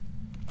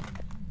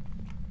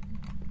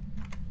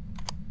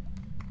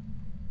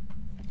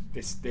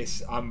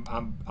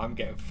 I'm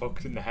getting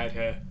fucked in the head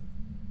here.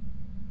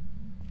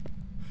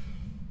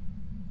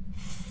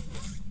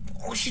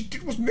 All she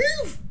did was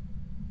move!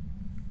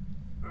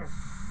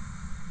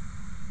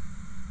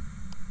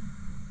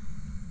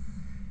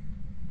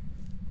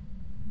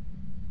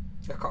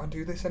 I can't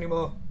do this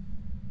anymore.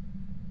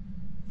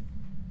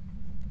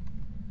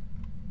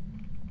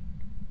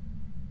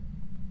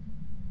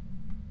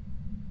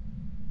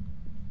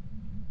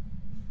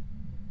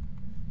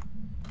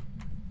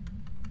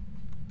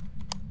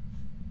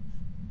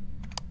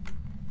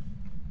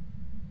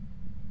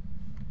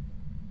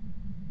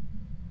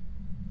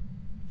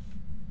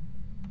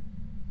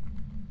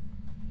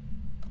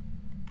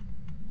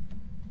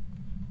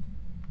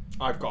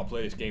 I've got to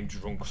play this game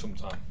drunk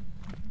sometime.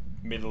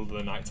 Middle of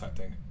the night type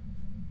thing.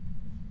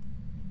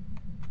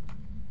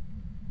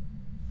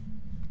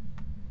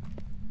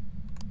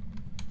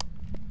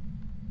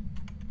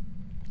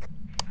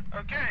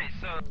 Okay,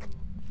 so...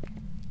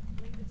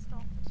 Believe it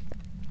stopped.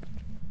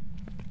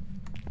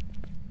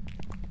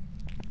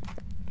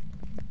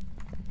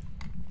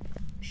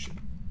 Shit.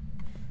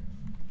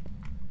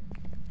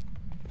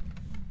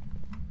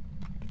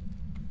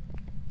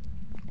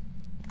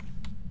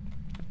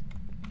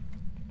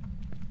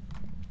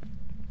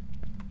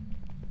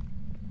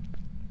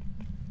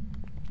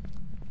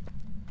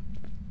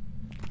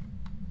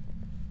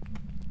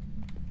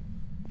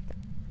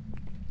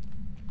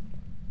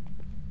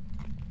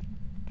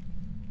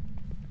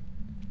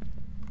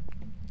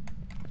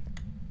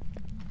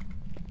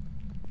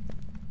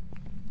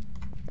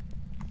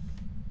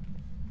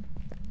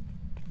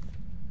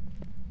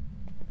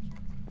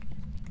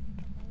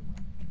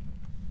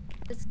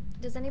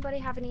 Does anybody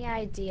have any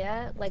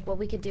idea, like, what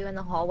we could do in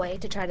the hallway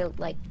to try to,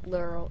 like,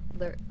 lure,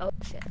 oh,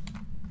 shit.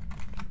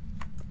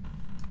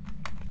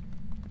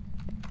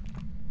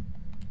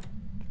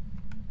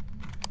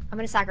 I'm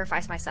gonna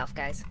sacrifice myself,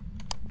 guys.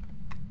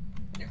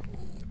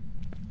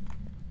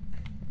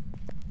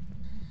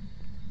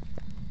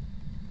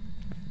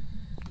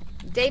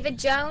 David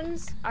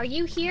Jones, are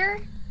you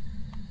here?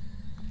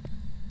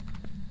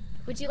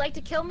 Would you like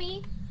to kill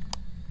me?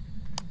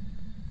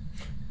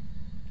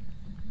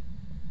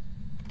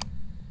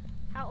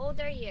 How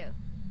old are you?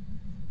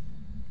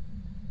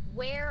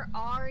 Where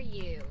are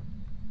you?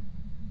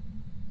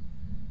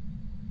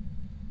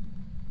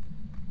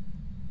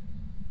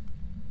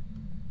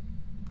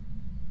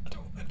 I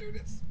don't want to do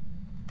this.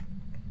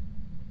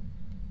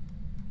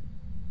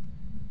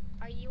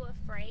 Are you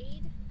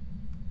afraid?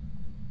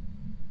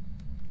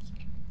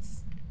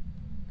 Yes.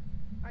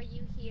 Are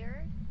you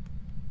here?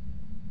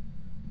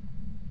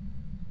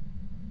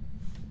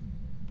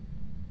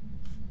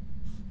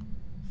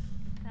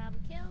 Come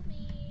kill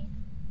me.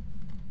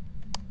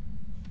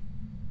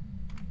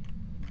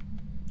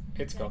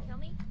 It's You gone. gonna kill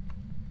me?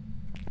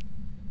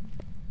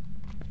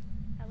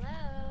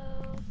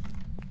 Hello?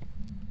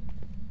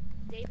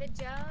 David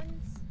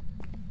Jones?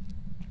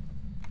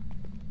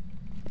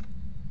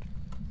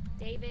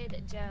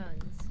 David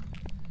Jones.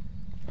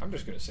 I'm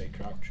just gonna say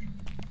crouch.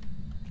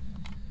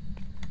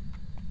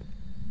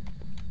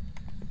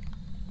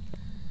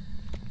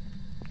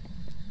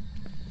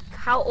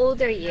 How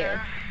old are you?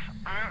 Yeah,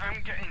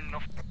 I'm getting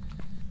enough.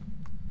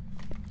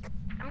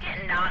 I'm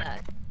getting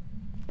nada.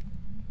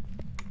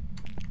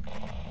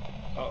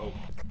 Uh-oh.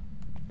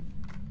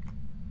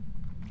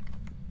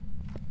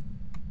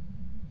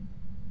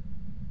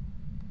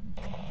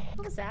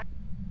 What was that?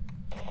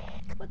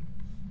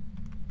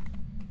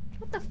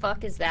 What the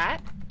fuck is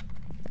that?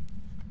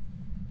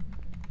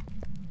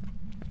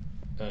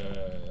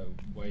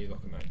 Where are you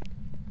looking at?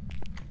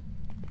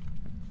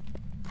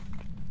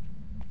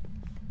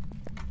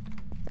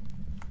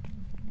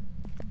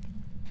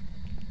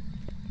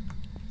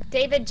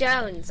 David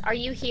Jones, are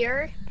you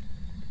here?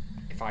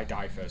 If I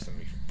die first, I'm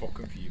gonna be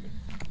fucking fuming.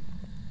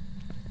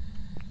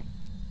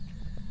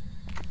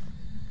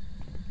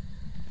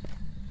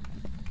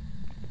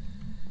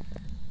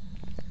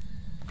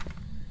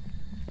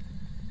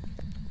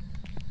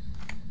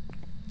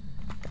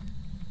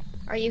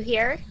 Are you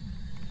here?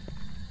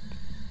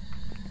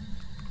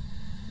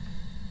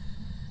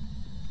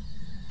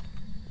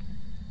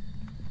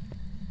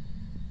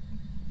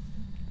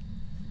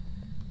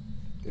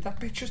 Did that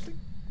bitch just...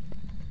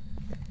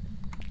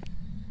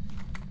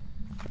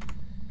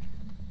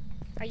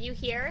 Are you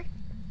here?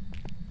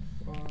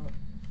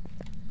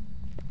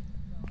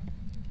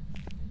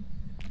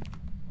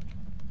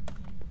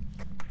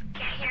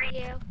 Can't hear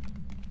you.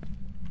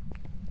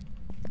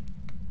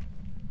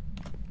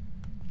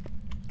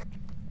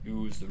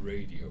 Use the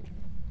radio.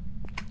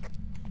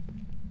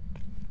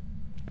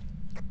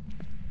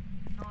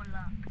 No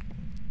luck.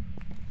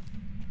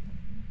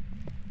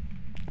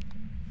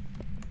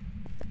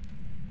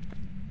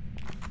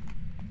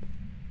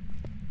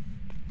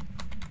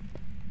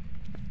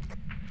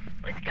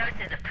 This ghost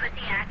is a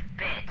pussy-ass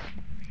bitch.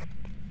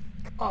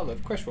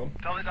 Olive, question.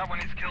 Tell me that when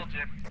he's killed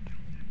you.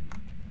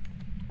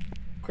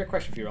 Quick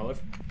question for you,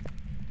 Olive.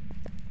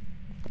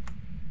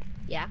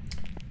 Yeah.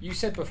 You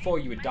said before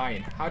you were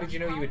dying. How did you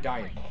know you were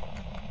dying?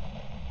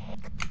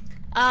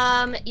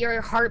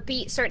 Your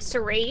heartbeat starts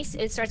to race.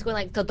 It starts going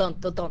like da-dun,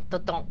 da-dun,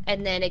 da-dun,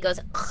 and then it goes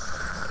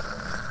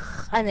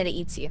and then it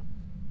eats you.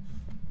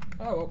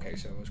 Oh, okay,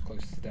 so I was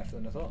closer to death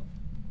than I thought.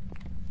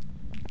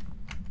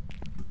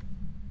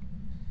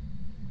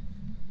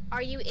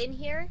 Are you in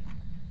here?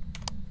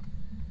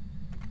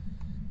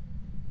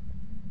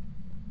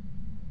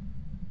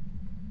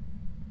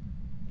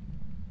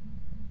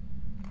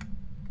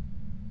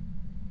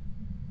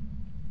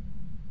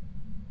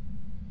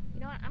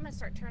 You know what? I'm gonna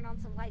start turning on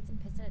some lights and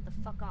pissing it the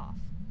fuck off.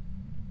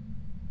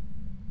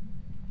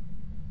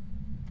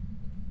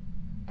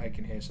 I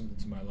can hear something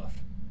to my left.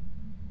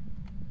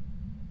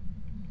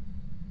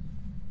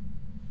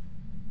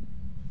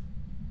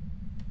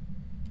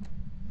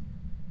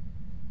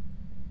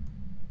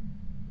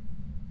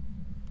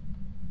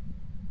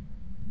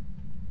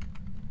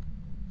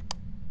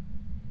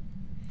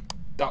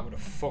 That would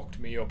have fucked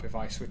me up if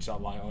I switched that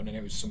light on and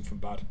it was something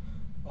bad.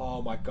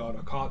 Oh my god,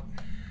 I can't...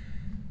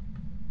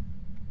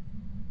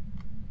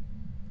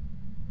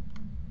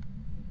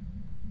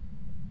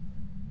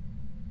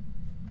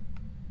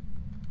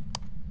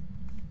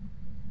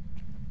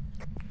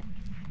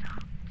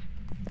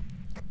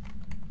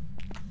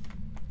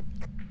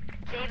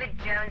 David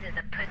Jones is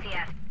a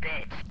pussy-ass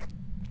bitch.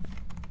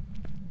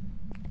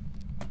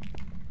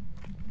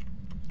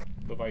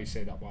 Love how you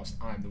say that whilst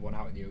I'm the one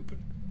out in the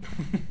open.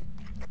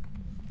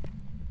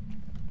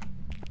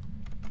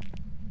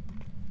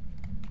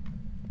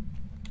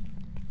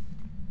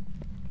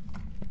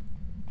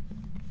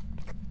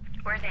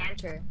 Where's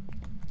Andrew?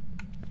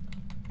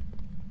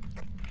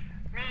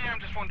 Me, I'm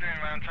just wandering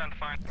around trying to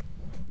find...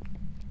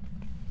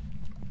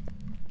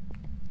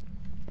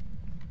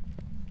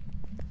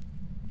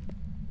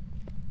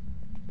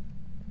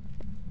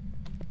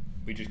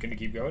 We just gonna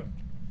keep going?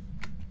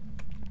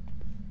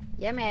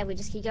 Yeah, man, we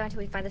just keep going until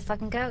we find this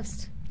fucking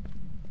ghost.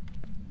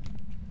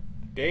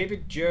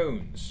 David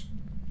Jones,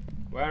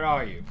 where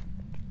are you?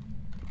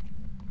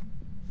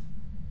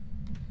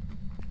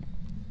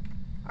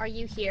 Are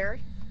you here?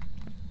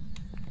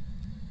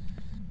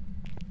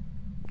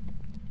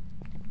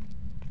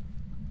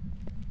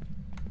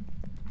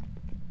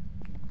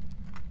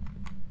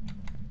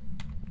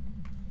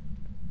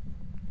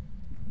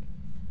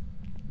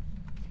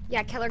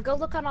 Yeah, Keller, go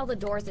look on all the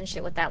doors and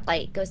shit with that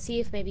light. Go see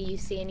if maybe you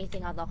see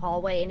anything on the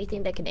hallway,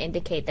 anything that can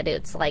indicate that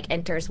it's like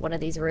enters one of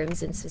these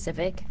rooms in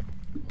specific.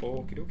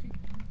 Okie dokie.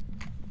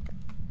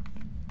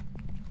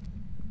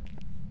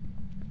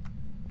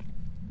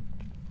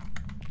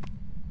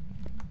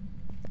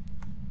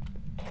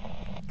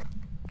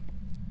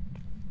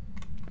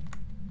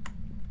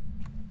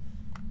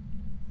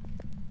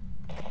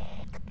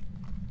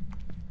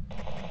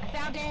 I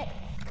found it!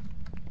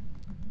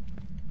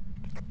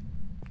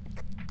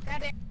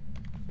 Found it!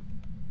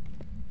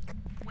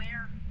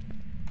 Where?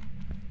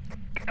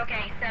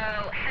 Okay,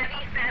 so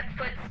heavy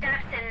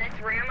footsteps in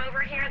this room over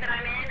here that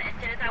I'm in.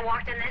 As soon as I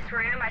walked in this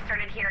room, I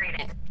started hearing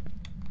it.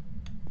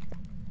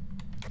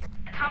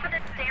 Top of the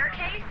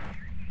staircase?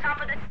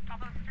 Top of the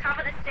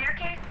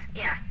staircase?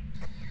 Yeah.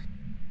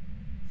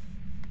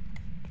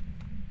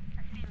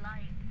 I see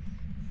lights.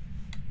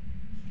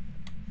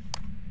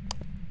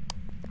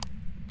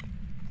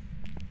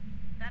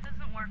 That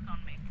doesn't work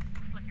on me.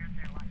 Flickers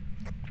their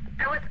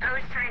lights. I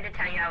was trying to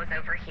tell you I was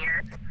over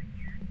here.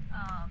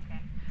 Oh,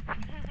 okay. I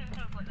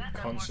was like, that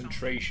doesn't work on me.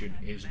 Concentration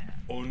is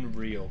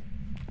unreal.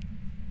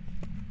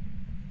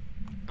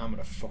 I'm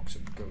gonna fuck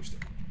some ghost.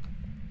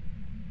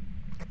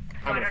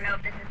 So I don't know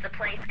if this is the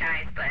place,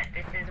 guys, but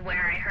this is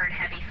where I heard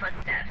heavy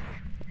footsteps.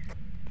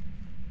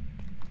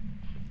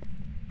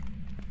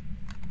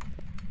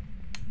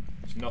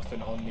 There's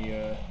nothing on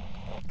the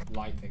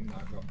light thing that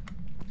I've got.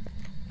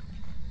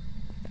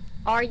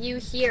 Are you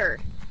here?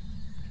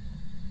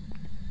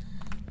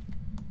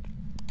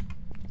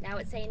 Now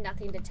it's saying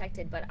nothing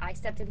detected, but I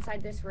stepped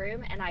inside this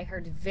room and I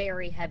heard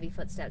very heavy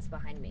footsteps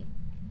behind me.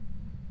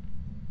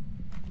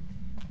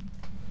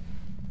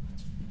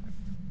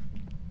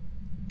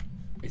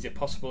 Is it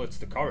possible it's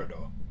the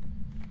corridor?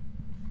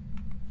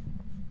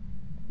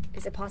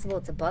 Is it possible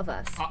it's above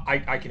us? I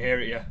can hear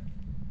it, yeah.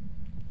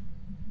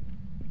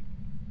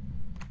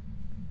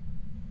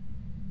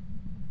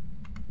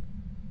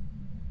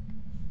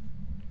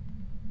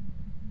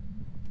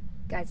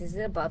 Guys, is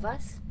it above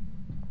us?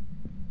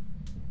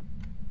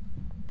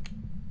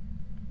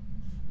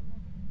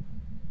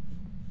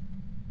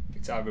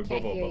 It's either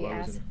above or hear you, below,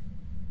 Az. isn't it?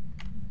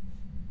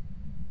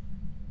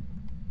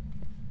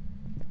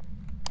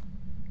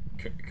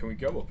 Can we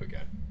go up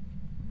again?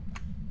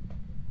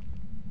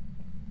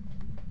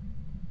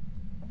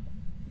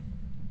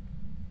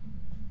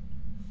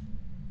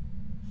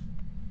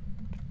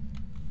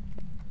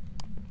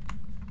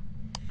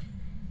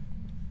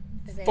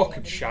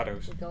 Fucking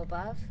shadows. We go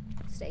above,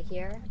 stay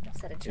here,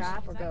 set a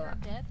trap, or go up.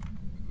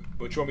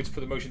 But do you want me to put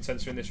the motion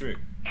sensor in this room?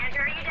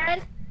 Andrew, are you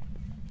dead?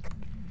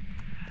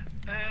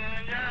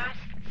 Yeah,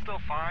 I'm still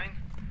fine.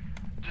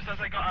 Just as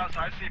I got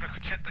outside, see if I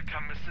could check the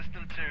camera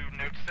system to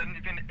notice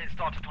anything, it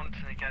started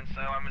hunting again,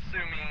 so I'm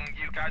assuming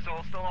you guys are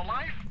all still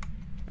alive?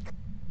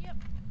 Yep.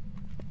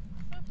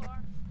 So far.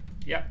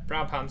 Yep,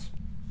 brown pants.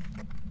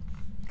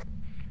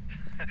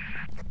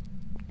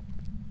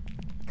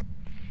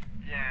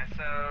 Yeah,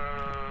 so...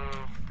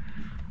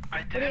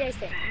 I do you didn't guys see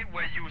think?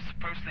 where you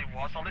supposedly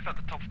was. I live at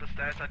the top of the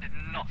stairs. I did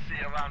not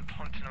see around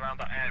hunting around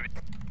that area.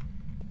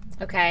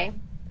 Okay.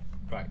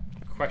 Right,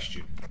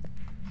 question.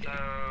 So...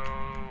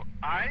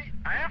 I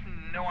have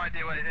no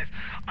idea what it is.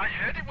 I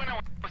heard it when I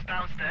was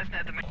downstairs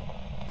near the...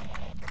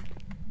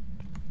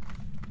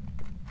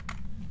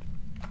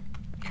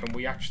 Can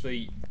we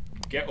actually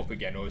get up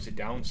again, or is it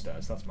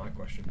downstairs? That's my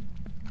question.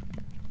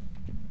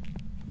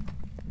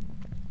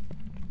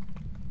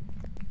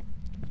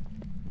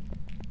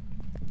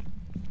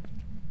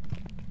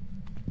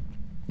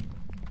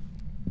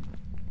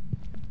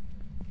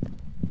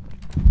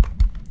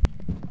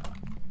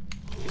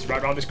 It's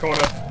right around this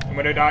corner. I'm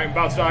gonna die. I'm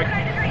about to die.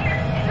 Guys, it's right here.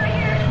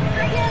 It's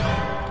right here.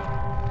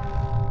 It's right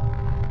here.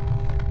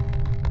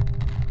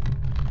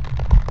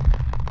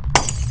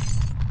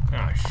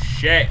 Ah,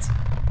 shit.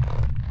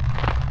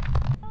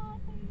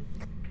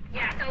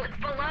 Yeah, so it's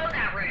below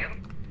that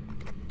room.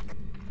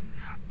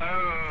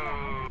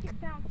 Oh...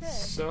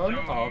 Son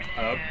of a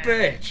yeah.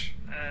 bitch.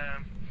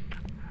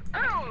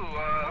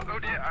 Oh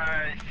dear,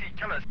 I see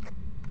killers.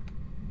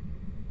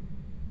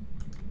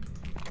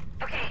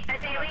 Okay,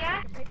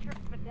 Azalea? Picture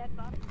of a dead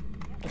body.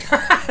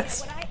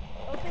 When I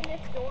open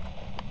this door,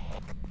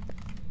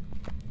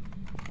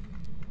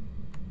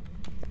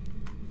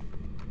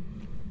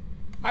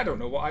 I don't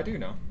know what I do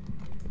now.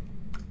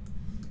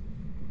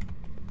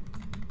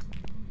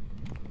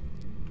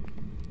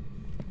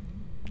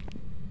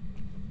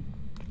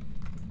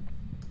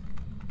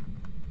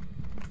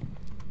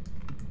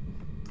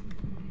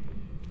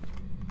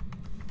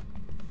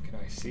 Can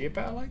I see it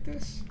better like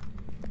this?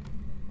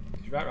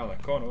 He's right around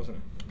that corner, wasn't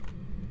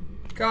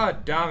it?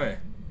 God damn it.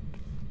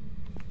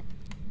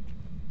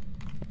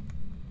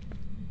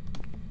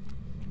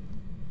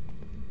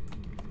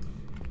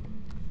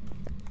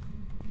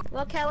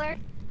 Well, Keller.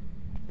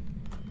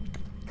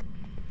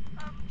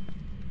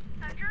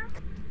 Andrew?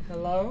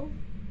 Hello?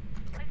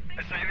 I think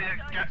Azalea,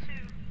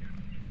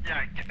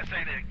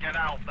 Azalea, get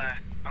out of there.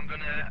 I'm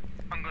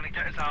gonna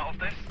get us out of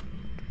this.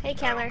 Hey,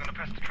 So I'm Keller. gonna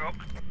press the truck.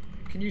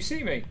 Can you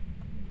see me?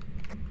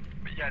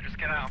 But yeah, just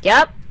get out.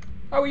 Yep,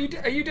 Oh, are you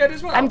dead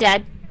as well? I'm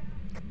dead.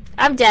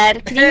 I'm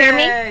dead. Can you hear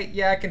me? Hey!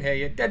 Yeah, I can hear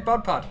you. Dead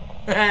bod pod.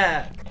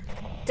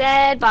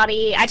 Dead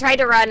body. I tried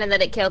to run and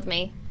then it killed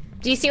me.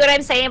 Do you see what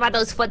I'm saying about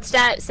those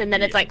footsteps? And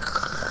then it's like,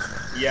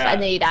 Yeah.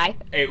 and then you die.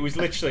 It was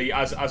literally,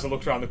 as I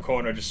looked around the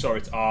corner, I just saw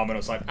its arm and I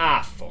was like,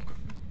 ah, fuck.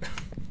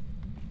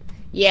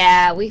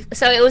 Yeah,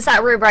 so it was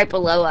that room right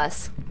below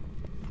us.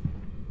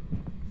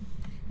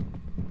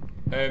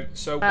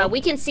 So We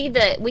can see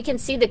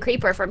the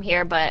creeper from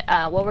here, but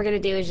what we're gonna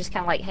do is just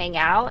kind of like hang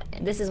out.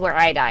 This is where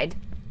I died.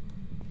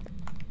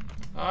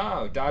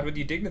 Oh, died with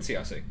your dignity,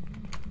 I see.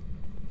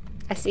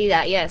 I see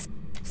that, yes.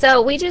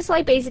 So we just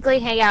like basically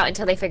hang out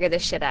until they figure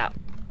this shit out.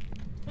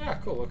 Ah,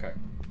 cool, okay.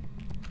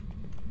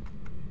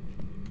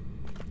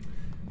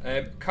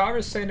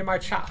 Kara's saying in my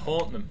chat,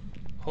 haunt them.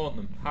 Haunt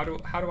them. How do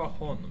I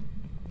haunt them?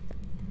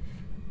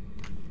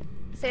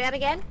 Say that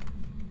again?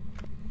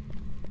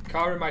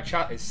 Kara in my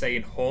chat is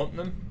saying haunt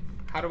them.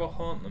 How do I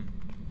haunt them?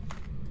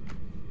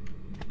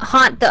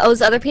 Haunt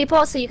those other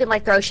people so you can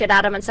like throw shit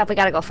at them and stuff. We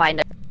gotta go find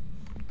them.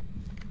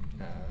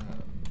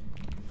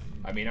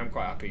 I mean, I'm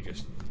quite happy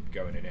just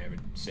going in here and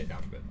sitting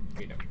down for a bit,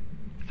 you know.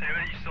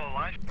 Azalea, you still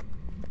alive?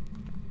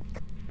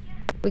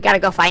 We gotta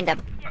go find them.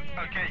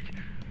 Okay.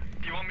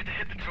 Do you want me to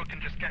hit the truck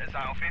and just get us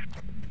out of here?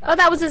 Oh,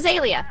 that was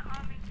Azalea.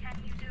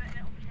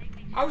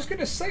 I was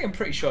gonna say, I'm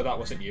pretty sure that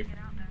wasn't you.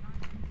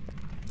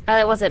 Oh,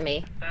 it wasn't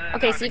me.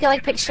 Okay, No, so I you think can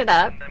like we pick just shit hit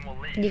up and then we'll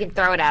leave. and you can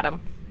throw it at them.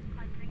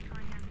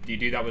 Do you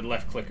do that with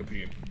left click, I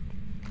presume?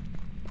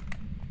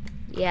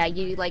 Yeah,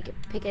 you like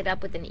pick it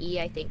up with an E,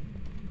 I think.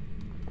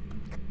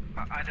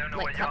 I don't know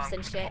Like what cups your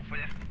and arm shit. for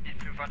you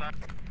if you've had that.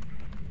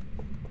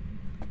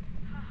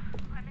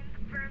 I'm in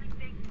the fairly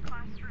big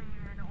classroom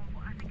here in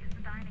what I think is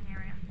the dining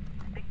area.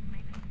 I think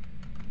maybe.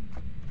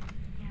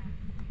 Yeah.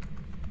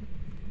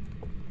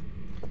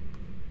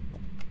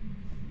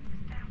 He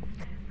was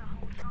downstairs the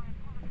whole time.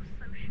 I was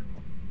so sure.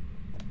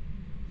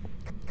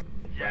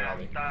 Yeah, are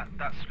we?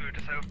 that screwed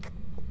us over.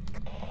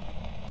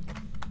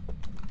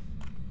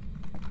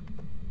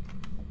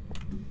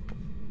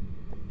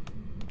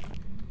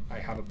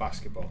 have a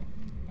basketball.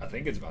 I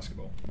think it's a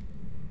basketball.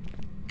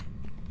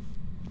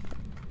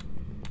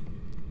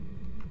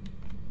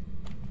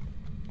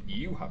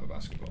 You have a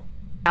basketball.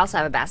 I also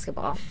have a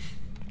basketball.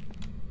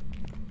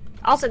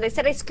 Also, they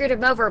said I screwed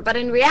him over, but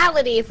in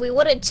reality, if we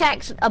would have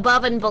checked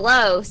above and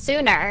below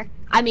sooner,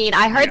 I mean,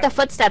 I heard the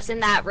footsteps in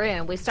that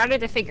room. We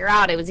started to figure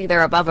out it was either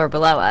above or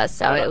below us,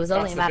 so it was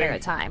only a matter of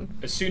time.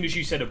 As soon as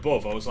you said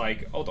above, I was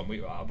like, hold on,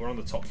 we're on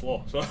the top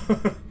floor. So.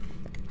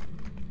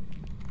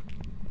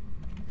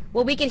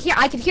 Well,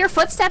 I could hear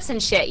footsteps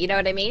and shit, you know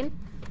what I mean?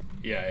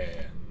 Yeah.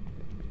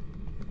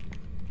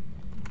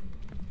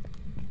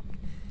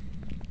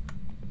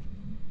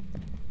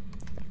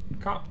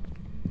 Can't.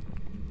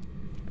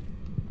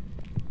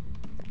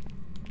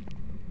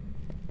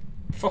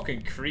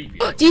 Fucking creepy.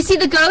 Do you see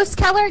the ghost,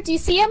 Keller? Do you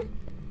see him?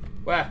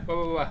 Where?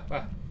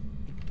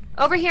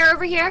 Over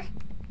here.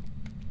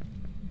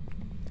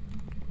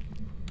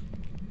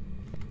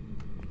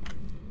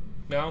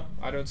 No,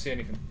 I don't see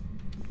anything.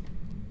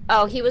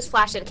 Oh, he was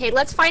flashing. Okay,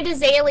 let's find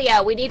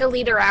Azalea. We need to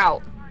lead her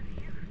out.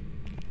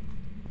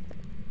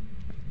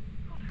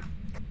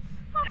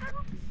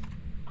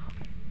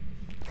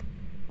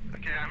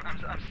 Okay, I'm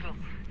still.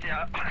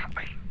 Yeah,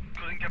 I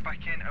couldn't get back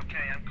in.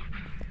 Okay,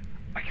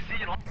 I can see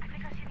you. I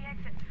think I see the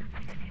exit.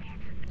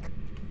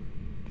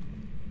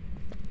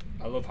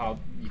 I love how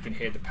you can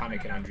hear the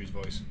panic in Andrew's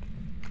voice.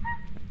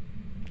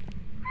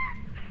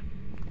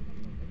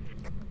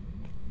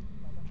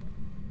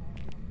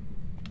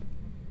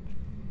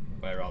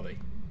 Where are they?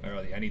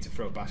 I need to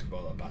throw a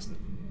basketball at that bastard.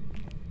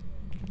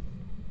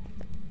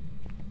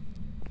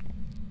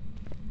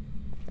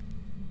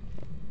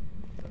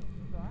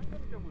 So I'm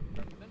gonna go with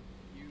Revenant.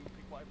 You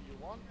pick whatever you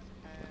want,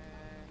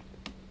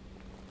 and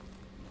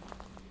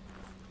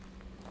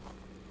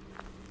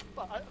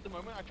but at the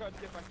moment I tried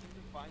to get back in to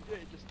find you.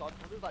 It just started.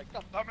 It was like,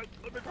 God damn it,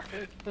 let me back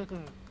in.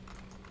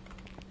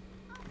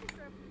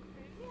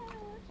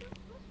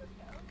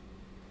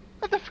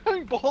 And they're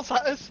throwing balls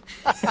at us.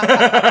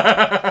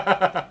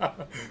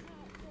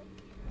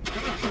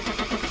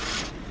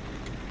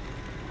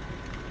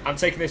 I'm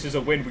taking this as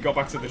a win. We got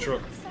back to the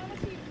truck.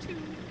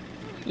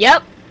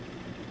 Yep.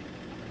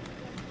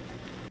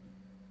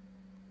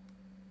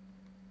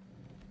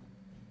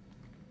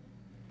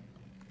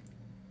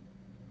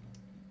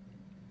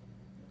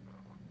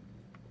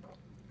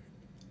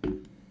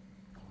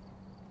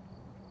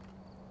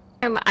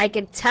 I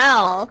could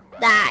tell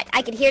that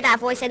I could hear that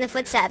voice in the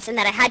footsteps and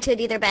that it had to have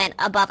either been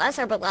above us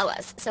or below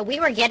us. So we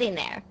were getting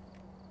there.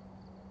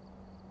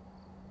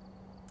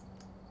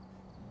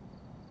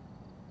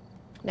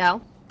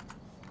 No?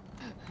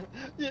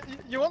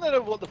 You want to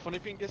know what the funny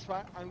thing is,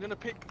 right? I'm gonna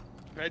pick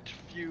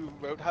Redview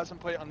Roadhouse and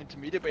put it on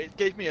intermediate, but it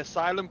gave me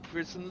asylum,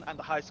 prison, and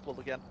the high school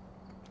again.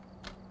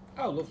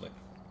 Oh, lovely.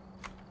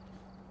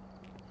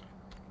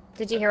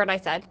 Did you hear what I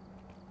said?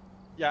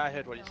 Yeah, I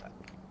heard what you said.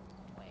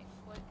 Wait,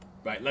 what?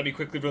 Right, let me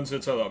quickly run to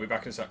the toilet. I'll be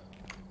back in a sec.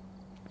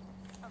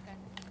 Okay.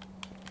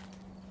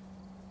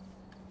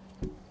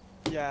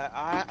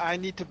 Yeah, I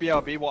need to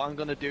BRB. What I'm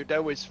gonna do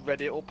though is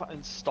ready it up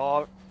and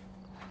start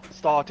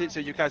it so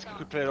you guys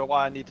can play it while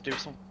I need to do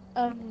some.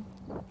 I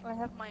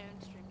have my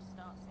own stream to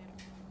start soon.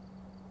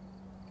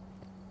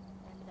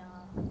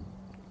 And,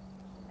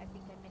 I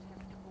think I may have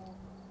to go.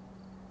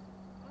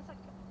 Unless I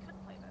could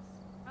play this.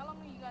 How long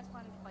are you guys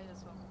planning to play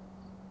this for?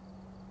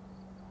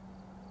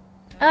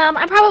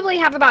 I probably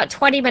have about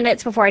 20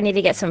 minutes before I need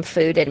to get some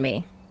food in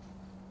me.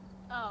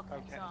 Oh, okay.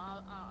 Okay. So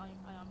I'm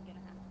gonna have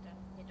to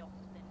head off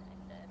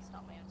then and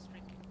start my own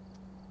stream.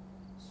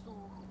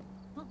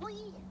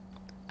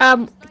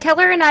 So,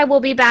 Keller and I will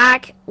be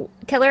back.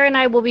 Keller and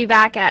I will be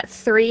back at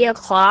 3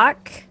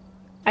 o'clock.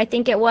 I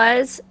think it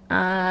was.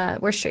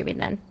 We're streaming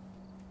then.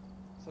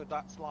 So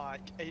that's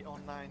like 8 or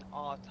 9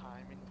 our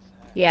time,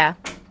 isn't it? Yeah.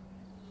 Okay,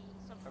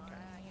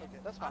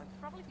 that's fine. I'll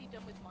probably be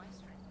done with my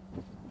stream.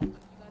 You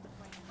guys are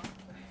playing mine.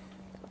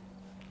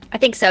 I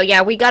think so.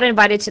 Yeah, we got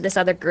invited to this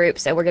other group,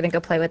 so we're gonna go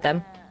play with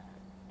them.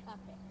 Okay.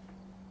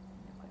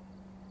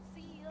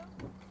 See you. I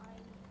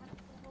have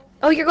to go.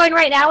 Oh, you're going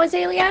right now,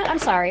 Azalea? I'm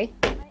sorry.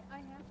 I have to.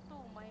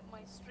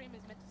 My stream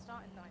is meant to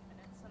start in 9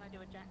 minutes, and I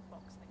do a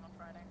Jackbox thing on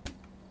Friday.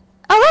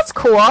 Oh, that's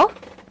cool.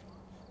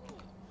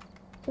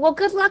 Well,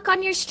 good luck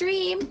on your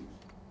stream. Good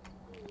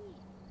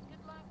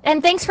luck.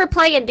 And thanks for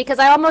playing, because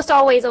I almost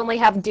always only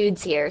have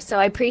dudes here, so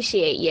I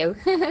appreciate you.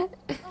 Oh,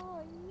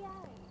 yay.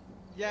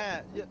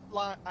 Yeah,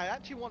 like I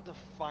actually want to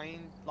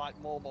find like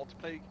more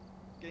multiplayer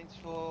games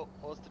for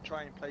us to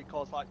try and play,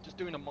 cause like just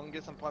doing Among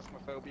Us and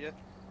Phasmophobia,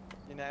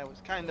 you know,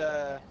 it's kind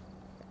of.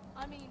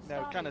 I mean,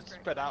 No, Stardew kinda is great,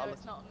 spread but out a there's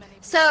little. not many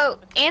So,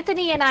 people.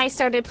 Anthony and I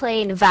started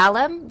playing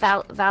Valium.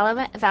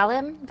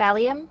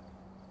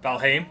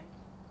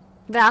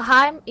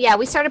 Valheim? Yeah,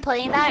 we started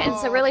playing that, and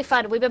it's really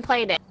fun. We've been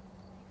playing it.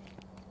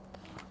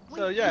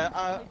 So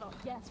yeah,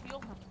 Yes, we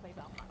all have to play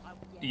Valheim.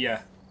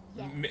 Yeah.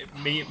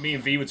 Me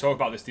and V would talk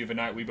about this the other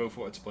night. We both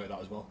wanted to play that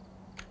as well.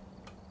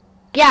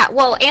 Yeah,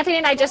 well, Anthony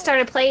and I just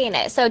started playing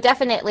it, so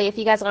definitely, if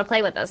you guys want to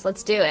play with us,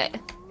 let's do it.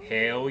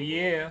 Hell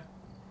yeah.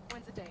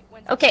 When's the date?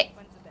 Okay.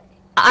 When's the date?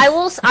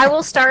 I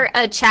will start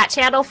a chat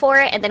channel for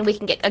it, and then we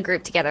can get a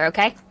group together.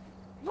 Okay?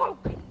 Whoa!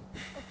 Okay.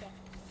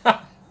 I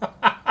think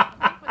without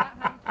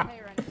having to pay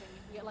or anything,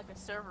 you can get like a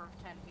server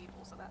of 10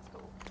 people, so that's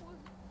cool.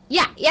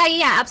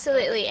 Yeah,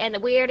 absolutely.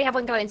 And we already have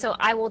one going, so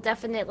I will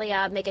definitely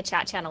make a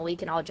chat channel we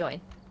can all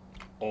join.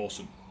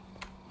 Awesome.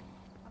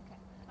 Okay.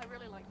 I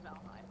really like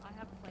Valheim. I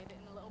haven't played it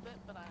in a little bit,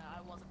 but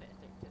I was a bit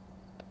addicted.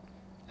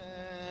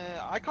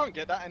 I can't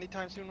get that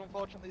anytime soon,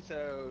 unfortunately.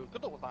 So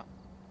good luck with that.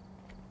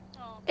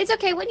 Oh, It's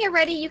okay. When you're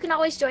ready, you can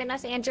always join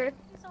us, Andrew.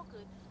 it's all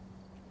good.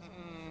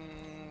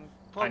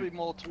 Probably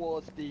more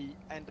towards the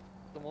end of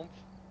the month.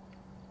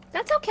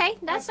 That's okay.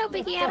 That's no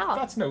biggie at all.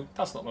 That's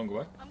not long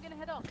away. I'm gonna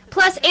head off.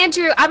 Plus,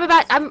 Andrew,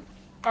 I'm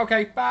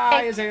Okay,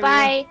 bye, Azalea.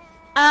 bye.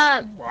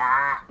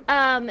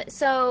 Wah.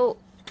 So,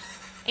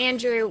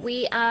 Andrew,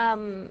 we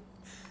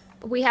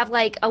have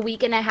like a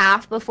week and a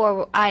half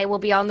before I will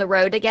be on the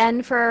road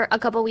again for a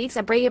couple weeks.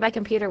 I'm bringing my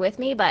computer with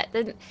me, but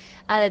then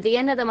the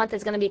end of the month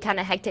is going to be kind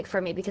of hectic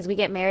for me because we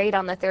get married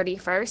on the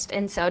 31st,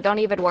 and so don't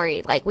even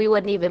worry. Like, we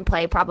wouldn't even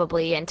play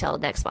probably until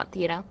next month,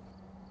 you know?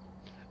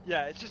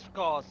 Yeah, it's just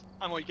because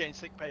I'm only getting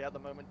sick pay at the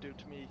moment due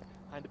to me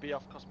having to be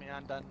off across my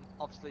hand, and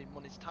obviously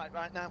money's tight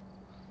right now.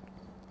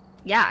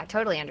 Yeah, I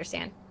totally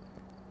understand.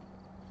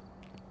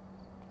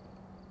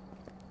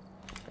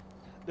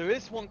 There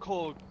is one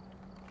called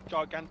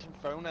Gigantum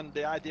Phone, and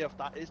the idea of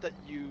that is that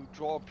you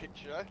draw a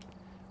picture,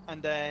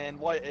 and then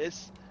what it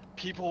is,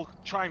 people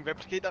try and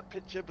replicate that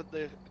picture, but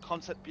the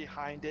concept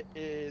behind it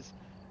is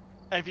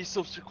every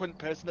subsequent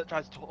person that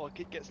tries to talk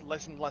it gets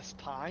less and less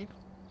time,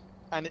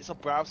 and it's a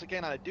browser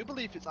game, and I do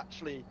believe it's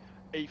actually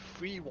a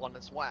free one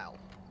as well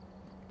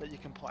that you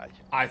can play.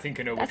 I think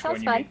I know That which one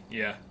sounds you fun. mean.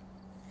 Yeah.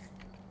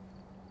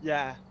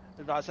 Yeah,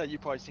 as I said,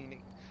 you've probably seen it.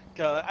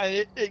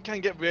 And it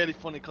can get really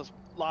funny because,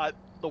 like,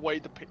 the way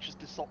the pictures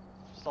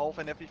dissolve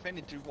and everything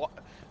into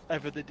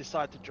whatever they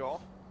decide to draw.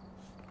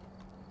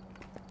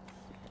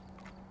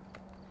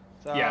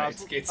 So Yeah,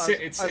 it's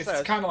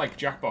kind of like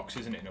Jackbox,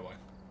 isn't it, in a way?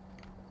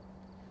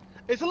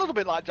 It's a little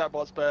bit like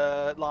Jackbox,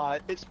 but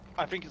like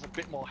I think it's a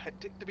bit more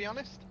hectic, to be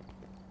honest.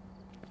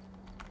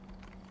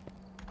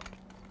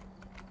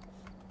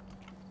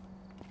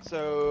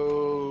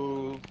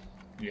 So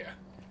Yeah.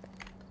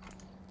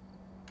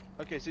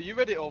 okay, so you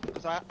read it up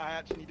because I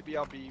actually need to be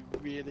able to be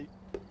really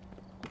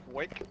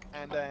quick,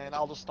 and then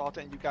I'll just start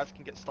it, and you guys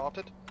can get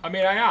started. I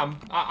mean, I am.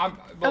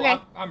 Okay.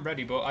 I'm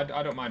ready, but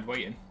I don't mind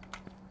waiting.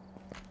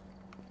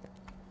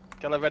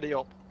 Get it ready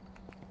up.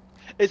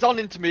 It's on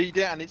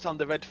intermediate, and it's on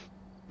the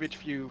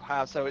Ridgeview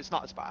house, so it's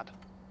not as bad.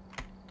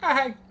 Ah,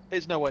 hey.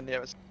 It's nowhere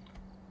near as.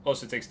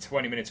 Also, it takes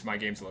 20 minutes for my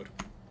game to load.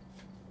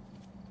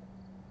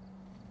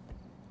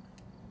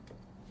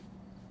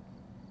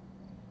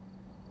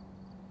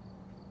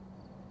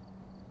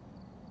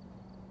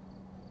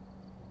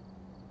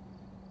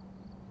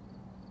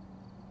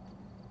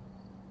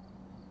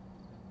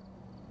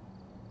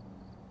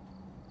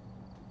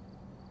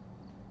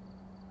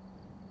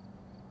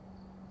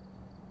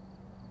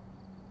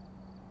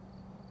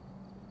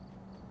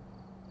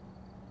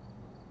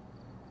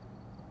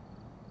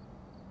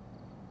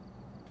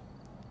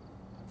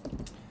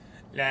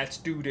 Let's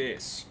do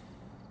this.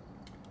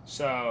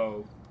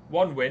 So,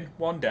 1 win,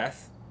 1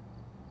 death.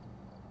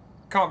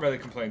 Can't really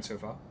complain so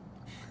far.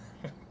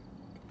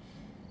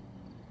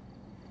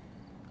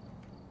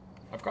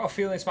 I've got a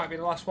feeling this might be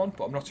the last one,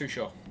 but I'm not too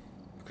sure.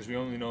 Because we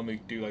only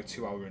normally do like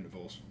 2-hour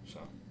intervals, so.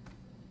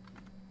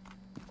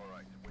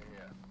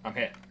 I'm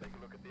here.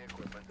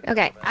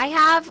 Okay, I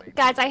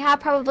have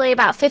probably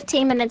about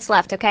 15 minutes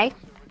left, okay?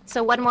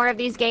 So one more of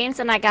these games,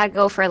 and I gotta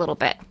go for a little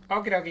bit.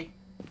 Okie dokie.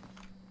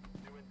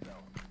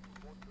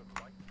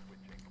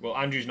 Well,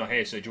 Andrew's not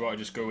here, so do you want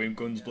to just go in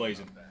guns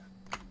blazing?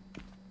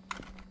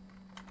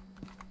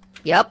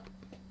 Yep.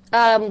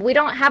 We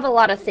don't have a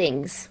lot of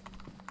things.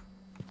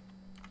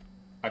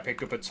 I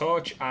picked up a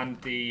torch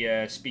and the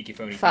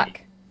speakerphone.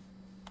 Fuck.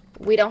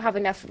 We don't have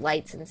enough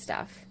lights and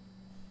stuff.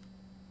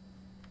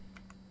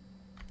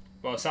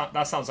 Well,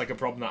 that sounds like a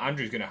problem that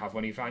Andrew's going to have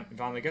when he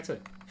finally gets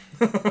it.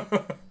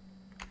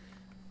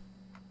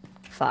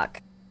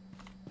 Fuck.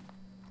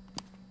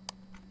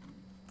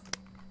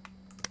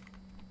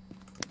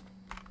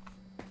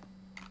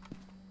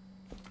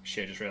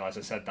 Shit, I just realised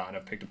I said that and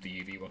I've picked up the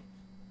UV one.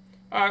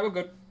 Alright, we're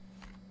good.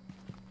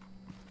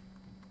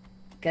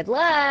 Good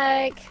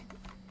luck!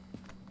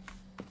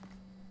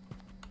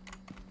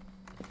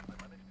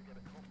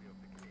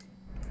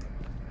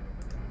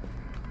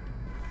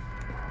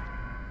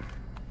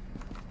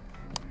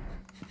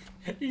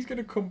 He's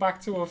gonna come back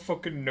to a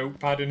fucking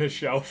notepad in a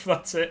shelf,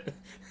 that's it.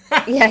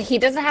 Yeah, he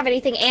doesn't have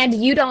anything, and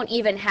you don't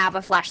even have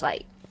a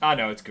flashlight. I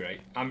know, it's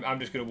great. I'm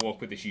just gonna walk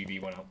with this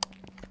UV one out.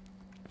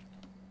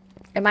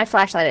 And my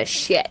flashlight is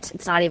shit.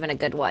 It's not even a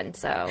good one,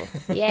 so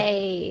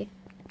yay.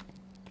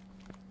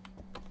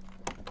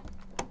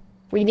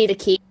 We need a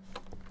key.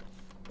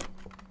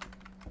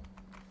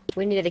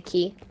 We needed a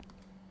key.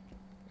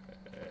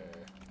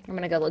 I'm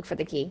gonna go look for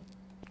the key.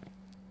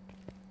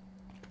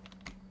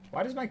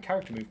 Why does my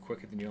character move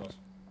quicker than yours?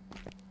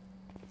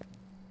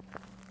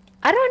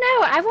 I don't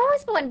know. I've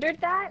always wondered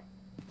that.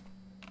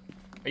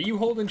 Are you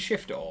holding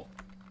shift at all?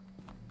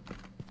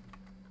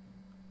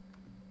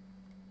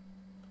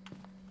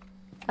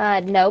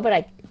 No,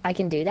 but I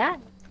can do that.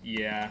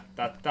 Yeah,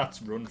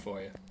 that's run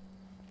for you.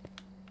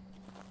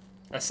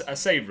 I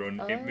say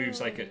run, it moves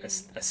like a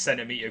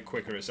centimetre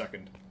quicker a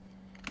second.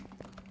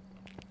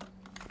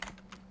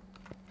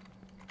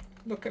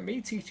 Look at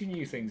me teaching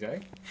you things, eh?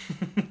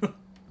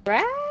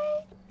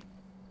 Right?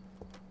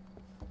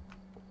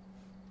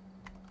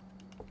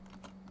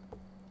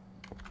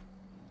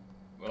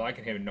 Well, I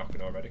can hear him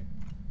knocking already.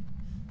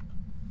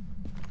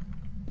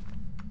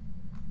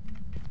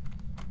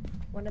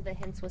 One of the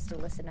hints was to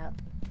listen up.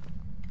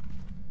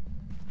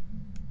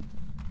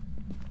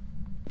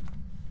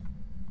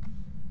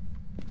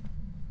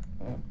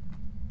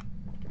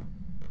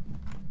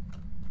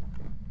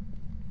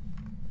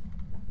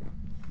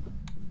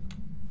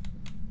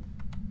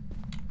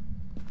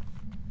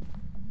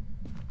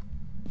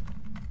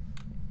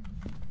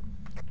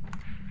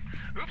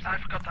 Oops, I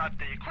forgot to add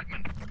the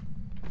equipment.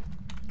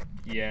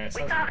 Yeah, We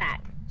saw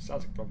that.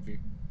 sounds like a problem for you.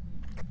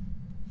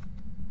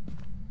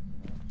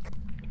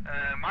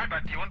 My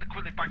bad, do you want to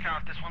quickly back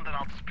out of this one, then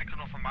I'll just pick it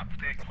off a map with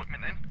the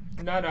equipment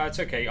in? No, it's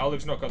okay.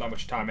 Olive's not got that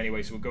much time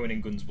anyway, so we're going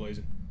in guns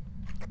blazing.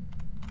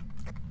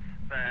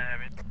 Fair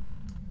enough.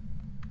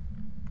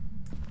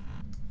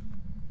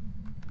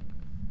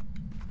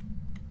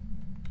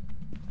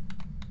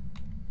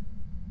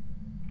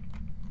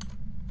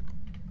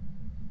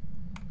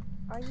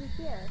 Are you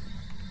here?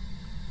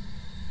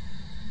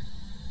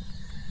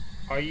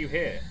 Are you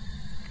here?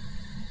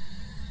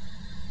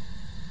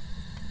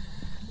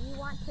 Do you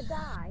want to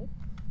die?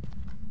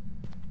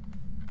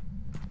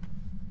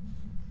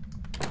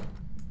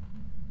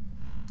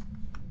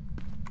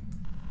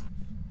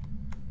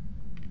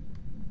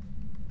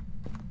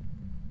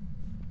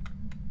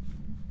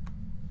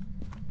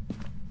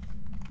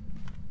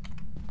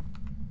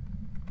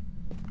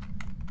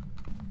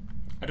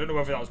 I don't know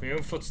whether that was my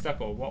own footstep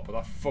or what, but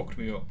that fucked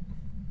me up.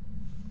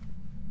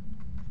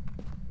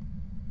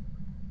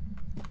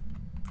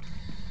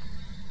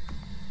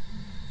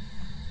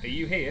 Are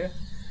you here?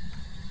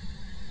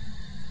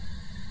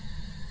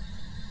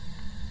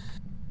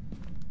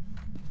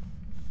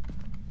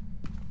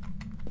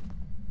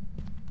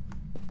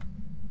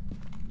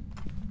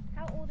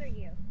 How old are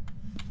you?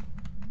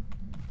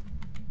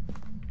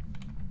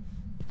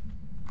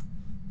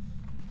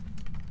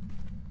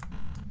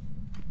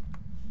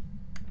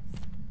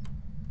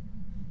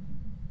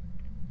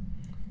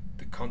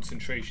 The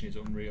concentration is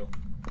unreal.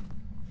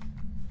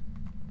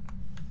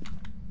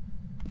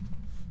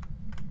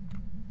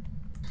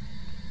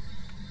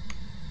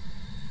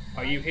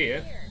 Are you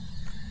here?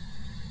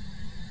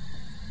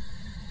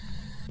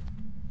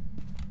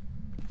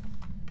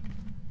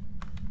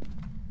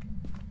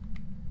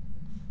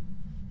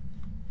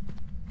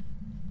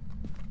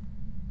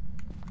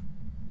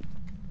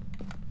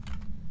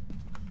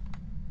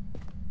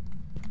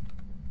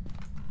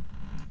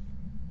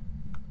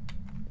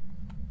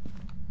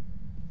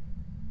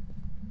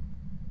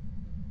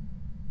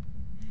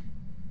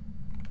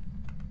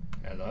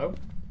 Hello?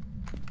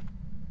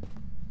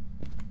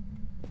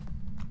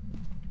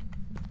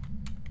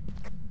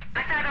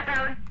 I found a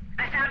bone.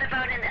 I found a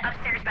bone in the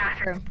upstairs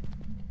bathroom.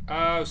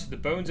 Oh, so the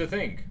bone's a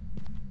thing.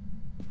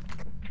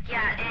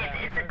 Yeah,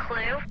 it's a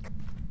clue.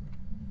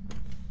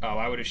 Oh,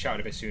 I would have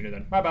shouted a bit sooner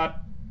then. My bad.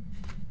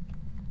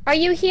 Are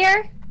you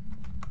here?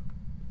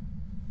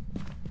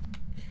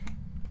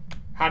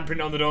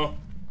 Handprint on the door.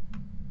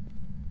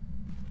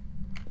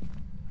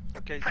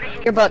 Okay, Put so it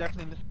in your book.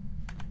 definitely-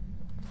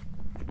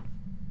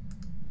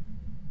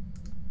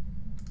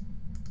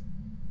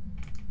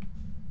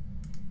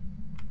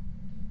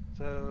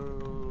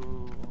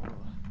 So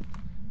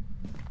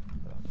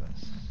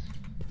this.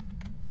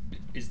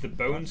 Is the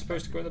bone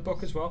supposed to go in the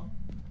book as well?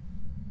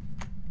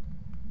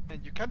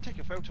 And you can take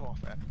a photo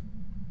of it.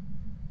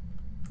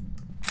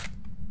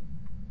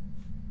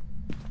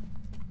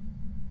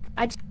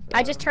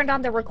 I just turned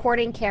on the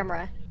recording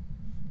camera.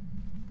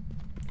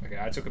 Okay,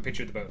 I took a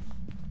picture of the bone.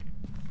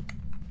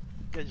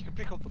 Yeah, you can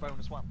pick up the bone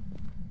as well.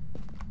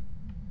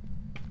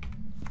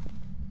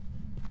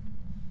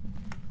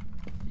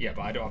 Yeah,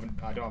 but I don't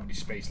have any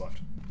space left.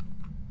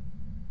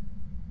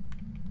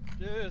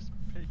 Just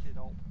pick it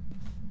up.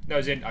 No,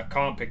 as in I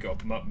can't pick it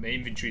up. My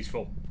inventory's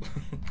full.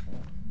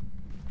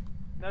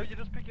 No, you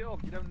just pick it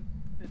up. You don't.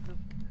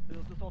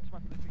 It'll just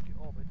automatically pick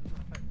it up. It doesn't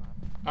affect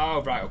that.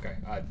 Oh right, okay.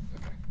 Okay.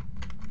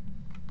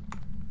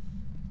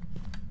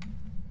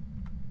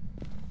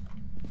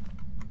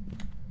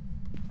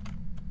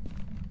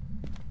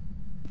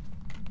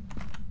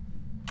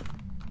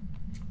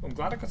 Well, I'm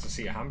glad I got to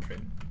see a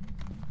handprint.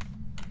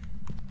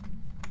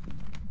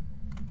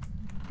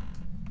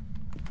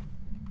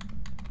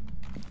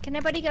 Can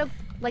anybody go?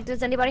 Like,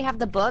 does anybody have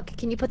the book?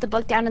 Can you put the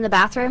book down in the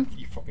bathroom?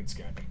 You fucking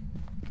scared me.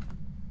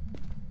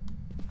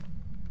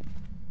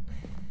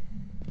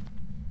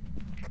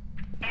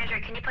 Andrew,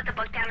 can you put the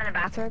book down in the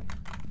bathroom?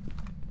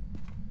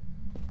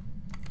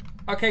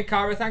 Okay,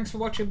 Kara, thanks for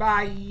watching.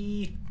 Bye.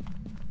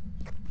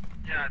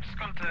 Yeah, just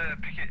gone to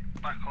pick it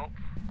back up.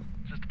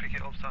 Just to pick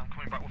it up, so I'm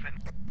coming back with it.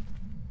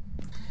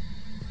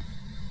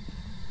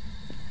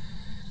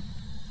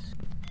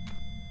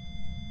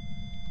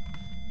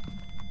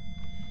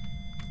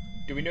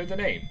 Do we know the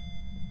name?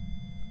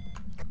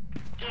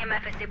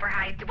 EMF is super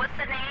high. What's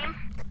the name?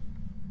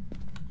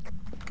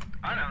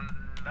 I don't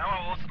know,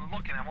 I wasn't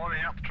looking, I'm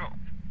already out the truck.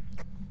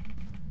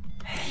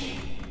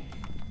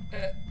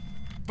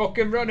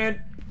 Fucking running!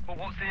 But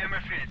what's the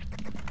EMF read?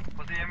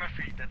 What's the EMF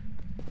read then?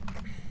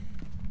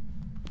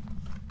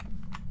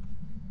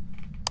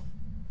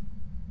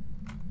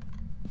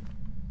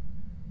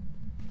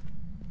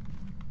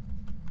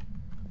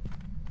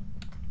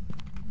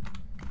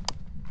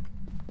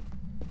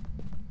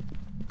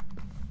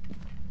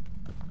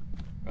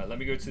 Right, let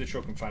me go to the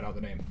truck and find out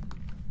the name.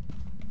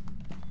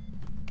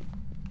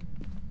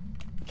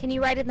 Can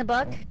you write in the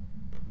book?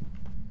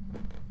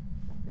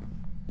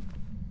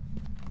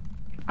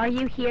 Are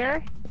you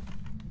here?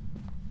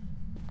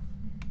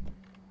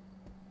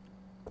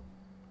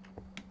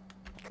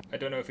 I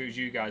don't know if it was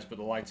you guys, but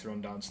the lights are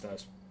on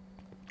downstairs.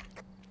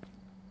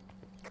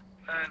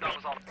 That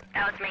was on.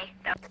 That was me.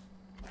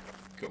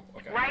 Cool,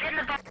 okay. Write in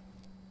the book.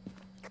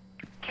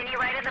 Can you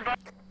write in the book?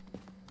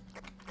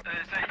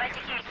 I bet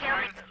you can't kill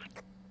me.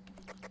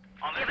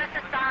 Give us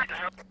a sign.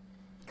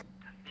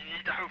 You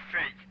need to hope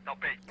fake, not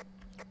bait.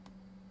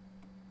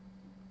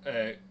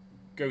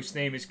 Ghost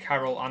name is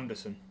Carol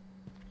Anderson.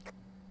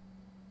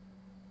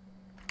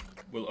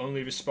 Will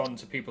only respond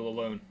to people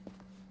alone.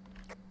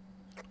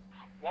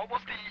 What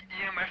was the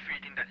EMF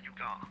reading that you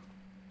got?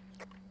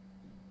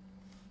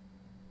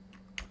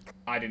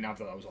 I didn't have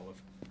that, that was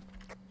Olive.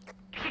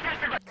 She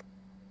touched the book.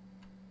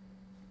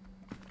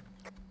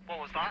 What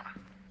was that?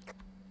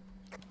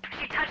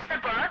 She touched the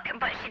book,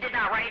 but she did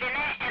not write in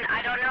it, and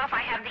I don't know if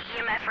I have the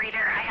EMF reader.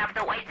 I have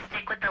the white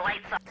stick with the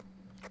lights on.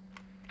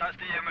 That's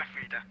the EMF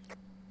reader.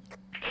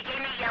 It gave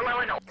me yellow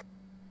and orange.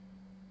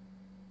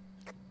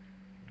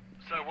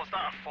 So was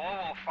that a 4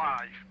 or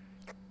 5?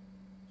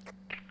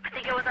 I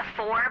think it was a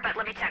 4, but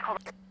let me check. Hold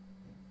on.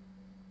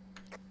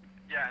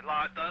 Yeah,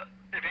 like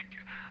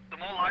the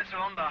more lights are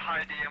on, the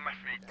higher the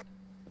EMF reading.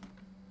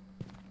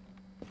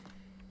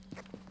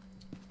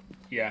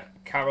 Yeah,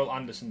 Carol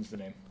Anderson's the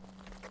name.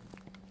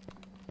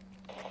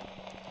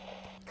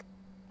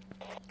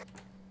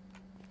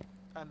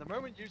 And the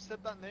moment you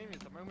said that name is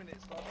the moment it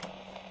started.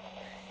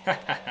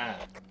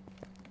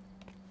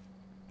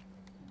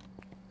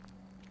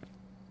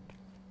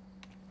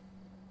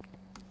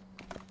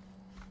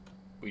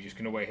 We just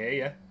gonna wait here,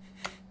 yeah?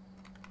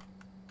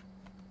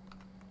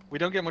 We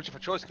don't get much of a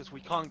choice because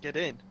we can't get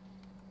in.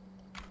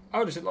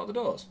 Oh, does it lock the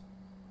doors?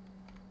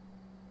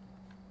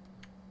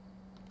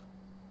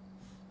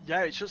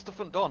 Yeah, it shuts the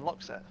front door and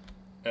locks it.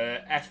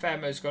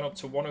 FM has gone up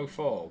to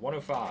 104,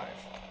 105,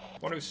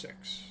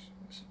 106.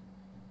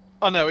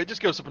 Oh no, it just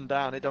goes up and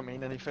down. It don't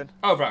mean anything.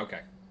 Oh, right, okay.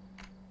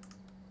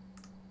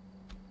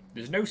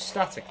 There's no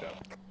static, though.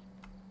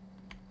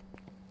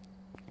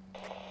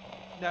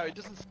 No, it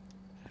doesn't.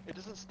 It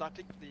doesn't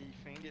static the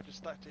thing. It just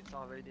statics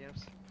our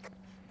radios.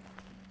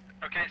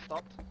 Okay,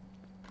 Stopped.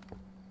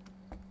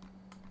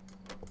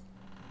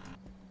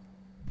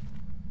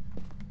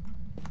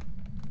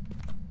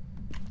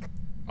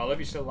 Olive,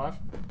 you still alive?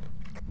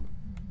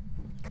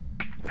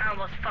 I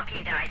almost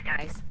fucking died,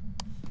 guys.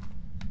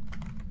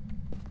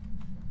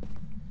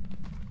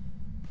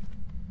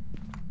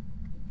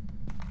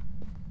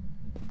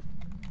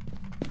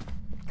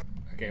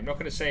 Okay, I'm not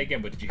going to say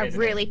again, but did you hear I the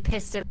really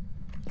pissed it.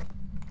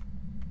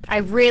 I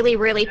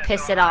really yeah,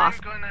 pissed so it off.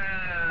 I'm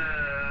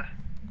gonna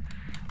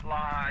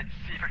like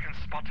see if I can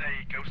spot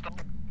a ghost doll.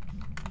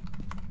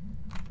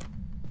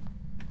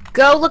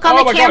 Go look on Oh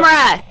the my camera.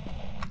 God.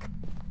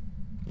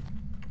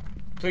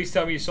 Please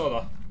tell me you saw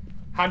the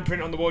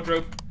handprint on the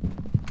wardrobe.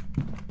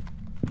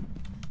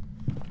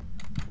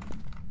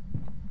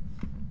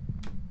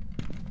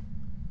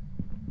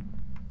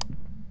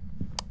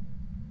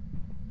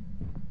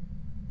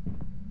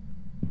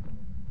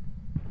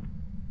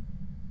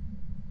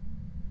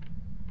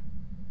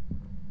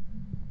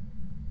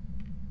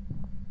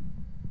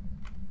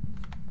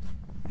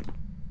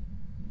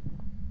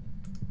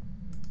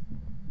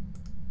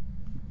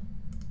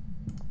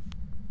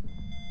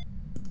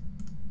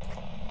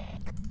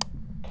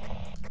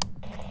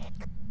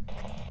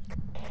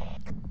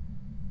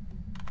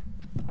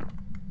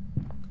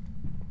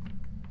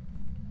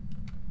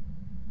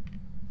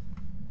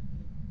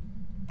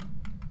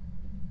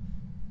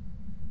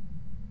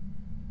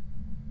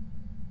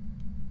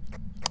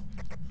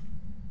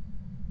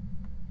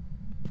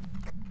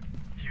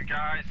 You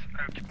guys,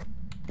 okay.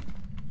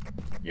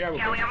 Yeah,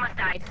 Yeah, we almost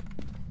died.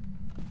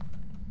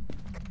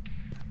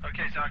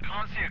 Okay, so I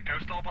can't see a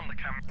ghost orb on the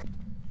camera.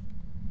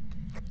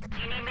 Do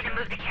you need me to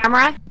move the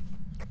camera?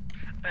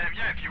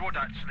 Yeah, if you would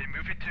actually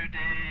move it to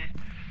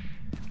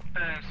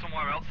the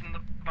somewhere else in the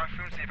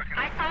bathroom, see if I can.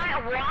 I saw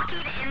it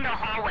walking in the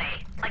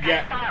hallway. Like,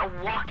 Yeah. I saw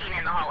it walking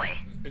in the hallway.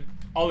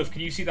 Olive,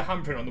 can you see the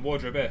handprint on the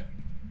wardrobe here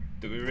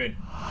that we were in?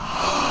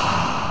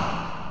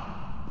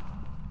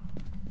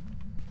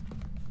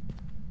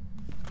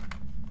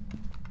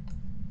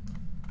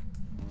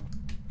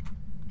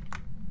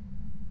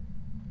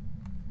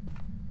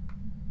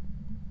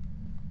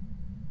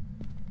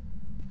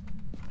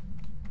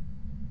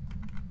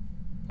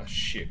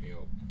 shit me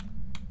up.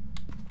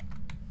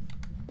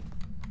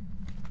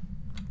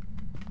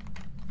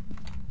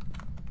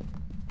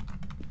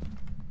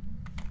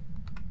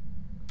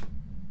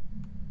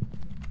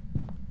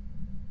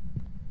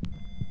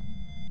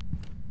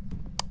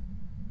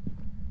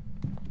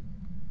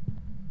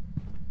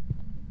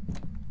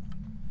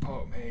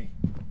 Oh, me.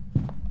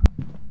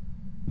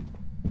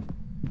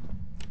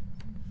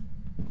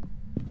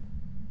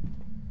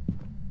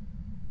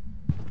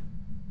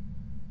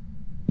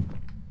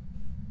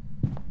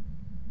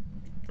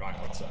 Right,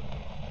 what's up?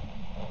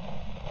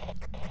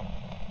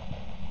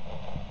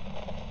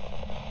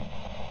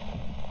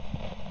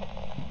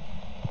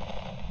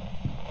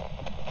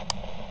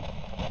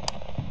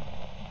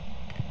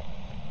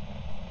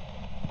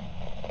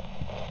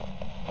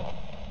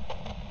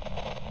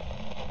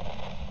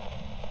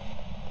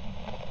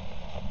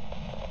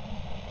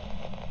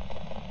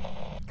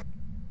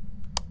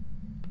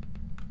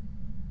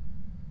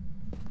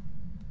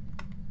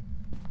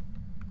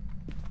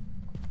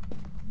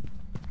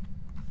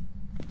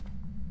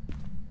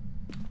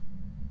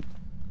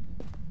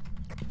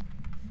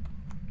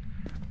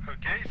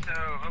 Okay, so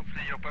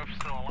hopefully you're both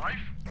still alive.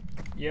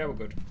 Yeah, we're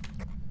good.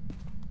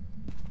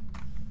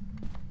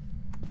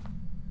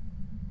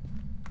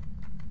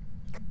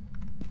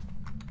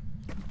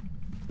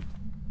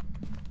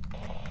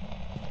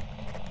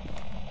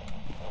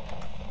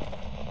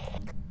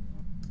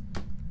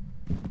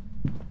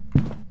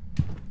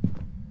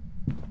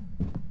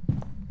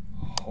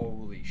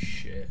 Holy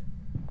shit.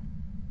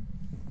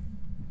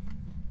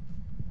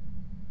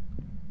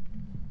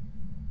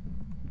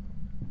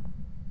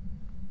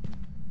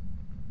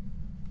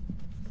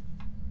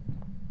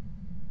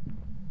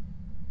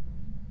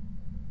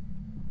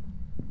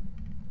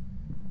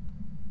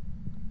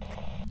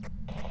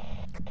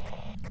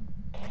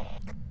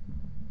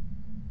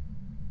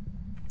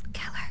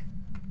 Keller.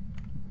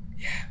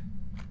 Yeah.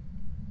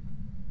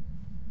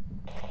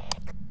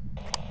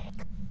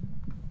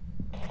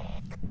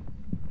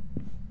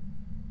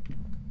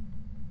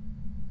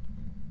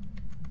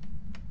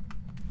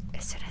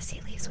 As soon as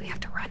he leaves, we have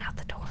to run out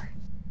the door.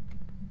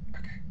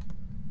 Okay.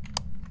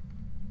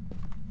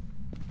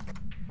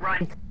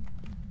 Run.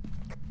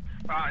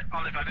 Right,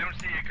 Olive, I don't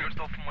see a ghost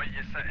orb from where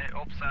you set it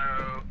up, so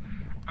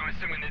I'm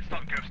assuming it's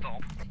not ghost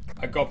orb.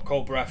 I got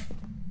cold breath.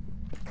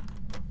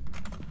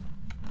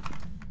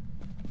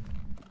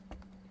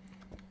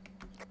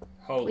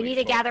 Holy We need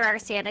to fuck. gather our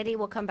sanity.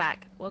 We'll come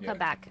back. We'll Yeah. come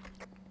back.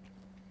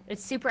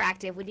 It's super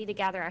active. We need to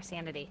gather our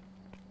sanity.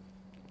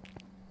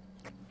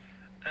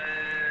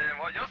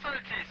 Well, your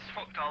sanity's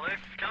fucked, Olive.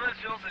 Keller's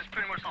yours is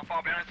pretty much not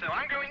far behind, so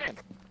I'm going in.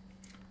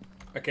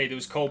 Okay, there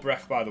was cold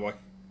breath, by the way.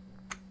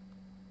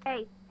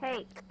 Hey,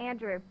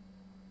 Andrew.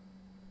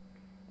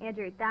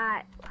 Andrew,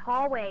 that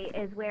hallway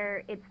is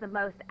where it's the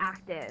most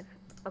active,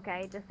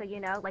 okay? Just so you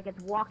know, like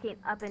it's walking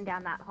up and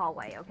down that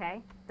hallway,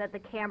 okay? That the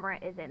camera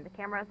is in. The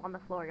camera is on the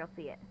floor, you'll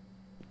see it.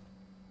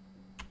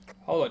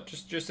 Hold on,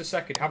 just a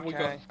second. Haven't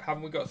Okay.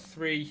 we got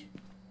 3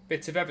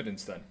 bits of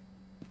evidence then?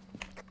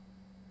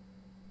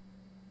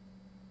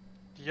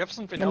 Do you have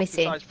something Let me else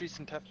see. besides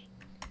freezing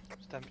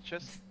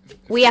temperatures?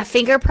 We have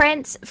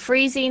fingerprints,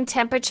 freezing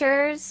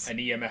temperatures. An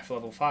EMF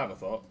level 5, I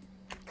thought.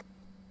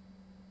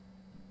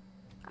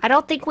 I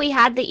don't think we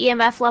had the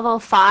EMF level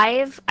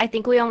 5. I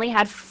think we only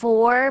had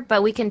 4,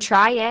 but we can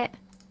try it.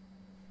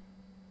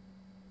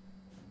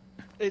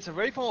 It's a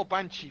Wraith or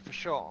Banshee for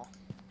sure.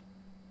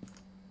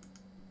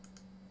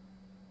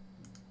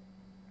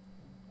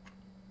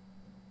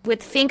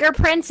 With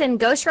fingerprints and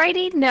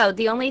ghostwriting? No,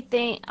 the only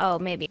thing... Oh,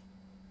 maybe.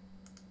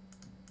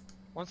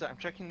 One sec, I'm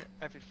checking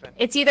everything.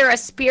 It's either a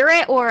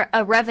spirit or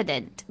a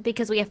revenant,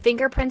 because we have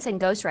fingerprints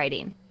and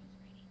ghostwriting.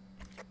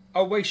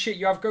 Oh, wait, shit,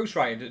 you have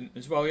ghostwriting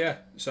as well, yeah.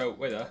 So,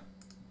 wait there.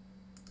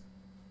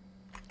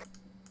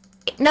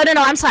 No,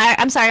 I'm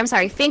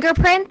sorry.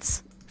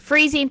 Fingerprints,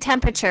 freezing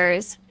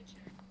temperatures.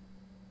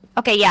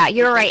 Okay, yeah,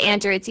 you're right,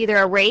 Andrew. It's either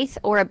a wraith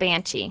or a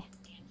banshee.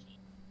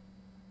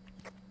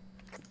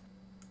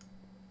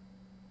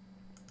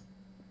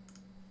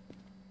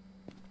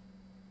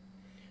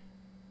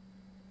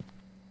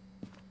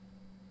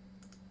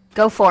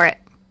 Go for it.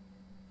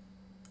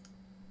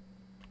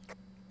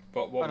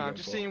 But what And we I'm go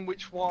just for? seeing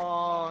which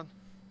one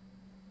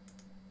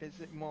is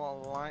it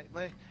more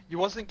likely. You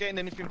wasn't getting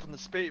anything from the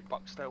spirit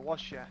box though,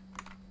 was you?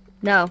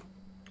 No.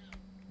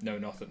 No,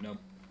 nothing, no.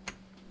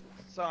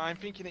 So I'm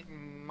thinking it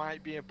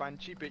might be a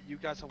Banshee, but you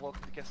guys are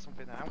welcome to guess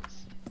something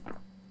else.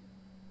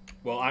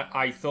 Well,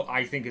 I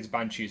think it's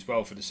Banshee as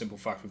well for the simple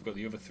fact we've got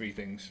the other 3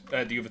 things.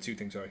 The other 2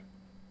 things, sorry.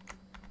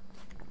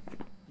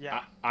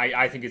 Yeah.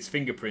 I think it's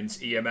fingerprints,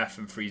 EMF,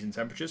 and freezing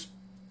temperatures.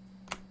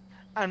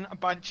 And a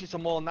Banshee's a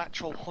more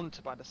natural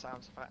hunter by the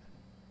sounds of it.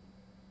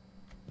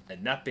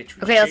 And that bitch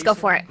was Okay, let's go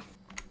chasing- for it.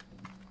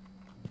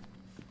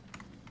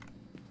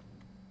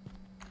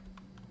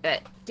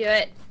 Do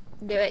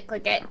it,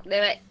 click it, do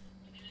it.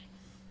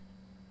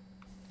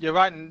 You're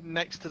right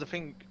next to the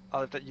thing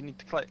that you need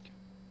to click.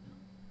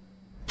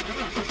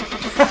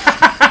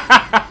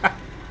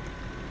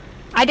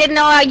 I didn't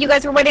know you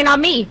guys were waiting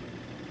on me.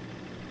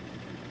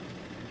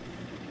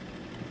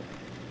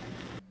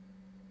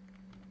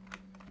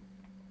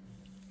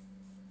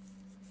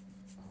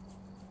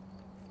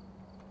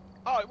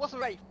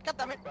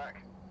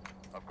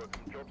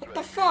 What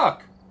the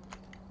fuck?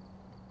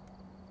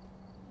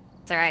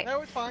 It's alright.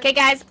 No, it's fine. Okay,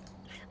 guys.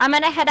 I'm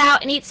gonna head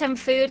out and eat some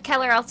food.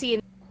 Keller, I'll see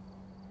you.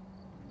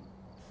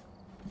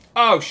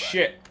 Oh,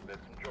 shit. There's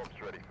some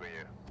jobs ready for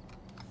you.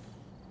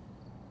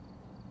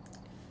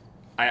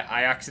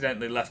 I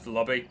accidentally left the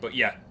lobby, but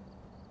yeah.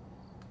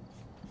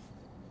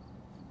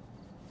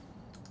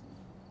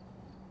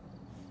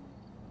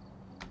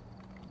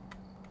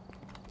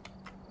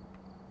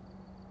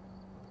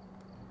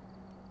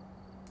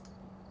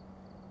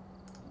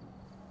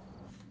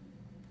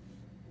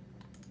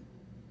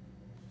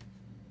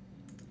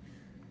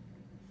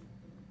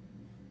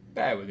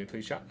 Bear with me,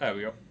 please, chat. There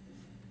we go.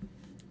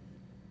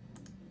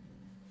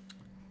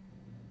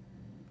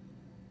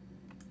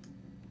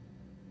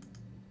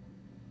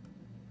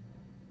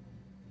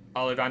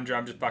 Olive, Andrew,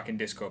 I'm just back in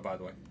Discord, by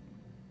the way.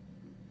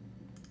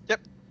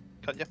 Yep.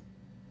 Cut you.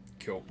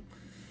 Cool.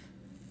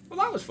 Well,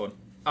 that was fun.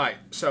 Alright,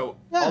 so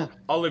Yeah.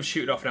 Olive's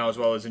shooting off now as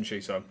well, isn't she?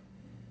 So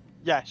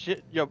Yeah,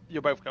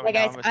 you're both going Hey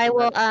guys, now, I Mr.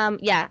 will. Red.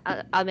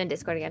 Yeah, I'm in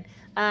Discord again.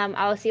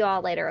 I'll see you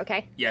all later.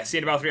 Okay. yeah, see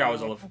you in about 3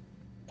 hours, Olive.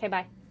 Okay.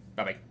 Bye.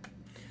 Bye bye.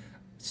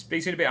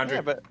 Speak to you in a bit, Andrew.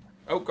 Yeah, but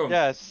Oh, go on.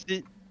 yeah,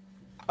 see,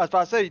 I was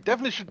about to say, you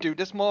definitely should do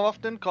this more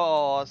often,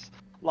 cause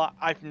like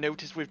I've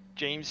noticed with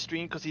James'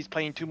 stream, because he's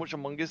playing too much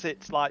Among Us,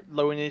 it's like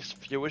lowering his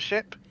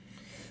viewership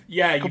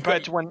Yeah,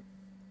 compared to when.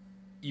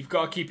 you've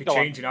got to keep it Go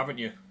on. changing, haven't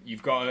you?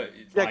 You've got to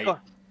Yeah, like. go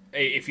on.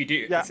 If you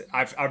do, Yeah.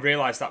 I've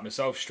realised that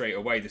myself straight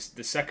away.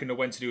 The second I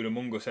went to do an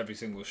Among Us every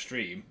single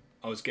stream,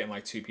 I was getting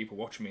like 2 people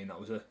watching me, and that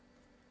was it.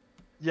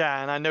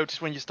 Yeah, and I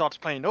noticed when you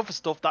started playing other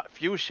stuff, that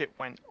viewership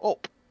went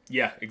up.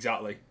 Yeah,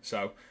 exactly.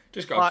 So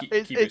just got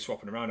to keep it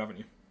swapping around, haven't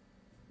you?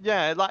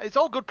 Yeah, like it's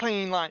all good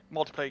playing like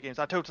multiplayer games.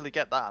 I totally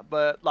get that,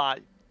 but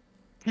like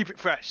keep it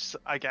fresh,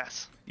 I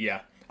guess.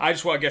 Yeah, I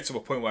just want to get to a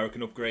point where I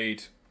can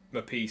upgrade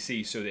my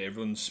PC so that it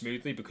runs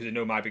smoothly, because I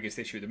know my biggest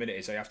issue at the minute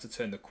is I have to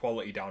turn the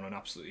quality down on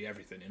absolutely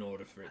everything in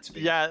order for it to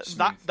be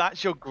smooth.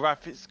 That's your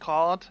graphics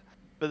card.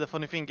 But the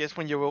funny thing is,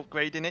 when you're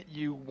upgrading it,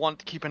 you want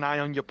to keep an eye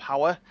on your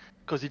power,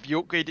 because if you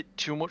upgrade it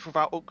too much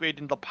without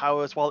upgrading the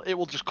power as well, it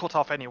will just cut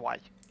off anyway.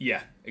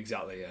 Yeah,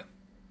 exactly. Yeah.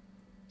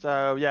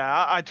 So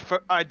yeah,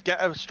 I'd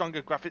get a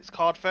stronger graphics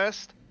card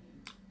first,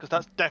 because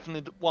that's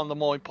definitely one of the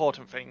more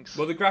important things.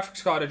 Well, the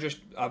graphics card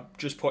I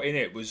just put in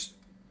it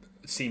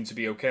seemed to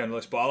be okay on the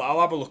list, but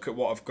I'll have a look at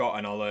what I've got,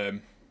 and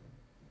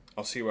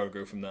I'll see where I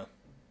go from there.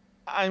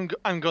 I'm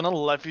gonna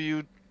level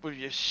you with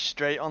you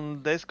straight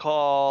on this,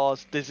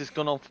 cause this is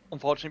gonna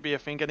unfortunately be a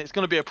thing, and it's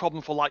gonna be a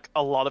problem for like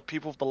a lot of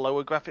people with the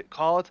lower graphic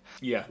card.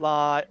 Yeah.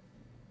 Like,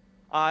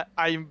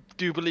 I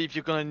do believe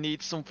you're gonna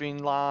need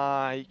something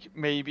like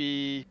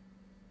maybe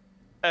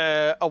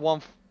a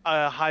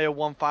higher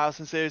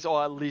 1000 series,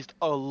 or at least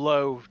a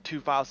low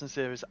 2000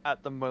 series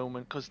at the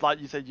moment, because like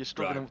you said, you're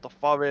struggling Right. with the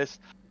forest.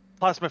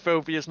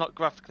 Phasmophobia is not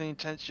graphically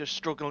intense, you're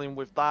struggling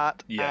with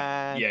that.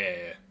 Yeah. And,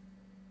 Yeah.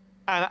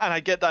 and I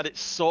get that it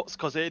sucks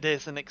because it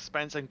is an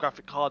expense, and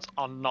graphic cards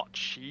are not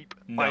cheap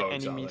by No, any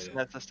exactly, means yeah.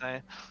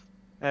 necessary.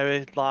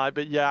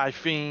 But yeah, I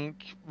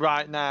think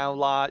right now,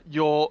 like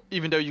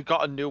even though you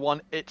got a new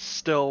one, it's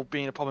still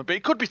being a problem. But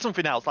it could be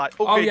something else, like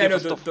upgrade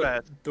different stuff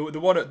first. the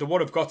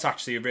one I've got's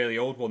actually a really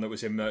old one that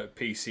was in my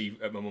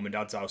PC at my mum and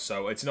dad's house,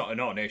 so it's not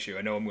an issue.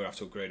 I know I'm gonna have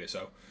to upgrade it,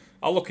 so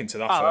I'll look into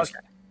that first.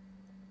 Okay.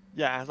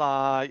 Yeah,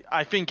 like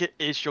I think it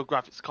is your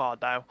graphics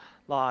card now.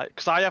 Like,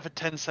 because I have a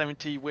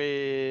 1070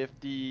 with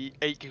the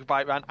 8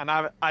 GB RAM, and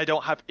I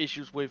don't have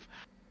issues with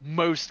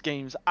most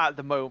games at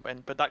the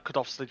moment, but that could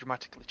obviously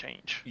dramatically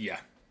change.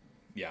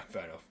 Yeah,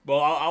 fair enough. Well,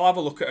 I'll have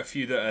a look at a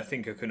few that I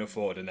think I can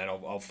afford, and then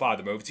I'll fire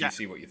them over to you,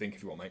 see what you think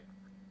if you want, mate.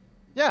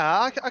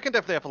 Yeah, I can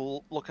definitely have a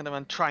look at them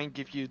and try and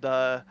give you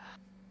the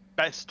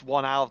best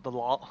one out of the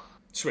lot.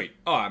 Sweet.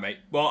 All right, mate.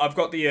 Well, I've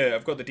got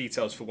the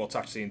details for what's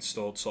actually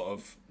installed, sort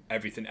of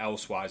everything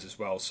else wise as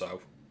well,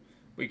 so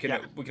we can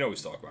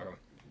always talk about it.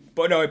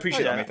 But no, I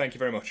appreciate that, mate. Thank you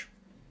very much.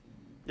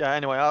 Yeah.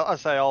 Anyway, I'll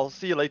say I'll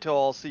see you later,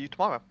 or I'll see you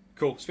tomorrow.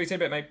 Cool. Speak to you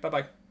in a bit, mate. Bye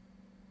bye.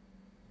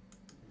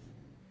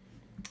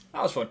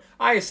 That was fun.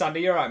 Hi,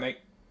 Sandy. You're right, mate.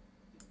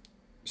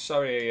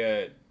 Sorry,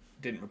 I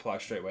didn't reply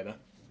straight away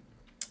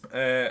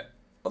there.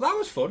 Well, that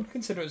was fun,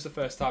 considering it was the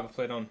first time I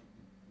played on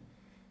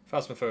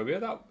Phasmophobia.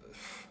 That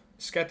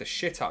scared the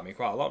shit out of me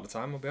quite a lot of the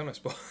time, I'll be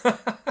honest. But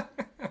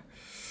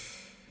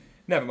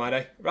never mind,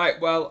 eh? Right,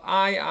 well,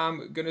 I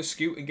am going to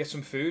scoot and get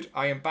some food.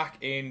 I am back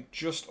in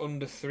just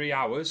under 3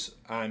 hours,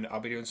 and I'll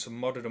be doing some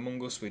modded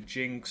Among Us with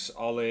Jinx,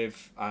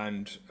 Olive,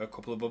 and a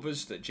couple of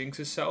others that Jinx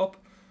has set up.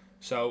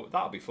 So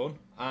that'll be fun,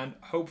 and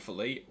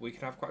hopefully we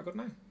can have quite a good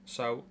night.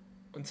 So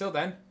until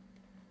then,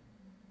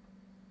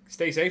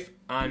 stay safe,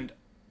 and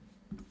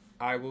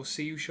I will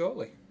see you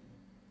shortly.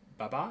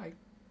 Bye-bye.